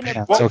brown alien pants,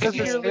 advice What does okay?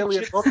 this your alien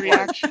legit look like?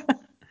 reaction?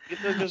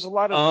 There's a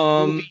lot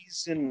of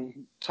movies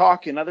and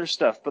talk and other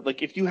stuff, but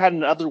like, if you had an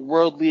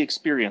otherworldly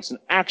experience, an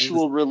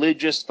actual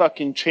religious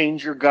fucking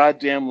change your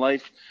goddamn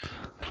life,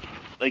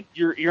 like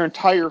your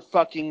entire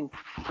fucking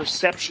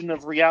perception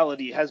of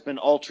reality has been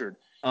altered.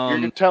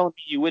 You're telling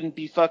me you wouldn't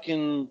be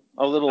fucking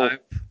a little?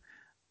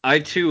 I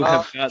too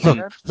have Look,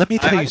 gotten. let me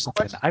tell I you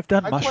something. I've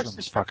done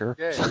mushrooms, fucker.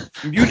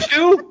 You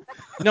too?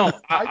 No,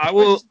 I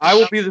will. question I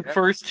will if be I'm the gay.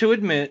 first to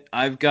admit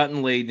I've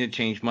gotten laid and it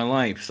changed my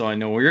life. So I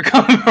know where you're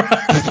coming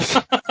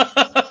from.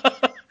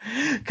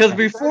 Because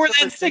before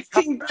that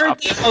 16th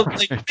birthday, I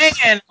was like,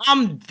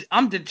 man,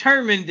 I'm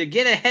determined to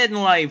get ahead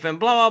in life and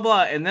blah blah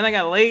blah. And then I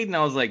got laid and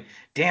I was like,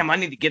 damn, I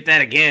need to get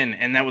that again.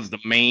 And that was the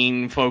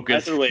main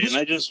focus. Either way, and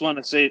I just want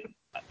to say,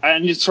 I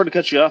need to sort of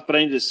cut you off, but I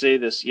need to say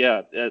this.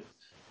 Yeah,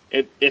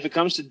 if it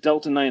comes to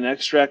Delta 9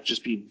 extract,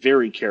 just be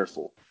very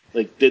careful.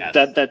 Like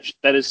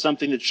that is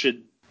something that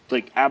should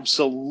like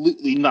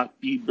absolutely not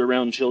be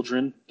around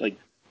children. Like,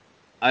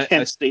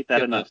 can't state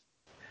that enough.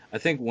 I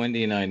think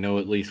Wendy and I know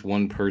at least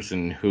one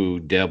person who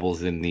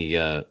dabbles in the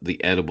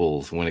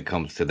edibles when it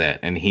comes to that,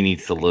 and he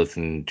needs to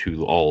listen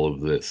to all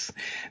of this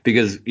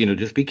because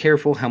just be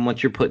careful how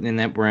much you're putting in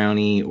that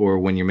brownie, or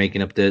when you're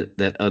making up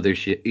that other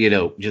shit.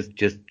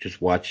 Just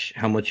watch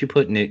how much you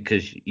put in it,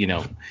 because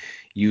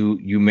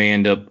you may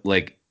end up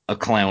like a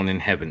clown in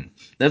heaven.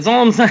 That's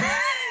all I'm saying.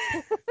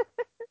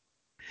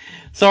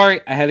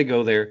 Sorry, I had to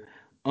go there.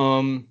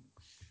 All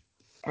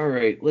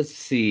right, let's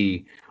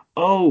see.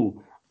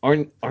 Oh.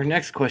 Our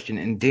next question,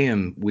 and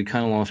damn, we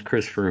kind of lost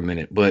Chris for a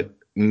minute, but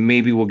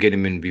maybe we'll get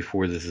him in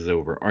before this is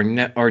over.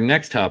 Our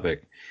next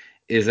topic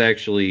is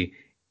actually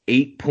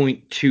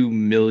 8.2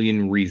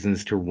 million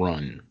reasons to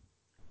run.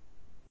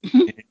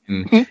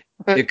 And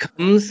it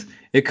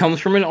comes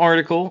from an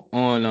article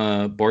on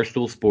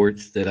Barstool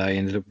Sports that I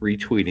ended up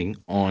retweeting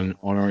on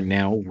our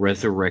now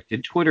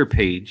resurrected Twitter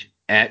page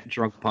at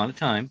Drunk Upon a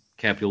Time,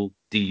 capital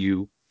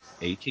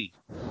DUAT.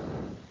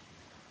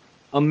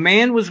 A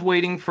man was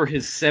waiting for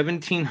his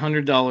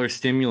 $1,700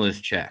 stimulus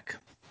check.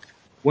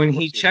 When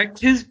he checked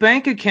his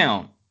bank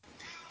account,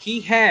 he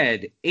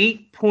had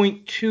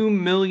 $8.2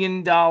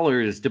 million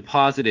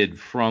deposited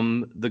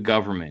from the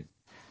government.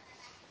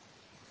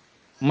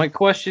 My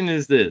question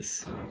is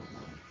this.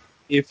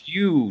 If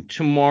you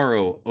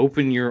tomorrow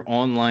open your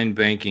online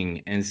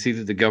banking and see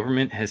that the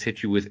government has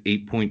hit you with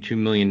 $8.2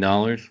 million,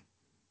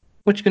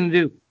 what you going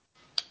to do?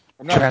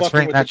 I'm not Transferring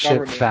fucking with that the shit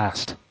government.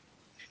 fast.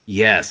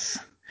 Yes.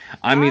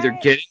 I'm either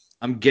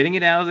getting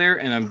it out of there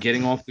and I'm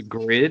getting off the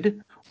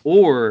grid,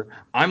 or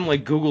I'm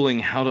like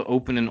Googling how to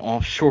open an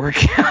offshore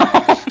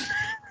account.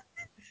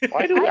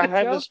 Why do I I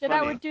have joked this that I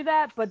money? would do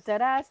that, but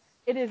deadass,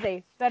 it is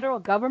a federal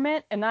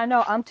government, and I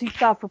know I'm too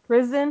soft for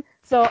prison.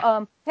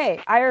 So, hey,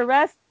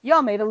 IRS,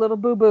 y'all made a little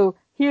boo boo.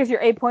 Here's your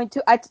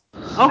 8.2.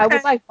 I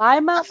would like my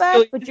amount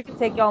back, but you can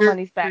take y'all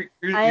monies back.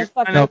 I ain't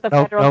fucking No, with the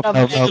no, federal no,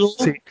 no,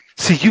 government. no.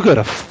 See, you go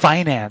to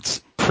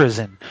finance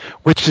prison,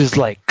 which is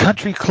like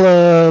country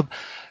club.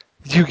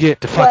 You get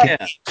to fucking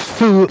eat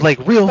food, like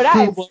real But food.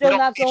 I am still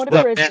not going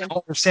to prison.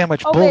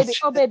 Sandwich Oh bullshit.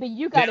 baby,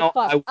 you got it Now,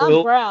 fucked. I I'm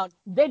will brown.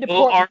 They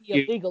deport me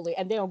argue, illegally,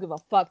 and they don't give a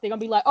fuck. They're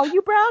gonna be like, "Oh,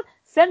 you brown?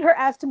 Send her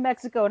ass to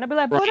Mexico." And I'll be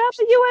like, "But right,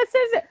 I'm a U.S.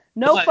 citizen."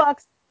 No but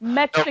fucks,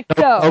 Mexico.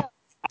 No,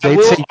 I they'd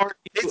will say, argue,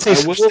 they'd say I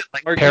some will shit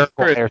like argue, Paraguay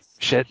Chris. or some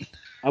shit.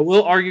 I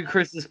will argue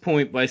Chris's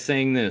point by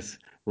saying this.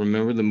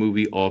 remember the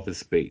movie Office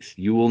Space.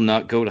 You will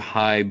not go to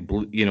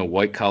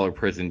white collar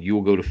prison. You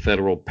will go to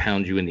federal,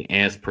 pound you in the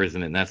ass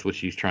prison, and that's what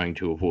she's trying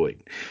to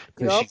avoid.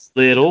 Because Yup. she's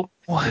little,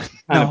 What?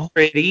 kind No. of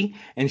pretty,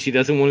 and she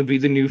doesn't want to be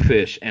the new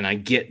fish, and I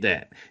get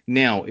that.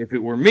 Now, if it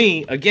were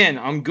me, again,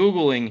 I'm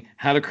Googling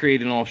how to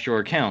create an offshore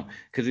account,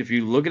 because if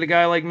you look at a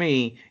guy like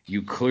me,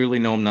 you clearly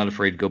know I'm not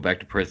afraid to go back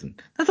to prison.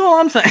 That's all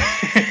I'm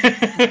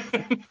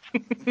saying.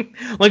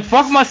 Like,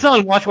 fuck my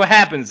son, watch what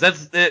happens.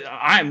 That's it.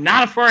 I'm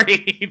not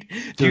afraid.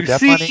 Do Dude, you that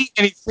see money.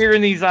 any fear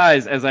in these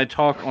eyes as I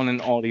talk on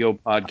an audio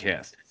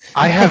podcast?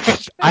 I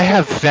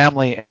have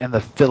family in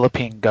the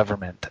Philippine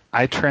government.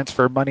 I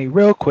transfer money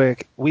real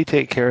quick. We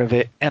take care of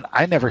it, and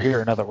I never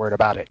hear another word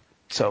about it.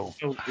 So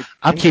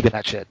I'm keeping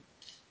that shit.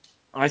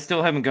 I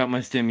still haven't got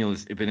my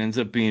stimulus. If it ends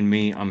up being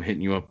me, I'm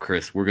hitting you up,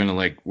 Chris. We're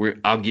gonna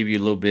I'll give you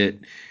a little bit.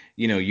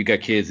 You know, you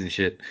got kids and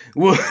shit.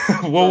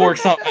 We'll work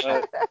something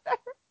out.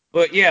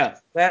 But yeah,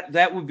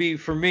 that would be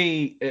for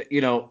me,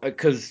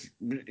 because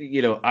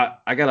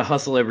I gotta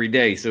hustle every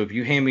day. So if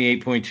you hand me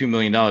 $8.2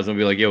 million, I'll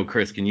be like, yo,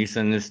 Chris, can you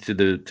send this to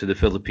the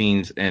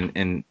Philippines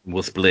and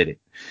we'll split it.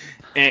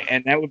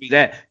 And that would be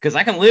that, because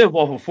I can live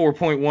off of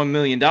 $4.1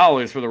 million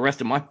for the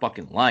rest of my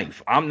fucking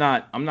life. I'm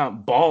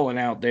not balling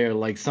out there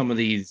like some of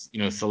these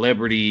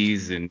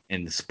celebrities and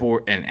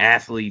sport and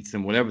athletes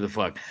and whatever the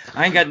fuck.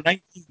 I ain't got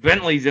 19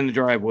 Bentleys in the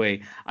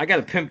driveway. I got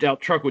a pimped out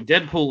truck with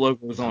Deadpool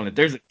logos on it.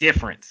 There's a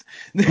difference.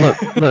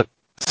 Look.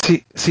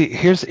 See.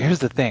 Here's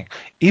the thing.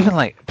 Even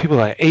like people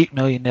like $8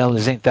 million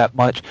ain't that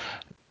much,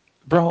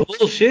 bro.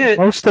 Bullshit.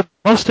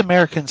 Most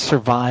Americans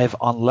survive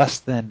on less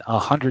than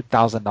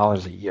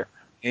 $100,000 a year.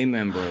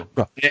 Amen, bro.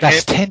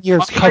 That's 10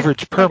 years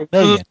coverage per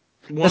million.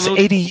 That's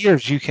 80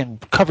 years you can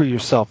cover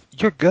yourself.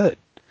 You're good.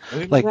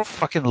 Like,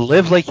 fucking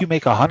live like you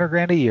make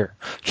 $100,000 a year.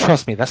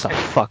 Trust me, that's a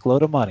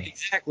fuckload of money.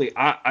 Exactly.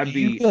 I'd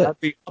be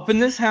up in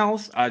this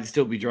house. I'd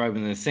still be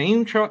driving the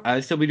same truck.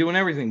 I'd still be doing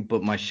everything,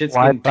 but my shit's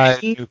Why getting buy a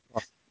paid. new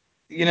car?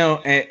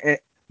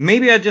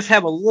 Maybe I just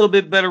have a little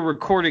bit better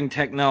recording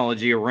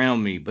technology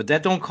around me, but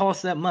that don't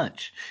cost that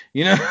much,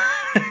 But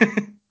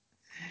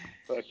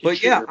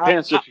yeah, your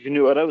pants if you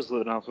knew what I was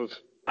living off of.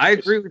 I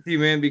agree with you,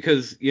 man,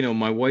 because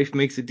my wife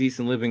makes a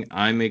decent living,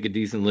 I make a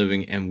decent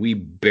living, and we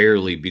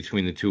barely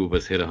between the two of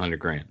us hit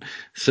 $100,000.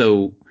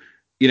 So,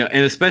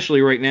 and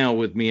especially right now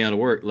with me out of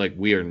work, like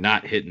we are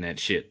not hitting that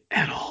shit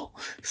at all.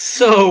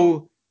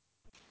 So,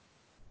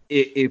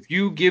 if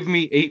you give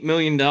me $8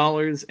 million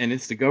and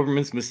it's the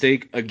government's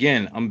mistake,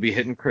 again, I'm gonna be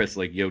hitting Chris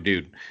like, yo,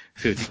 dude,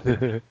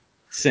 50,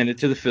 send it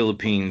to the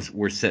Philippines.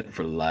 We're set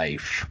for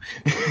life.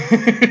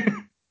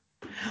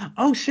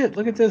 Oh shit!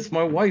 Look at this.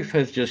 My wife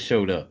has just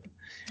showed up.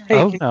 Hey,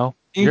 No,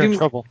 can you you're do in me,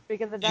 trouble.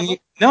 Speak of the devil.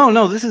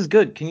 No, this is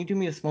good. Can you do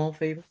me a small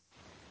favor?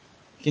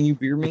 Can you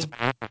beer me?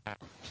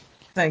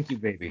 Thank you,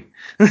 baby.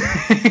 Just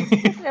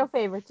a little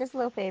favor. Just a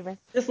little favor.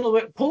 Just a little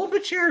bit. Pull up a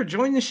chair.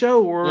 Join the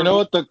show. Or You know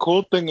what the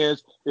cool thing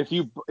is? If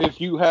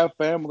you have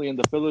family in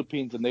the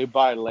Philippines and they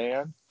buy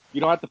land, you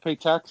don't have to pay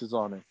taxes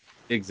on it.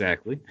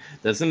 Exactly.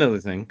 That's another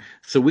thing.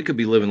 So we could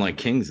be living like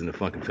kings in the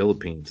fucking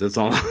Philippines. That's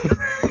all.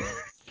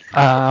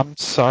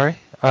 Sorry.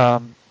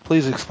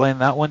 Please explain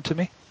that one to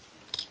me.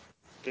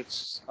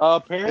 It's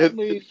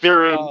Apparently,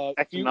 very if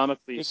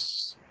economically.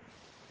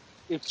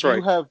 you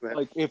have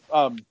like if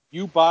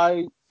you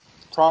buy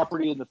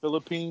property in the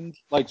Philippines,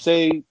 like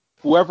say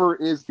whoever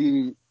is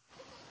the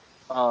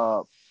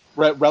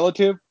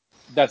relative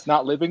that's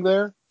not living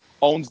there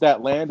owns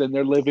that land and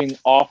they're living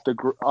off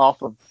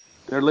of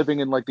they're living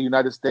in like the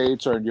United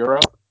States or in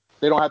Europe,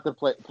 they don't have to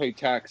pay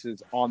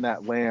taxes on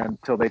that land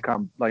till they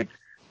come, like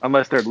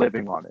unless they're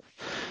living on it.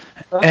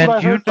 That's And what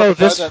I you heard from know a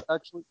guy this. that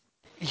actually.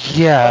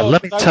 Yeah,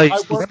 let me tell you. I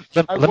work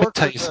Let me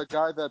tell you with a something.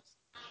 guy that's,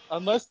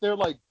 unless they're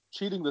like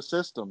cheating the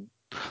system.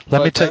 Let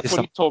me But tell you that's what he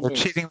something. told They're me.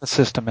 cheating the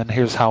system, and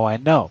here's how I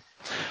know.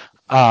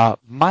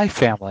 My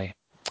family,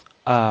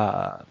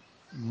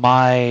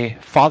 my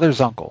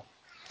father's uncle,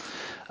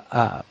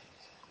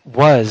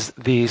 was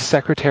the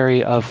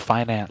Secretary of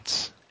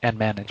Finance and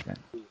Management,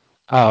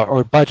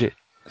 or Budget,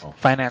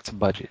 Finance and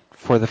Budget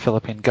for the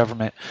Philippine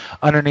government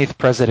underneath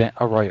President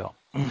Arroyo.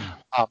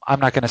 I'm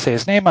not going to say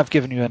his name. I've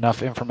given you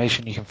enough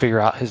information. You can figure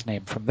out his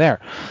name from there.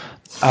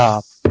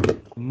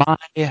 My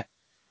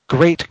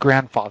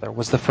great-grandfather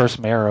was the first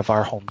mayor of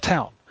our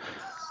hometown.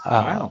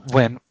 Wow.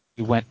 When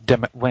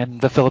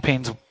the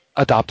Philippines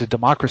adopted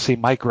democracy,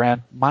 my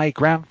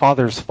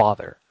grandfather's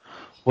father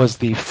was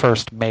the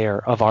first mayor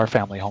of our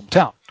family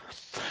hometown.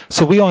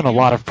 So we own a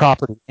lot of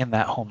property in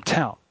that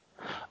hometown.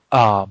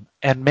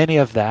 And many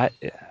of that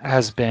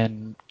has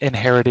been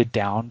inherited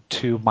down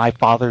to my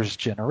father's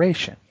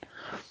generation.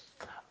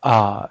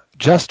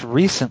 Just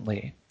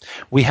recently,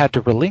 we had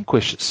to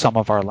relinquish some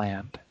of our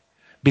land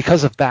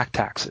because of back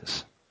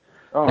taxes.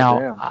 Oh, Now,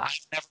 damn. I've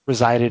never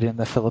resided in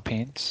the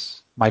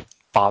Philippines. My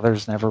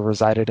father's never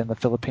resided in the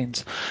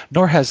Philippines,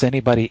 nor has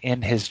anybody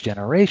in his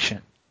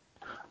generation.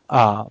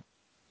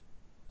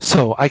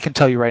 So I can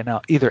tell you right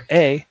now, either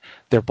A,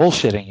 they're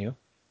bullshitting you,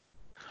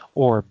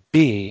 or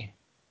B,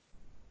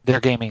 they're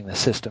gaming the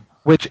system.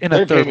 Which in a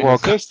They're third gaming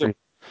world the system,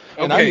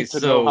 country, and I need to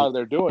know how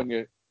they're doing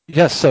it.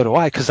 Yes, so do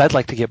I, because I'd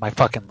like to get my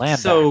fucking land back.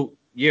 So,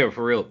 yeah,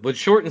 for real. But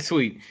short and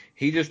sweet,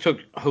 he just took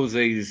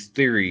Jose's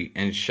theory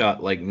and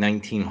shot like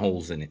 19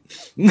 holes in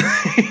it.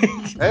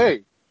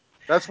 Hey,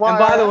 that's why. And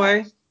by the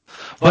way,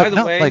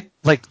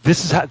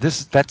 this is how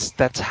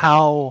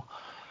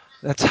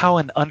that's how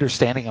an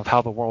understanding of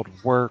how the world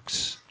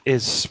works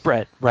is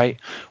spread, right?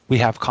 We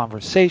have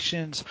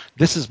conversations.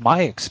 This is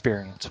my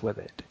experience with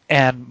it,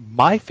 and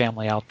my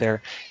family out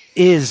there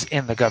is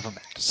in the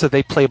government, so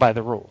they play by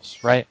the rules,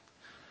 right?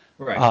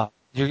 Right.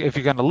 If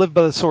you're going to live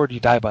by the sword, you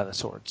die by the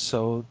sword.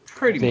 So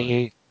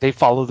they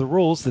follow the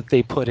rules that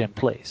they put in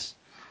place.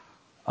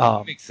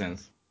 Makes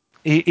sense.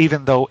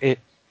 Even though it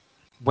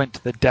went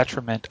to the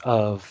detriment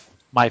of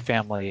my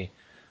family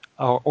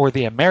or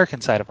the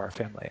American side of our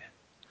family.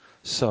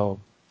 So,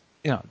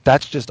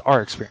 that's just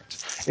our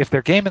experience. If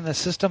they're gaming the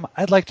system,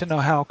 I'd like to know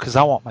how, because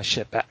I want my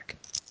shit back.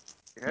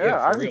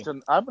 Yeah, I'm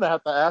going to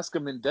have to ask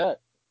him in debt.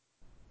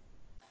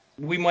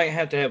 We might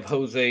have to have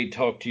Jose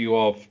talk to you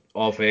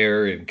off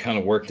air and kind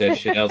of work that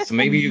shit out. So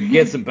maybe you can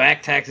get some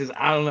back taxes.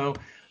 I don't know.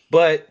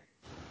 But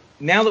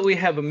now that we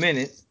have a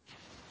minute,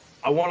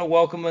 I want to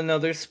welcome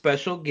another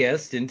special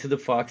guest into the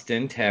Fox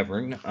Den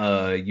Tavern.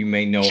 You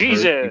may know her.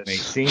 You may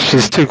see her.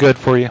 She's too good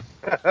for you.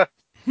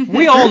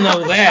 We all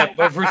know that,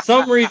 but for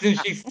some reason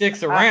she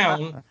sticks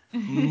around.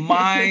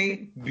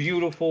 My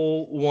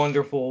beautiful,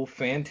 wonderful,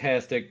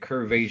 fantastic,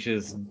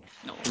 curvaceous,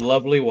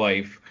 lovely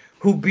wife,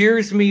 who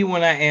beers me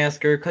when I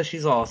ask her because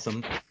she's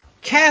awesome.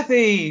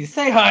 Kathy,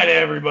 say hi to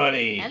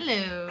everybody.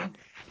 Hello.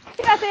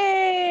 Kathy!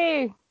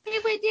 Hey,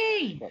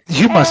 Whitney.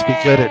 You must be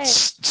good at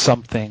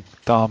something,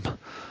 Dom.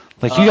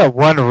 Like, you got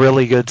one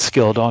really good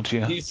skill, don't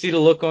you? Do you see the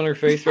look on her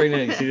face right now?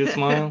 You see the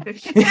smile?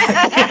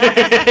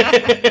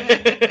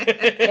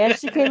 And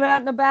she came out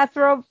in the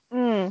bathrobe.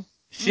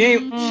 She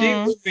ain't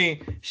with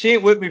me. She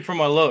ain't with me for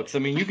my looks. I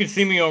mean, you can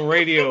see me on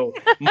radio.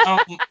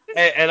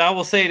 And I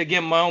will say it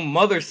again. My own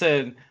mother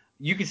said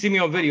you can see me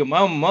on video. My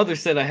own mother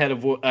said I had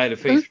a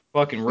face for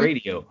fucking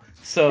radio.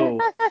 So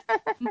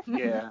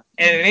yeah.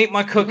 And it ain't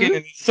my cooking,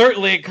 and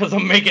certainly because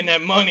I'm making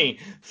that money.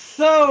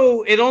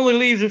 So it only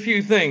leaves a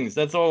few things.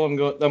 That's all I'm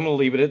going. I'm gonna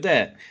leave it at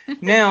that.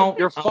 Now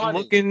I'm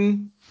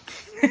looking.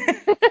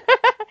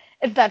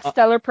 It's that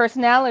stellar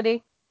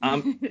personality.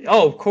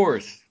 Oh, of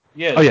course.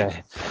 Yeah. Oh yeah.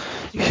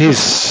 He's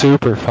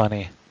super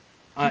funny.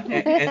 I'm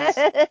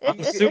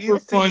super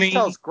funny. He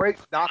tells great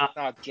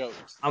knock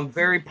jokes. I'm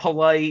very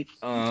polite.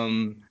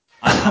 I'm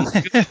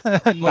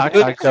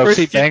knock jokes.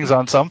 He bangs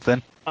on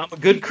something. I'm a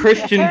good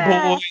Christian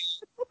boy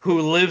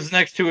who lives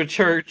next to a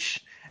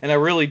church, and I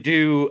really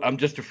do. I'm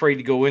just afraid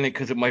to go in it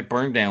because it might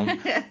burn down. You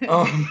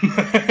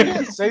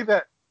didn't say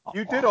that.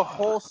 You did a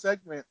whole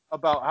segment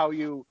about how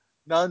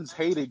nuns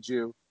hated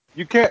you.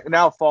 You can't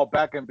now fall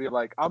back and be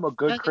like, I'm a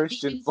good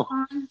Christian boy.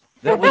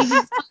 That was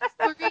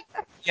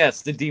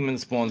yes, the demon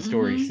spawn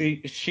story.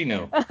 See, she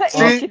knows.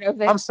 See,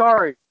 I'm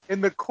sorry. In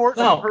the court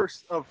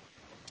of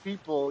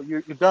people,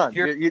 you're done.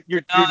 You're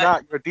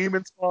not. You're a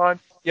demon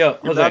spawn. Yeah,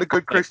 you're not a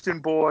good Christian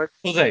boy.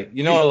 Jose,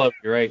 you know I love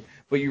you, right?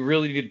 But you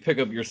really need to pick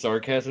up your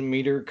sarcasm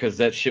meter because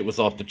that shit was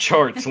off the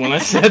charts when I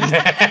said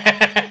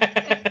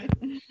that.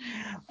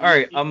 All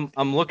right, I'm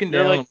looking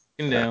down. I'm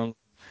looking down.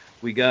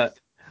 We got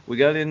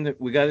in the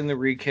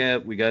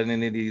recap. We got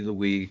an idiot of the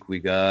week. We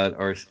got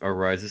our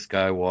Rise of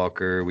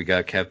Skywalker. We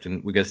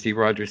got Steve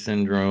Rogers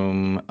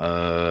syndrome.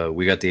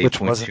 We got the 8.2.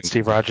 Which wasn't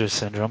Steve Rogers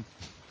syndrome.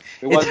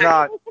 It was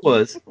not.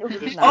 Was.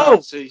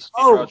 But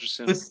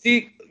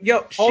Steve.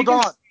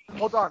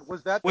 Hold on.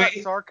 Was that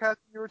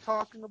sarcasm you were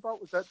talking about?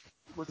 Was that?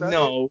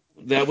 No,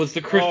 that was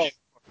the Christian.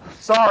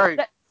 Sorry.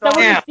 That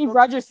wasn't Steve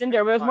Rogers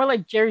syndrome. It was more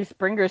like Jerry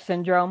Springer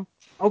syndrome.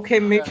 Okay,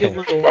 maybe a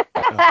little.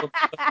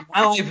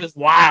 My life is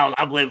wild.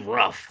 I've lived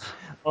rough.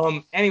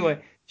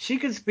 Anyway, she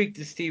could speak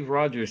to Steve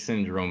Rogers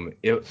syndrome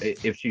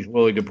if she's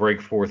willing to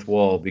break fourth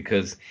wall,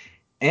 because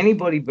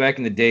anybody back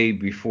in the day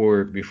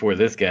before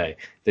this guy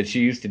that she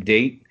used to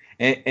date,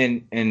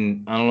 and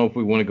I don't know if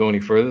we want to go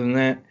any further than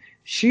that.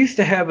 She used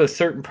to have a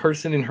certain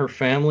person in her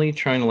family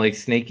trying to like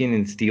snake in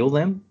and steal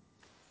them.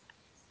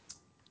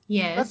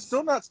 Yes. That's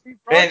still not Steve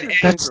Rogers syndrome.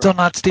 That's still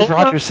not Steve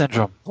Rogers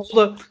syndrome. Hold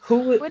up.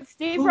 Would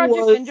Steve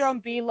Rogers syndrome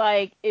be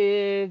like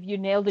if you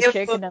nailed a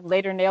chick and then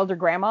later nailed her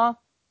grandma?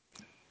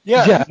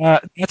 Yeah,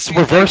 that's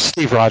reverse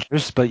Steve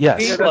Rogers, but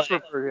yes. Yeah, that's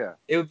reverse,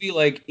 It would be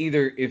like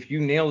either if you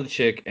nailed a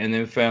chick and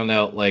then found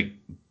out like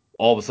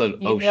all of a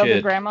sudden, you nailed shit,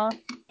 her grandma?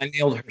 I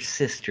nailed her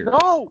sister.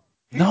 No.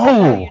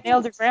 You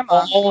nailed her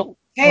grandma.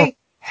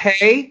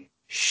 Hey,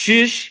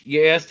 shush.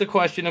 You asked a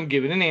question, I'm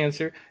giving an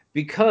answer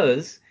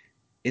because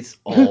it's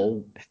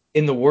all,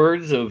 in the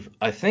words of,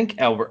 I think,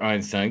 Albert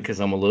Einstein, because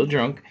I'm a little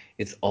drunk,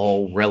 it's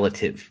all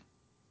relative.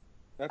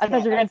 I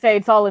thought you were going to say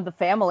it's all in the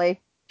family.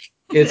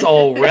 It's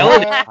all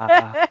relative. You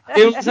know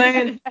what I'm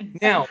saying?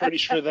 Now, pretty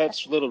sure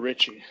that's Little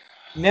Richie.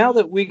 Now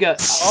that we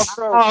got,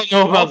 I don't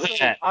know about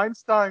that.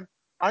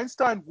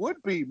 Einstein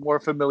would be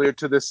more familiar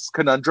to this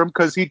conundrum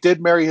because he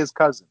did marry his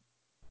cousin.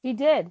 He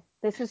did.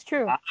 This is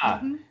true.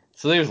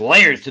 So there's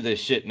layers to this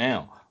shit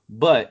now.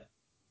 But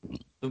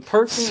the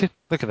person...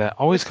 Look at that.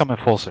 Always coming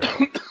full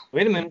circle.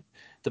 Wait a minute.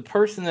 the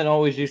person that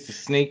always used to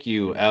snake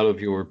you out of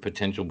your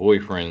potential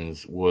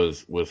boyfriends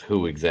was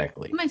who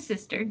exactly? My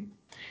sister.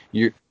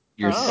 Your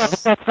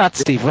That's not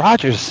Steve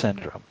Rogers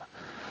syndrome.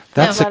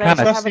 That's No. the kind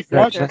I of have a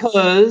that's- sister.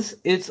 because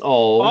it's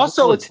all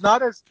Also,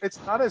 relative. it's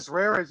not as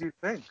rare as you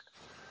think.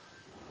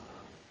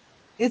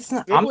 It's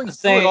not. Siblings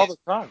do it all the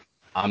time.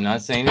 I'm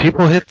not saying it.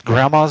 people hit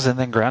grandmas and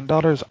then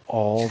granddaughters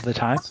all the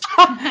time.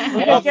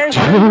 Look at Gary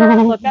Springer.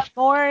 Look at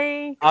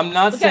Maury. I'm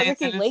not Look at saying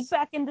Ricky that Lake it's.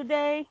 back in the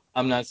day.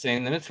 I'm not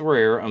saying that it's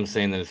rare. I'm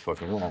saying that it's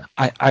fucking wrong.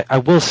 I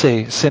will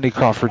say Cindy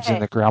Crawford's in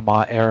Hey. the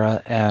grandma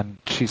era, and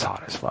she's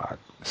hot as fuck.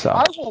 So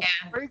I will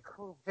break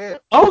her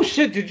hip. Oh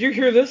shit! Did you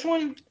hear this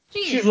one?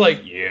 She's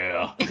like,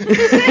 yeah.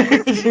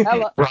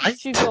 right?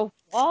 She goes,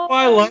 Oh,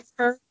 I love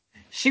her.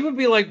 She would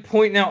be like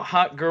pointing out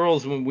hot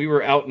girls when we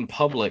were out in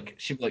public.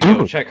 She'd be like,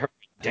 yo, check her.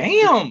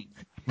 Damn. Good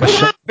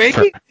Michelle on,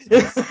 baby.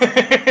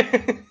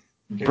 Can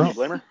Bro. you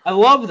blame her? I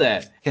love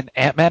that. In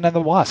Ant-Man and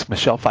the Wasp,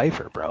 Michelle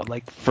Pfeiffer, bro.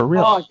 Like, for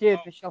real. Oh, dude,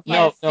 Michelle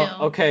No, Pfeiffer. no,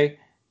 still. okay.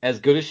 As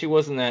good as she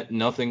was in that,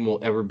 nothing will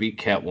ever beat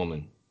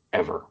Catwoman.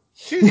 Ever.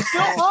 She's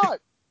still hot.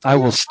 I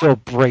will still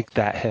break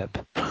that hip.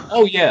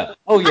 Oh yeah.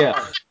 Oh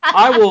yeah.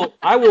 I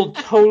will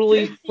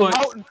totally put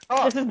Out and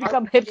tough. This has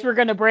become hips we're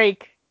gonna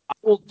break. I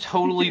will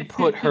totally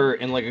put her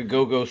in like a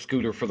go-go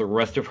scooter for the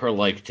rest of her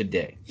life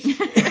today.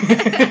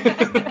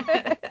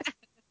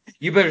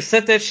 You better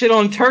set that shit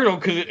on Turtle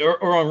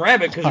or on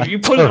Rabbit, because if you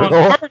put it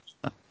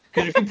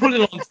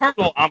on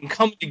Turtle, I'm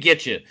coming to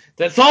get you.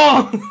 That's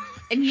all.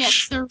 And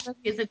yes, there really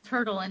is a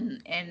turtle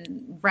in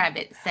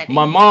rabbit setting.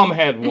 My mom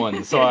had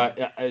one, so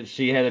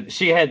she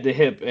had the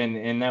hip,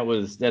 and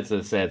that's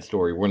a sad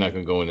story. We're not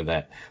going to go into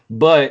that,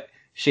 but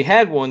she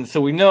had one,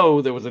 so we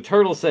know there was a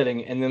turtle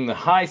setting, and then the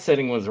high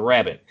setting was a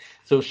rabbit.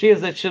 So if she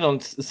has that shit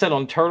set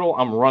on Turtle,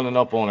 I'm running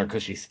up on her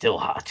because she's still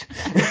hot.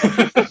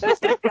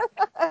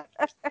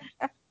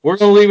 We're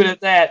gonna leave it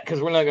at that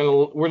because we're not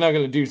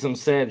gonna do some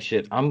sad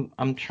shit. I'm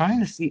trying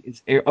to see.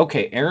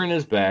 Okay, Aaron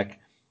is back.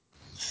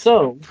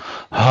 So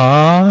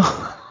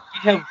Huh? we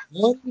have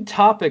one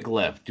topic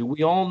left. Do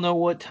we all know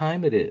what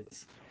time it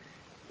is?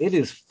 It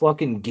is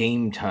fucking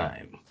game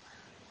time.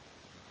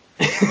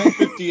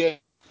 10:58.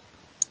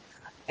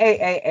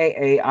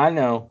 Hey, I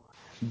know,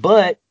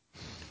 but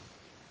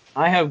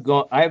I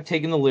have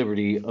taken the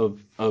liberty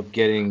of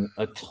getting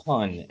a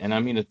ton, and I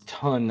mean a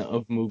ton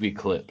of movie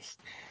clips,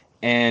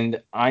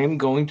 and I am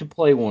going to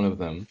play one of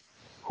them.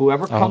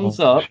 Whoever comes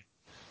up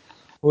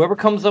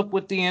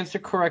with the answer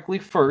correctly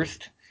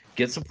first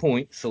gets a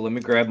point. So let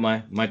me grab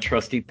my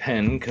trusty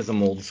pen because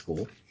I'm old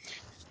school.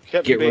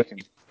 Kevin Get ready. Bacon.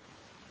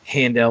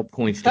 Hand out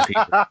points to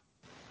people.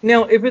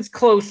 Now, if it's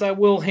close, I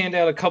will hand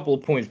out a couple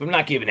of points, but I'm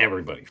not giving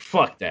everybody.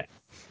 Fuck that.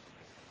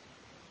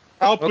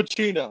 Al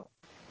Pacino.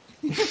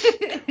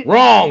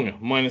 Wrong.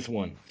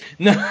 -1.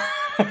 No.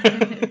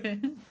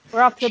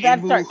 We're off to a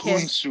bad start, Shimu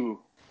kids. Hunsu.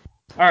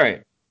 All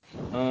right.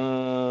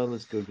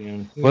 Let's go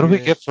down here. What do we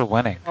get for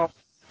winning?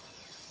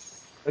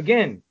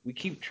 Again, we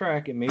keep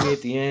track, and maybe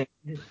at the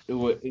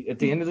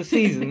end of the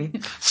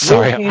season,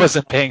 Sorry, I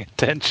wasn't paying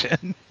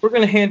attention. we're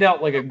gonna hand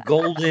out like a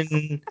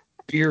golden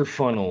beer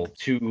funnel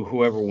to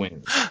whoever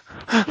wins.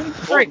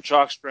 Golden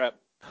chalk strap.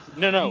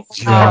 No.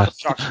 Yeah.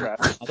 Chalk strap.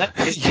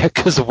 Yeah,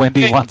 because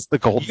Wendy wants the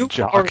golden You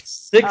jock. are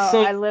six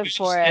Oh, I live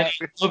for and it.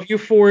 I love you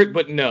for it,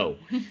 but no.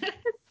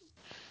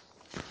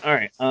 All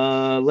right,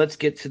 let's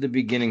get to the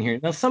beginning here.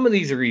 Now, some of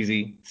these are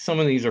easy, some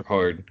of these are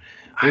hard.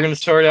 We're gonna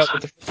start out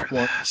with the first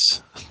one.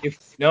 If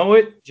you know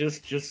it,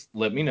 just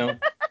let me know.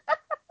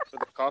 So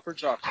the copper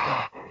chalk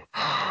strap.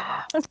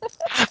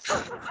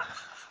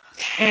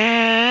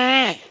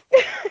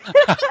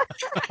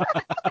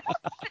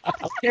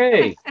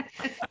 Okay.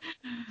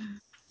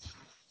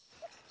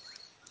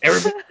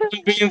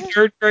 Everybody being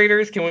third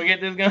graders, can we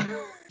get this going?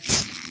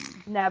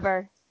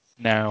 Never.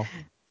 No.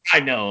 I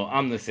know,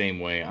 I'm the same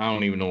way. I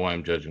don't even know why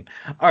I'm judging.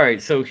 All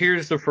right, so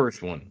here's the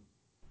first one.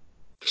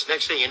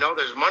 Next thing you know,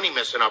 there's money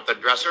missing off the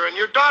dresser and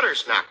your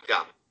daughter's knocked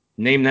up.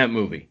 Name that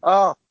movie.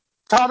 Oh,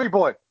 Tommy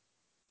Boy.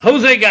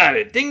 Jose got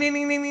it. Ding, ding,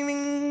 ding, ding, ding,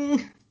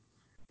 ding.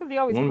 Because he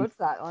always quotes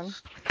that one.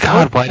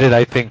 God, why did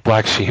I think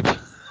Black Sheep?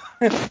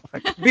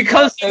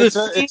 Because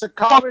It's a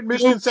common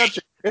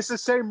misconception. It's the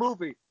same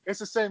movie.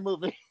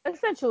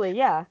 Essentially,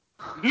 yeah.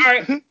 All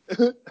right.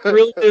 It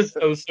really is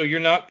though, so you're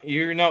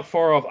not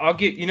far off.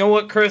 You know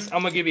what, Chris?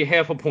 I'm gonna give you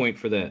half a point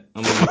for that.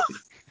 I'm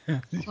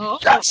gonna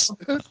Yes.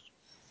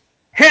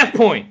 half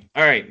point.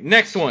 All right,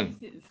 next one.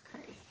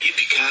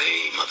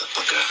 Yippee-ki-yay,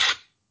 motherfucker.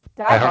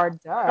 Die Hard.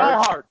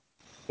 Die Hard.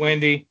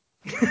 Wendy.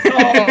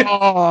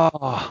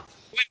 Oh,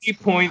 Wendy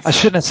points. I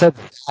shouldn't have said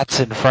that's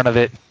in front of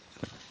it.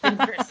 In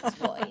Chris's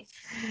voice.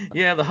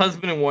 Yeah, the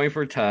husband and wife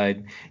are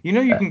tied. You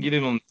know you can get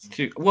in on this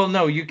too. Well,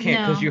 no, you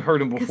can't because No, you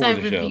heard him 'cause before I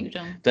the show. reviewed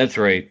 'em. That's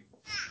right.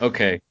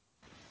 Okay.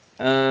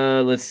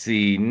 Let's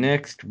see.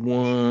 Next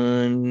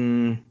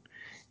one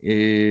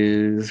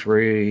is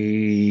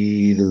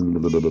Ray.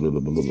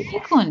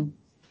 Pick one.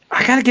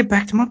 I gotta get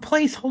back to my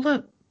place. Hold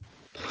up.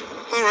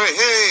 All right,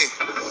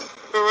 hey.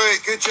 All right,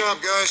 good job,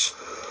 guys.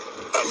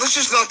 Let's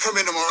just not come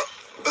in tomorrow.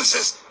 Let's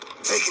just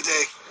take a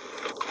day.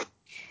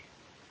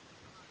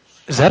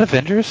 Is that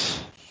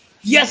Avengers?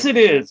 Yes, it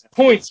is.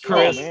 Points,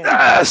 Chris. Oh, man.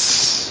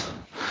 Yes.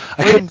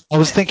 I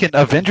was thinking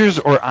Avengers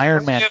or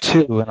Iron Man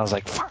 2, and I was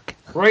like, fuck.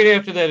 Right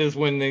after that is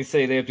when they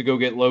say they have to go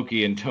get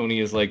Loki, and Tony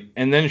is like,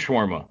 and then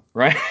shawarma,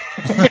 right?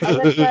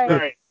 That's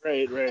right.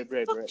 Right.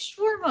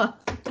 Shawarma.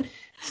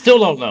 Still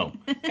don't know.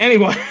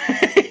 Anyway.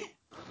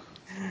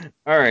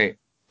 All right.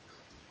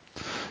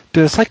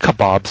 Dude, it's like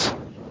kebabs.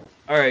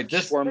 All right.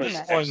 This Shawarma is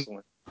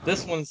excellent.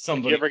 This one's If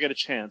somebody. you ever get a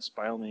chance,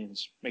 by all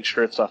means, make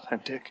sure it's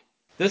authentic.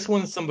 This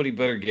one somebody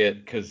better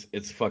get because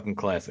it's fucking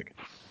classic.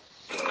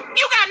 You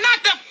got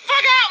knocked the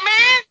fuck out,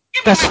 man!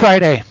 That's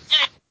Friday.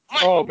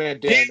 Oh, man,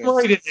 damn Damn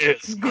right it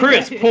is.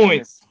 Chris,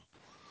 points.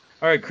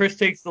 All right, Chris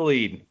takes the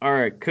lead. All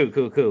right, cool.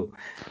 All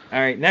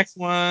right, next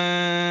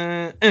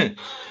one.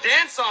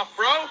 Dance off,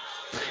 bro.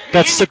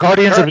 That's the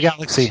Guardians of the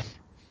Galaxy.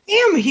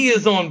 Damn, he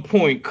is on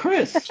point,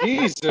 Chris.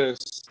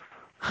 Jesus.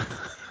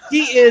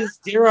 He is,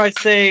 dare I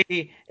say,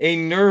 a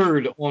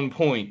nerd on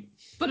point.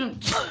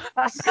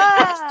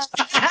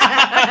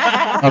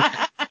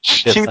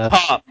 Cheap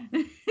pop.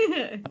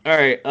 All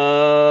right,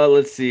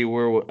 let's see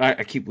where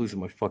I keep losing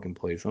my fucking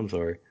place. I'm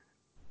sorry.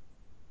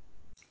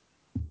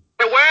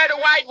 Where are the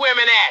white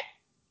women at?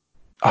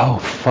 Oh,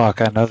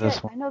 fuck, I know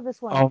this one. I know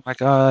this one. Oh, my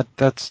God,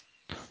 that's...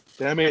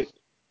 Damn it.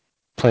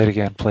 Play it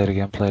again. Play it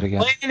again. Where are the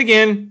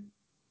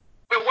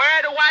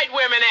white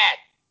women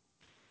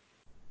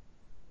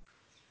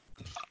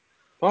at?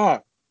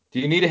 Fuck. Do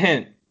you need a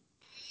hint?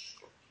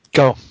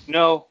 Go.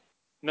 No.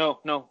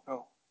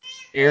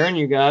 Aaron,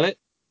 you got it?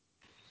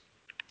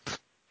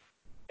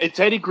 It's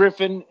Eddie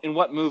Griffin in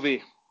what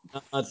movie?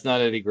 No, it's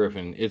not Eddie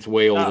Griffin. It's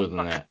way older than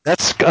that.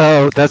 That's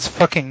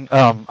fucking, is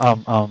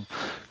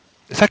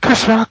that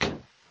Chris Rock?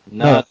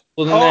 No, it's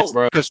older than that,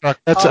 bro. Chris Rock.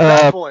 That's,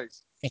 Bad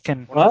Boys.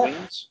 fucking... What?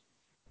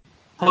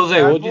 Jose,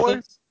 Bad what'd you say?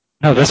 Boys?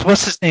 No,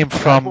 what's his name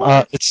from,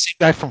 it's the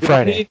guy from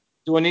Friday.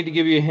 Do I need to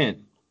give you a hint?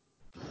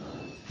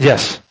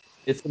 Yes.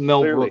 It's the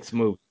Mel Clearly. Brooks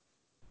movie.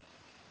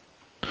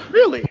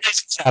 Really?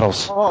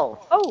 Saddles.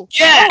 Oh.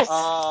 Yes!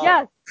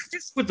 Yes.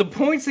 Just with the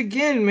points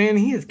again, man.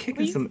 He is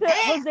kicking some ass.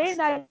 Jose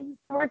and I used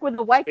to work with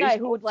a white guy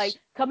who would like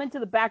come into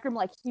the back room,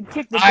 like he'd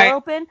kick the I- door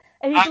open,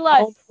 and he'd be I like,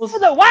 almost- "For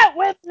the white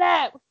women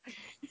at."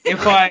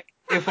 If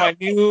I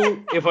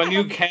knew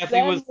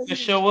Kathy was gonna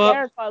show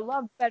up, I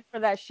love Ben for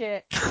that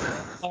shit.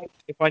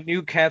 if I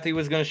knew Kathy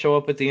was gonna show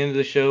up at the end of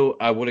the show,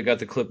 I would have got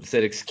the clip that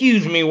said,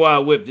 "Excuse me while I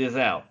whip this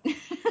out."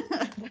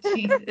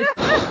 Jesus.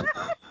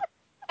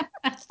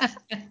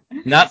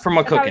 Not for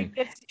my Is that how he cooking.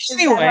 gets- Is that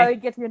Anyway. how he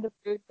gets you into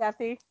food,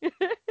 Kathy?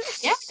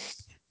 Yeah.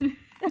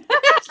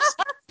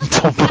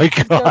 Oh, my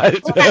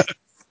God.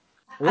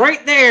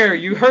 Right there,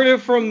 you heard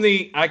it from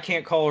the, I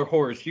can't call her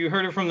horse. You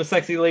heard it from the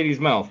sexy lady's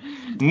mouth.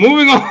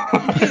 Moving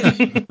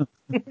on.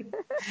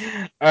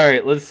 All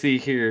right, let's see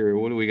here.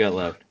 What do we got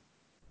left?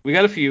 We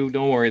got a few.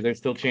 Don't worry. There's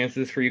still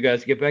chances for you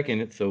guys to get back in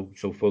it. So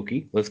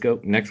folky. Let's go.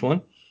 Next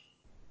one.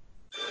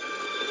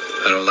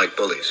 I don't like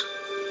bullies.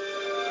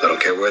 I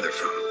don't care where they're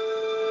from.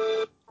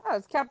 Oh,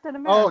 it's Captain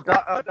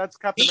America. Oh, that's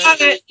Captain Got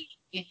America.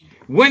 it.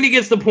 Wendy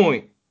gets the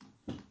point.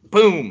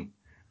 Boom.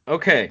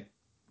 Okay.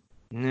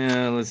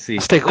 Now, let's see.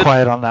 Stay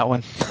quiet on that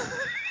one.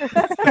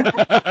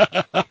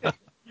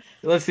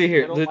 Let's see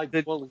here. I don't like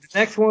bullies. The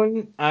next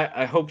one,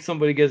 I hope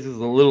somebody guesses is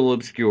a little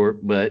obscure,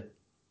 but...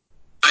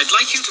 I'd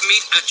like you to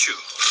meet Achu.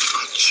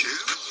 Achu?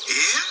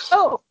 Yeah?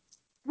 Oh,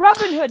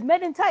 Robin Hood,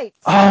 Men in Tights.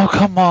 Oh,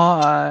 come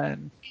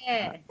on.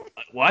 Yeah.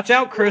 Watch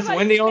out, Chris. One of my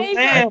Wendy on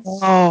favorites. hand.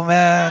 Oh,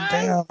 man.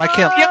 Damn. I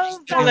can't...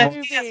 love that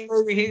that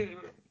movie.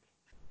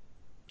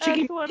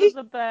 That's one of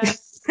the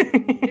best.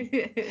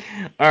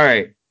 All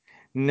right.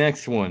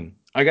 Next one.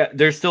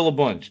 There's still a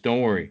bunch.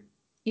 Don't worry.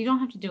 You don't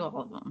have to do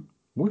all of them.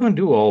 We're going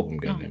to do all of them,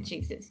 Oh, goddamn.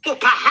 Jesus. Well,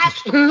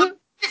 perhaps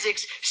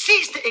physics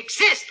ceased to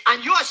exist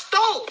on your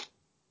stove.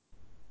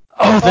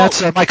 Oh,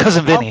 that's my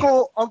cousin Vinny.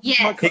 Uncle.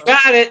 Yes. He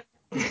got it.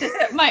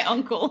 My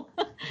uncle.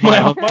 My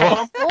uncle.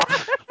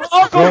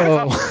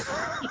 Bro.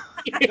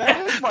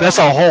 That's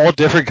a whole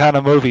different kind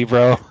of movie,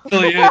 bro.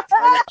 Really is.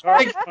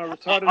 My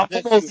retarded I'm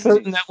nephew almost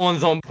certain that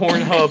one's on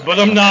Pornhub, but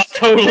I'm not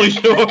totally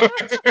sure.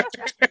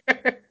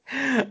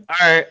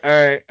 All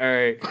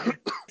right.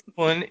 This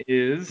one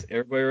is,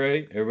 everybody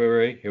ready?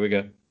 Here we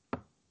go.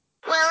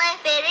 Well,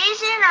 if it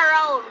isn't our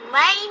old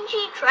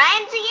mangy,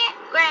 transient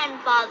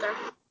grandfather.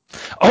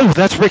 Oh,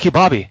 that's Ricky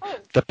Bobby.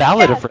 The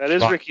Ballad of Ricky That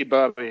is Bobby. Ricky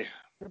Bobby.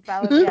 The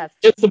ballad, yes.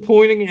 It's the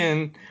pointing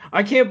in.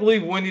 I can't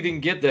believe Wendy didn't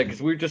get that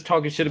because we were just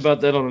talking shit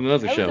about that on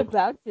another I show. was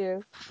about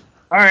to.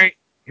 All right,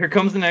 here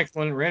comes the next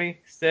one. Ready,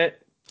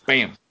 set,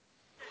 bam.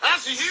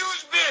 That's a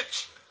huge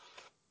bitch.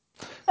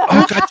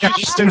 Oh, goddamn,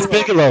 Stu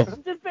Bigelow.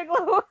 Just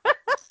Bigelow.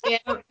 Yeah.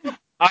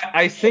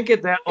 I think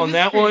on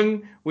that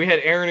one we had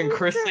Aaron and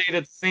Chris say it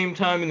at the same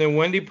time, and then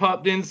Wendy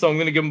popped in, so I'm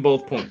gonna give them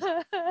both points.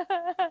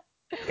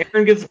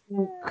 Aaron gets a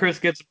point, Chris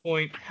gets a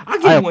point. I'll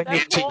give Wendy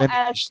That whole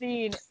ass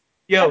scene.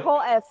 Yo, That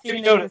whole ass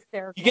scene you is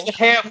hysterical. get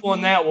half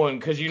on that one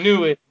because you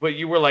knew it, but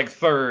you were like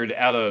third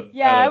out of.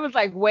 Yeah, I was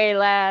like way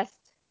last.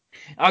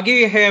 I'll give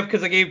you half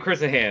because I gave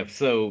Chris a half,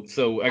 so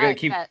I gotta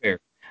keep it fair.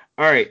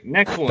 All right,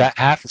 next one. That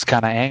half is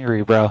kind of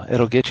angry, bro.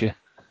 It'll get you.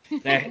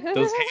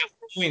 Those half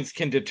points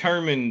can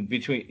determine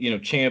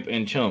between champ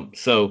and chump.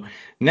 So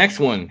next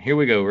one, here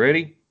we go.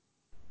 Ready?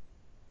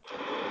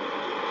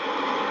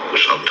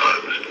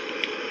 Sometimes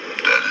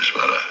that is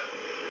better.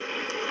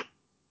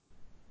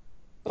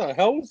 What the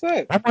hell was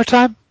that? One more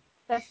time.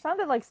 That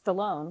sounded like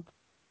Stallone.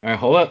 All right,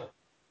 hold up.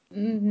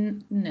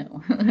 No.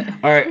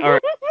 All right. I'm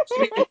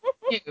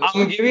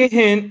gonna give you a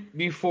hint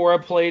before I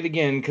play it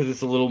again because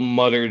it's a little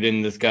muttered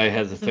and this guy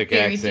has a thick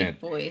very accent.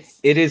 deep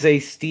voice. It is a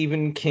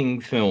Stephen King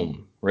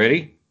film.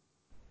 Ready?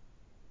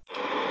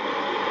 Sometimes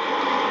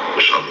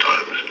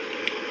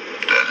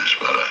that is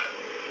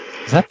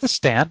better. Is that The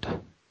Stand?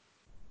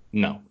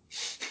 No.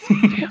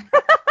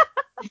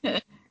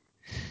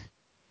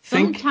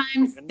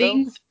 Sometimes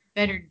things are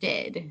better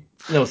dead.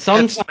 No,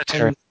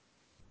 sometimes.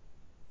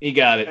 He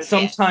got it.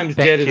 Sometimes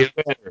dead is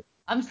better.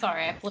 I'm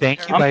sorry, I flipped Thank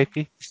it you, around.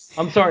 Mikey.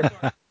 I'm sorry.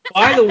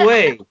 By the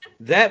way,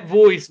 that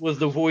voice was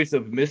the voice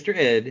of Mr.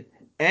 Ed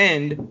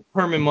and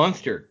Herman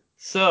Munster.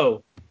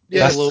 So,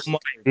 it's a little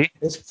muttered.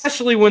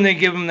 Especially when they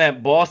give him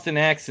that Boston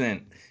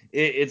accent.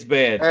 It's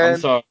bad. I'm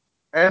sorry.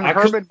 And I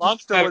Herman couldn't-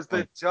 Munster was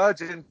the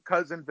judge in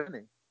Cousin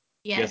Vinny.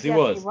 Yes, he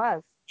was.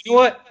 You know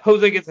what?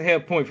 Jose gets a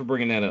half point for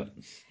bringing that up.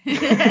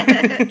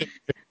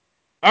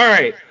 All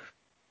right.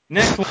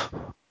 Next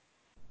one.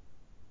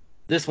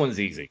 This one's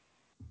easy.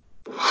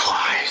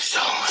 Why so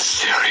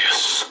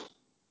serious?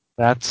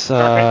 That's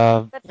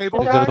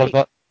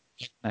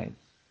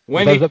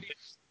Wendy.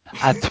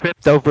 I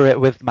tripped over it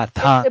with my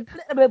tongue.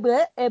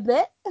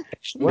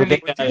 What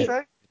did you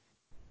say?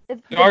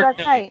 It's the Dark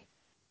Knight.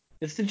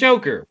 It's the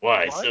Joker.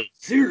 Why so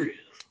serious?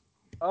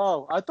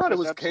 Oh, I thought it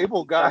was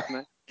Cable Guy.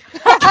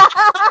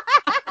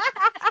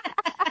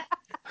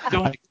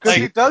 Because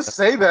he does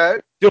say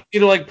that. Do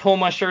you need to pull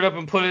my shirt up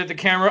and put it at the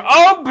camera?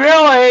 Oh,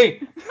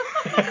 Billy!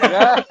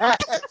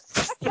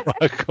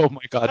 Oh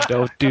my God!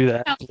 Don't do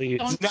that, please.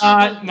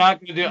 Not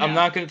gonna do. I'm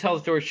not gonna tell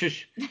the story.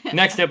 Shush.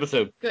 Next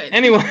episode. Good.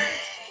 Anyway.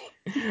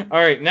 All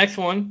right. Next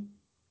one.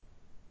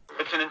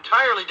 It's an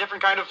entirely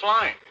different kind of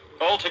flying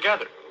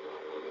altogether.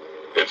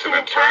 It's an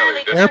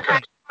entirely different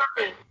kind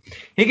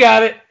He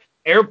got it.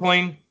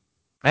 Airplane.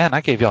 Man,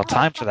 I gave y'all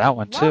time for that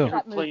one too.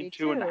 Airplane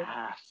 2.5.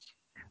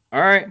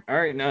 All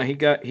right. No, he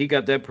got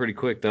that pretty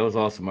quick. That was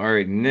awesome. All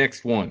right.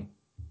 Next one.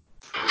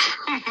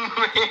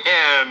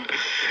 Man,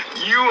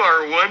 you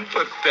are one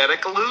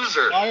pathetic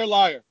loser.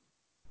 Liar.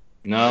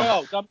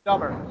 No. No,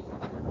 dumber.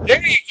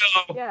 There you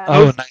go. Yeah.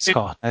 Oh,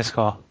 nice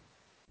call.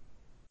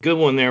 Good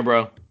one there,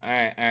 bro. All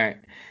right.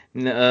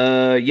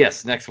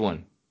 Yes. Next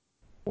one.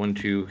 1,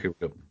 2. Here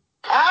we go.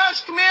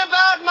 Ask me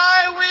about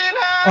my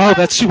wiener. Oh,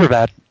 that's super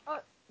bad.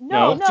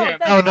 No.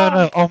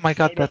 No. Oh my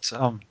God, that's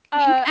no,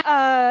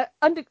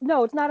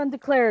 it's not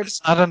undeclared.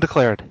 It's not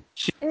undeclared.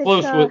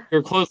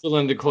 You're close with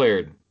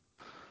undeclared.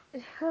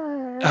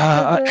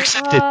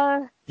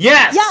 Accepted.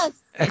 Yes.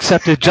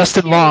 Accepted.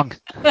 Justin Long.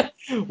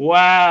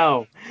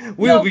 Wow.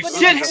 We will be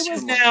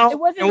shitheads now. It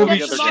wasn't and we'll be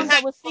Justin Long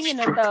that was singing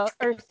it though,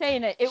 or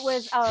saying it. It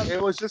was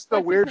It was just the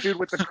weird dude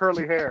with the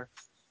curly hair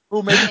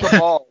who makes the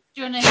ball.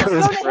 Jonah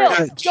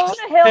Hill.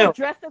 Jonah Hill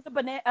dressed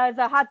as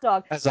a hot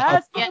dog.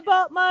 Ask me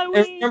about my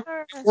wiener.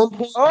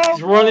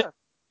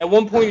 At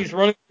one point, he's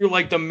running through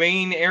the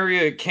main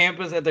area of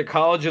campus at their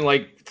college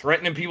and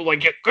threatening people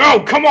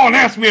go, come on,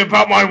 ask me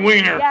about my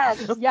wiener.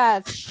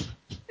 Yes.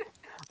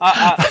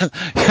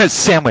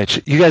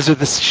 Sandwich. You guys are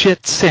the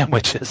shit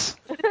sandwiches.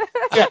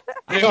 Yeah,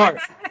 they are.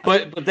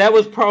 But that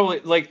was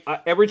probably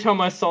every time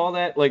I saw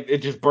that, it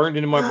just burned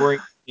into my brain.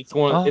 It's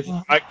it's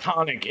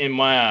iconic in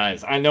my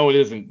eyes. I know it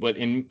isn't, but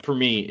for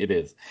me it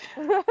is.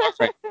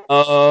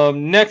 Right.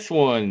 Next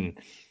one.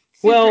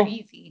 Super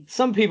easy.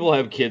 Some people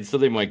have kids, so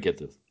they might get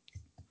this.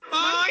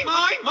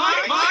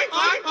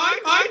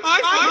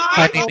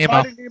 Finding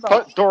Nemo.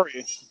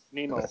 Dory.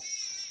 Nemo.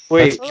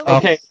 Wait,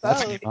 okay.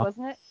 That's Nemo.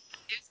 Wasn't it?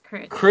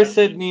 Chris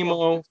said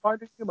Nemo.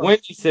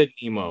 Wendy said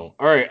Nemo.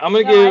 All right, I'm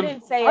gonna give. I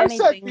didn't say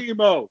anything. I said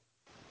Nemo.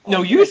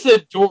 No, you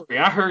said Dory.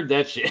 I heard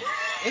that shit.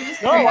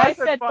 I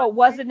said, but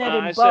wasn't it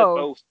in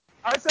both?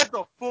 I said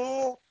the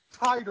full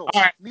title.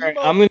 All right,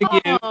 Nemo. I'm gonna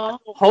give.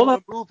 Hold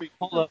up.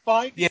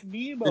 Finding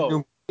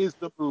Nemo is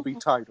the movie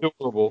title.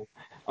 Adorable.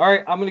 All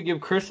right, I'm gonna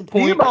give Chris a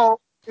point. Nemo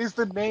is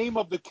the name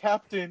of the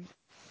captain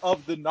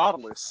of the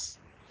Nautilus.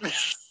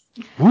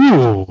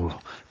 Ooh,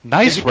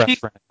 nice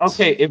reference.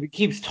 Okay, if he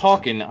keeps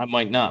talking, I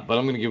might not, but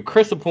I'm going to give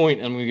Chris a point,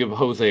 and I'm going to give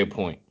Jose a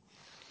point.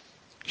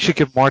 You should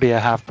give Marty a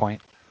half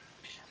point.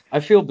 I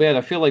feel bad.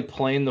 I feel like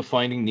playing the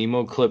Finding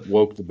Nemo clip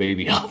woke the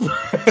baby up.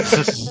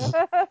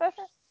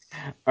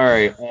 All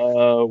right,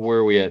 where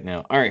are we at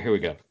now? All right, here we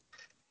go.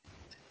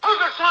 Who's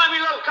the slimy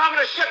little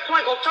communist shit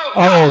twinkle toad?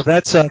 Oh,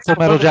 that's Full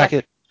Metal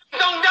Jacket.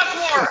 Don't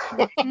war.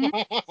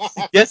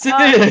 Yes, it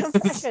is.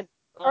 Confession.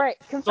 All right,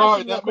 confession.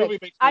 Sorry, real that quick. movie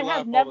makes me I laugh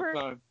have all never. the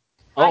time.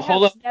 Oh, I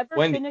hold have up, never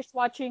Wendy. finished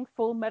watching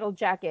Full Metal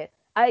Jacket.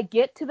 I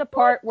get to the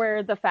part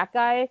where the fat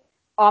guy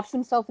offs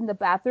himself in the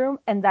bathroom,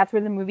 and that's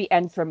where the movie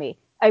ends for me.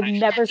 I've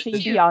never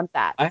seen beyond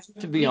that. I have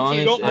to be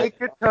honest. You don't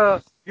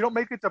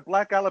make it to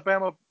Black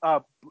Alabama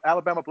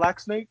Black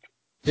Snake.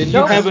 Then you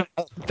Nope. haven't.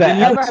 That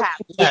never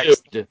happened.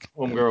 Lived,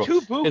 homegirl.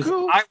 Too 'Cause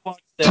buku. I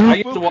watched that. I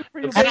used to watch For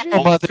you, the baby?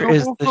 Animal Mother Too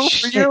is the buku for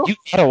shit. you? You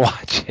gotta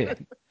watch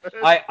it.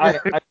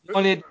 I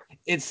wanted.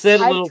 It said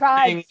a I've little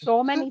tried thing.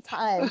 so many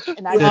times,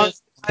 and I There's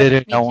just Did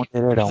it? No one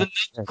did it. there's No another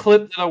one.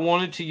 clip that I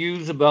wanted to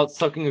use about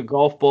sucking a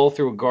golf ball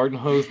through a garden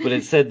hose, but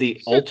it said the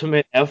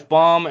ultimate F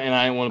bomb, and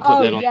I didn't want to put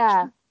oh that on.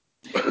 yeah.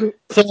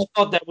 So I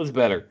thought that was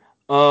better.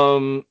 All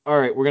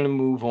right, we're gonna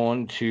move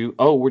on to.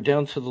 Oh, we're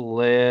down to the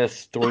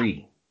last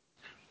three.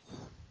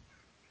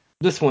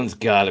 This one's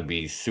got to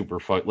be super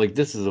fuck. Like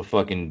this is a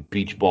fucking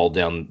beach ball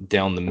down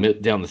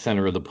the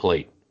center of the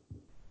plate.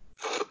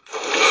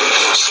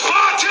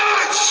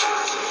 Spartans!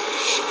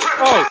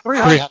 Oh,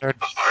 300. 300.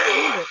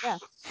 Yeah.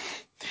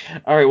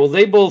 All right, well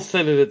they both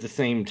said it at the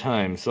same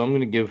time, so I'm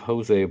gonna give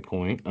Jose a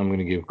point. I'm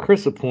gonna give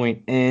Chris a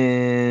point,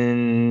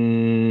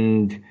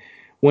 and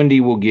Wendy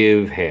will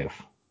give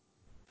half.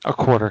 A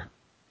quarter.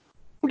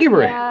 We'll give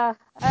her a half.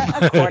 Yeah,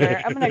 a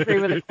quarter. I'm gonna agree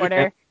with a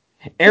quarter.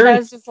 Aaron I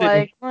was just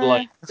like,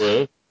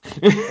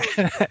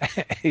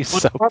 He's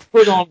when so. I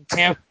put on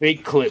half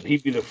fake clip,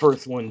 he'd be the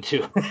first one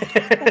too.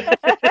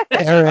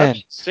 Aaron.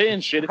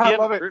 Saying shit. If I you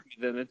love haven't it. heard me,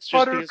 then it's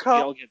just because we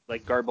Buttercup. all get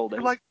like garbled You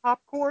out. like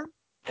popcorn?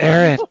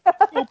 Aaron. Go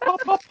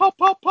pop, pop, pop,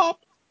 pop, pop.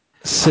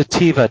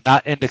 Sativa,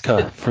 not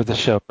indica for the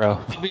show, bro.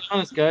 I'll be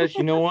honest, guys.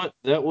 You know what?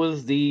 That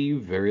was the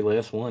very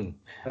last one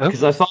Oh.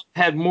 because I thought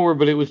I had more,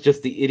 but it was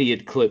just the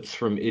idiot clips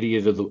from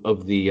Idiot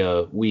of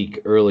the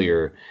week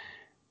earlier,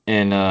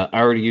 and I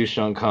already used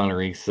Sean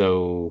Connery,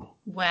 so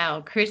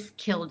Wow, Chris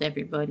killed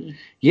everybody.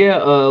 yeah.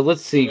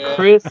 Let's see, Yeah.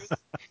 Chris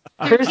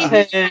 13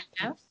 had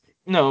halves?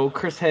 no.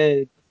 Chris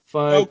had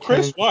 5. No,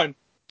 Chris 10. won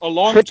a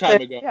long Chris time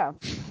had, ago. yeah.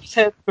 Chris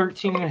had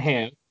 13 and a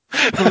half.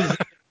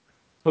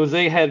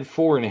 Jose had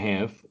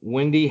 4.5.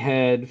 Wendy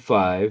had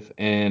 5,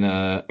 and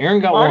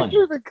Aaron got Why are 1.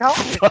 you even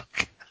counting?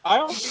 I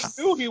already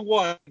knew he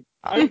won.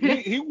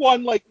 He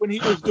won like when he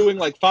was doing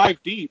like 5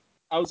 deep.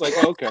 I was like,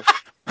 oh, okay.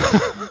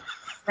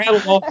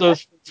 Rattle off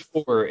those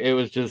 4. It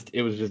was just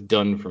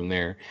done from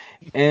there.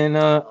 And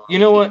you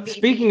know what?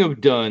 Speaking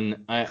of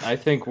done, I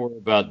think we're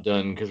about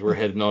done because we're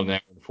heading on an hour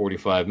and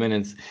 45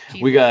 minutes.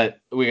 Jesus. We got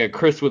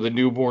Chris with a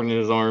newborn in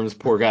his arms.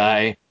 Poor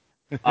guy.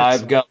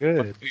 I've got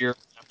good. beer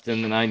left,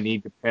 and then I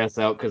need to pass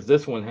out because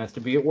this one has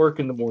to be at work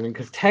in the morning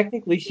because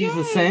technically she's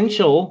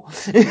essential.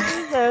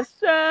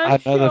 I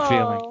know the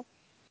feeling.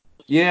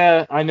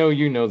 Yeah, I know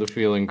you know the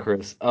feeling,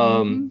 Chris.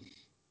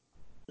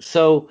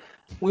 So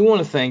we want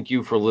to thank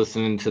you for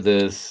listening to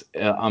this.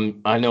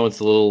 I know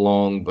it's a little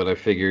long, but I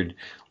figured,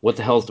 what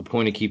the hell's the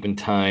point of keeping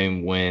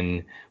time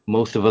when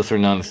most of us are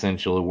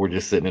non-essential and we're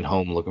just sitting at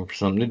home looking for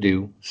something to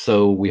do?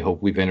 So we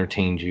hope we've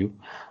entertained you.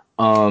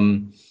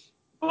 I'm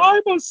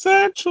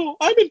essential.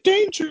 I'm in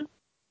danger.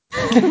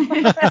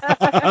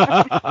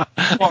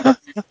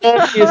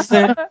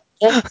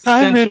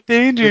 I'm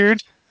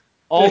endangered.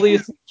 All the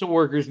essential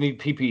workers need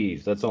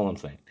PPEs. That's all I'm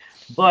saying.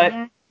 But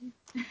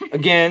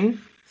again,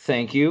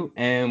 thank you,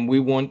 and we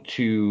want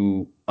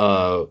to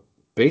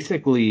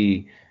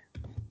basically,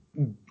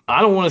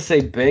 I don't want to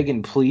say beg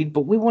and plead,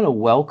 but we want to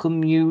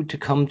welcome you to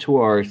come to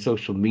our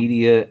social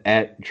media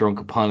at Drunk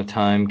Upon a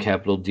Time,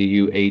 capital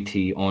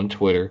DUAT on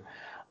Twitter.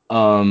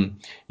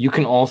 You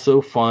can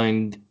also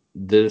find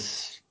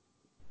this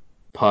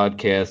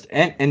podcast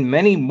and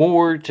many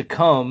more to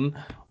come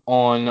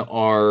on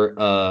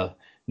our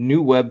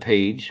new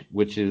webpage,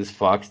 which is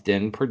Fox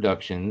Den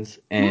Productions,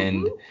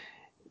 and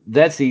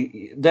that's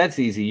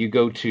easy. You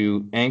go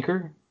to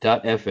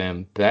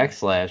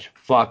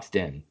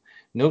anchor.fm/FoxDen.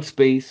 No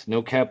space,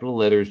 no capital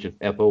letters, just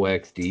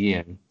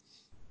FOXDEN.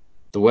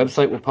 The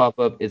website will pop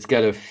up. It's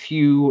got a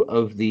few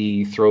of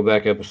the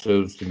throwback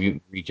episodes to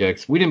Mutant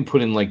Rejects. We didn't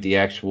put in like the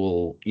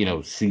actual,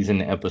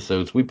 season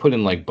episodes. We put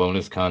in like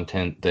bonus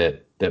content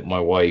that my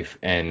wife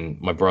and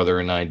my brother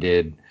and I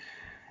did.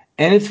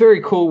 And it's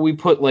very cool. We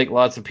put like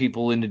lots of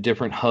people into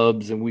different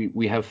hubs and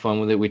we have fun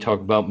with it. We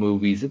talk about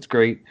movies. It's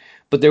great.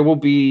 But there will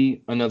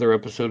be another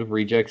episode of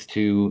Rejects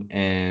too,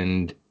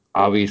 and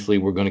obviously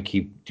we're going to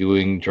keep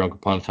doing Drunk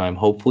Upon a Time,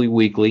 hopefully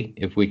weekly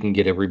if we can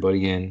get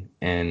everybody in.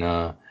 And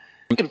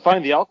You can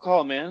find the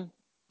alcohol, man.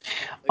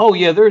 oh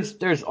yeah,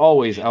 there's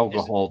always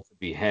alcohol to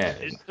be had.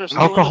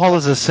 Alcohol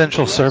is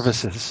essential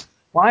services.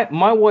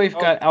 My wife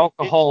got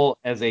alcohol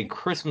as a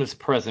Christmas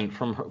present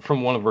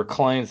from one of her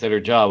clients at her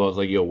job. I was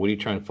like, yo, what are you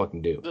trying to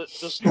fucking do? The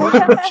store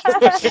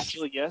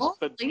essentially, yes,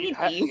 but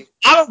I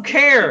don't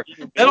care.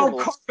 That don't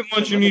cost that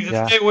much. You need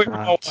to stay away from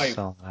my wife.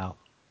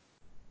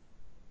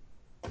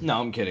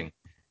 No, I'm kidding.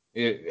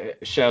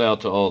 Shout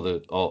out to all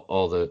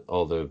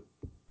the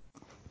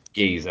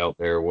gays out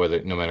there,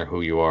 no matter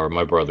who you are.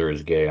 My brother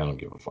is gay. I don't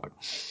give a fuck.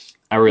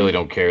 I really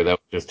don't care. That was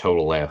just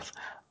total laughs.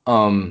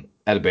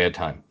 At a bad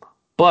time.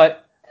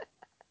 But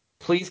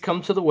please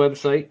come to the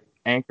website,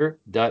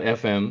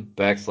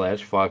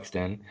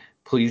 anchor.fm/FoxDen.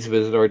 Please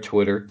visit our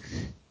Twitter.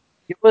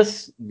 Give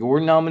us your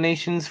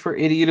nominations for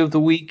Idiot of the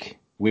Week.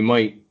 We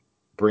might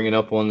bring it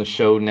up on the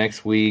show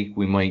next week.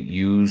 We might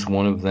use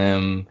one of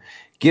them.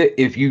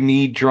 If you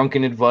need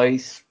drunken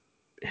advice,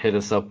 hit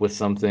us up with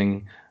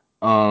something.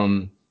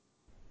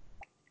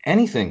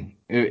 anything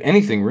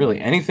really,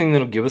 anything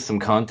that'll give us some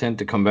content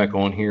to come back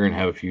on here and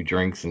have a few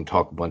drinks and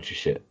talk a bunch of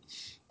shit.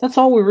 That's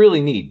all we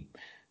really need.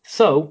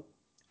 So,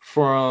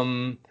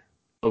 from,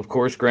 of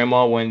course,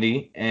 Grandma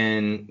Wendy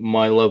and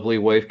my lovely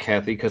wife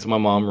Kathy, because my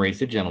mom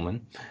raised a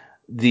gentleman,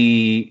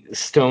 the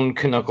stone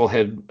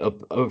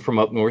knucklehead from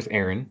up north,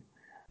 Aaron,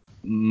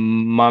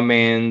 my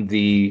man,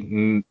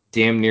 the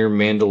damn near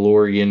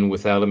Mandalorian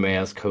without a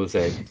mask,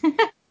 Jose,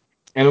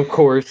 and of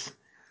course,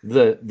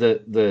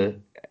 the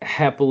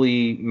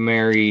happily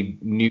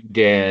married new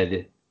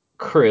dad,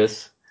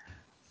 Chris.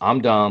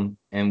 I'm Dom,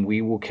 and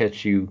we will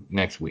catch you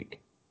next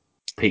week.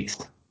 Peace.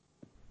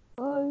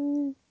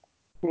 Bye.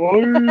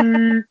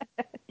 Bye.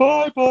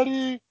 Bye,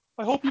 buddy.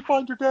 I hope you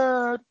find your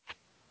dad.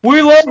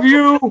 We love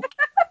you.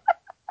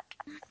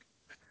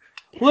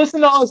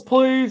 Listen to us,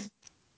 please.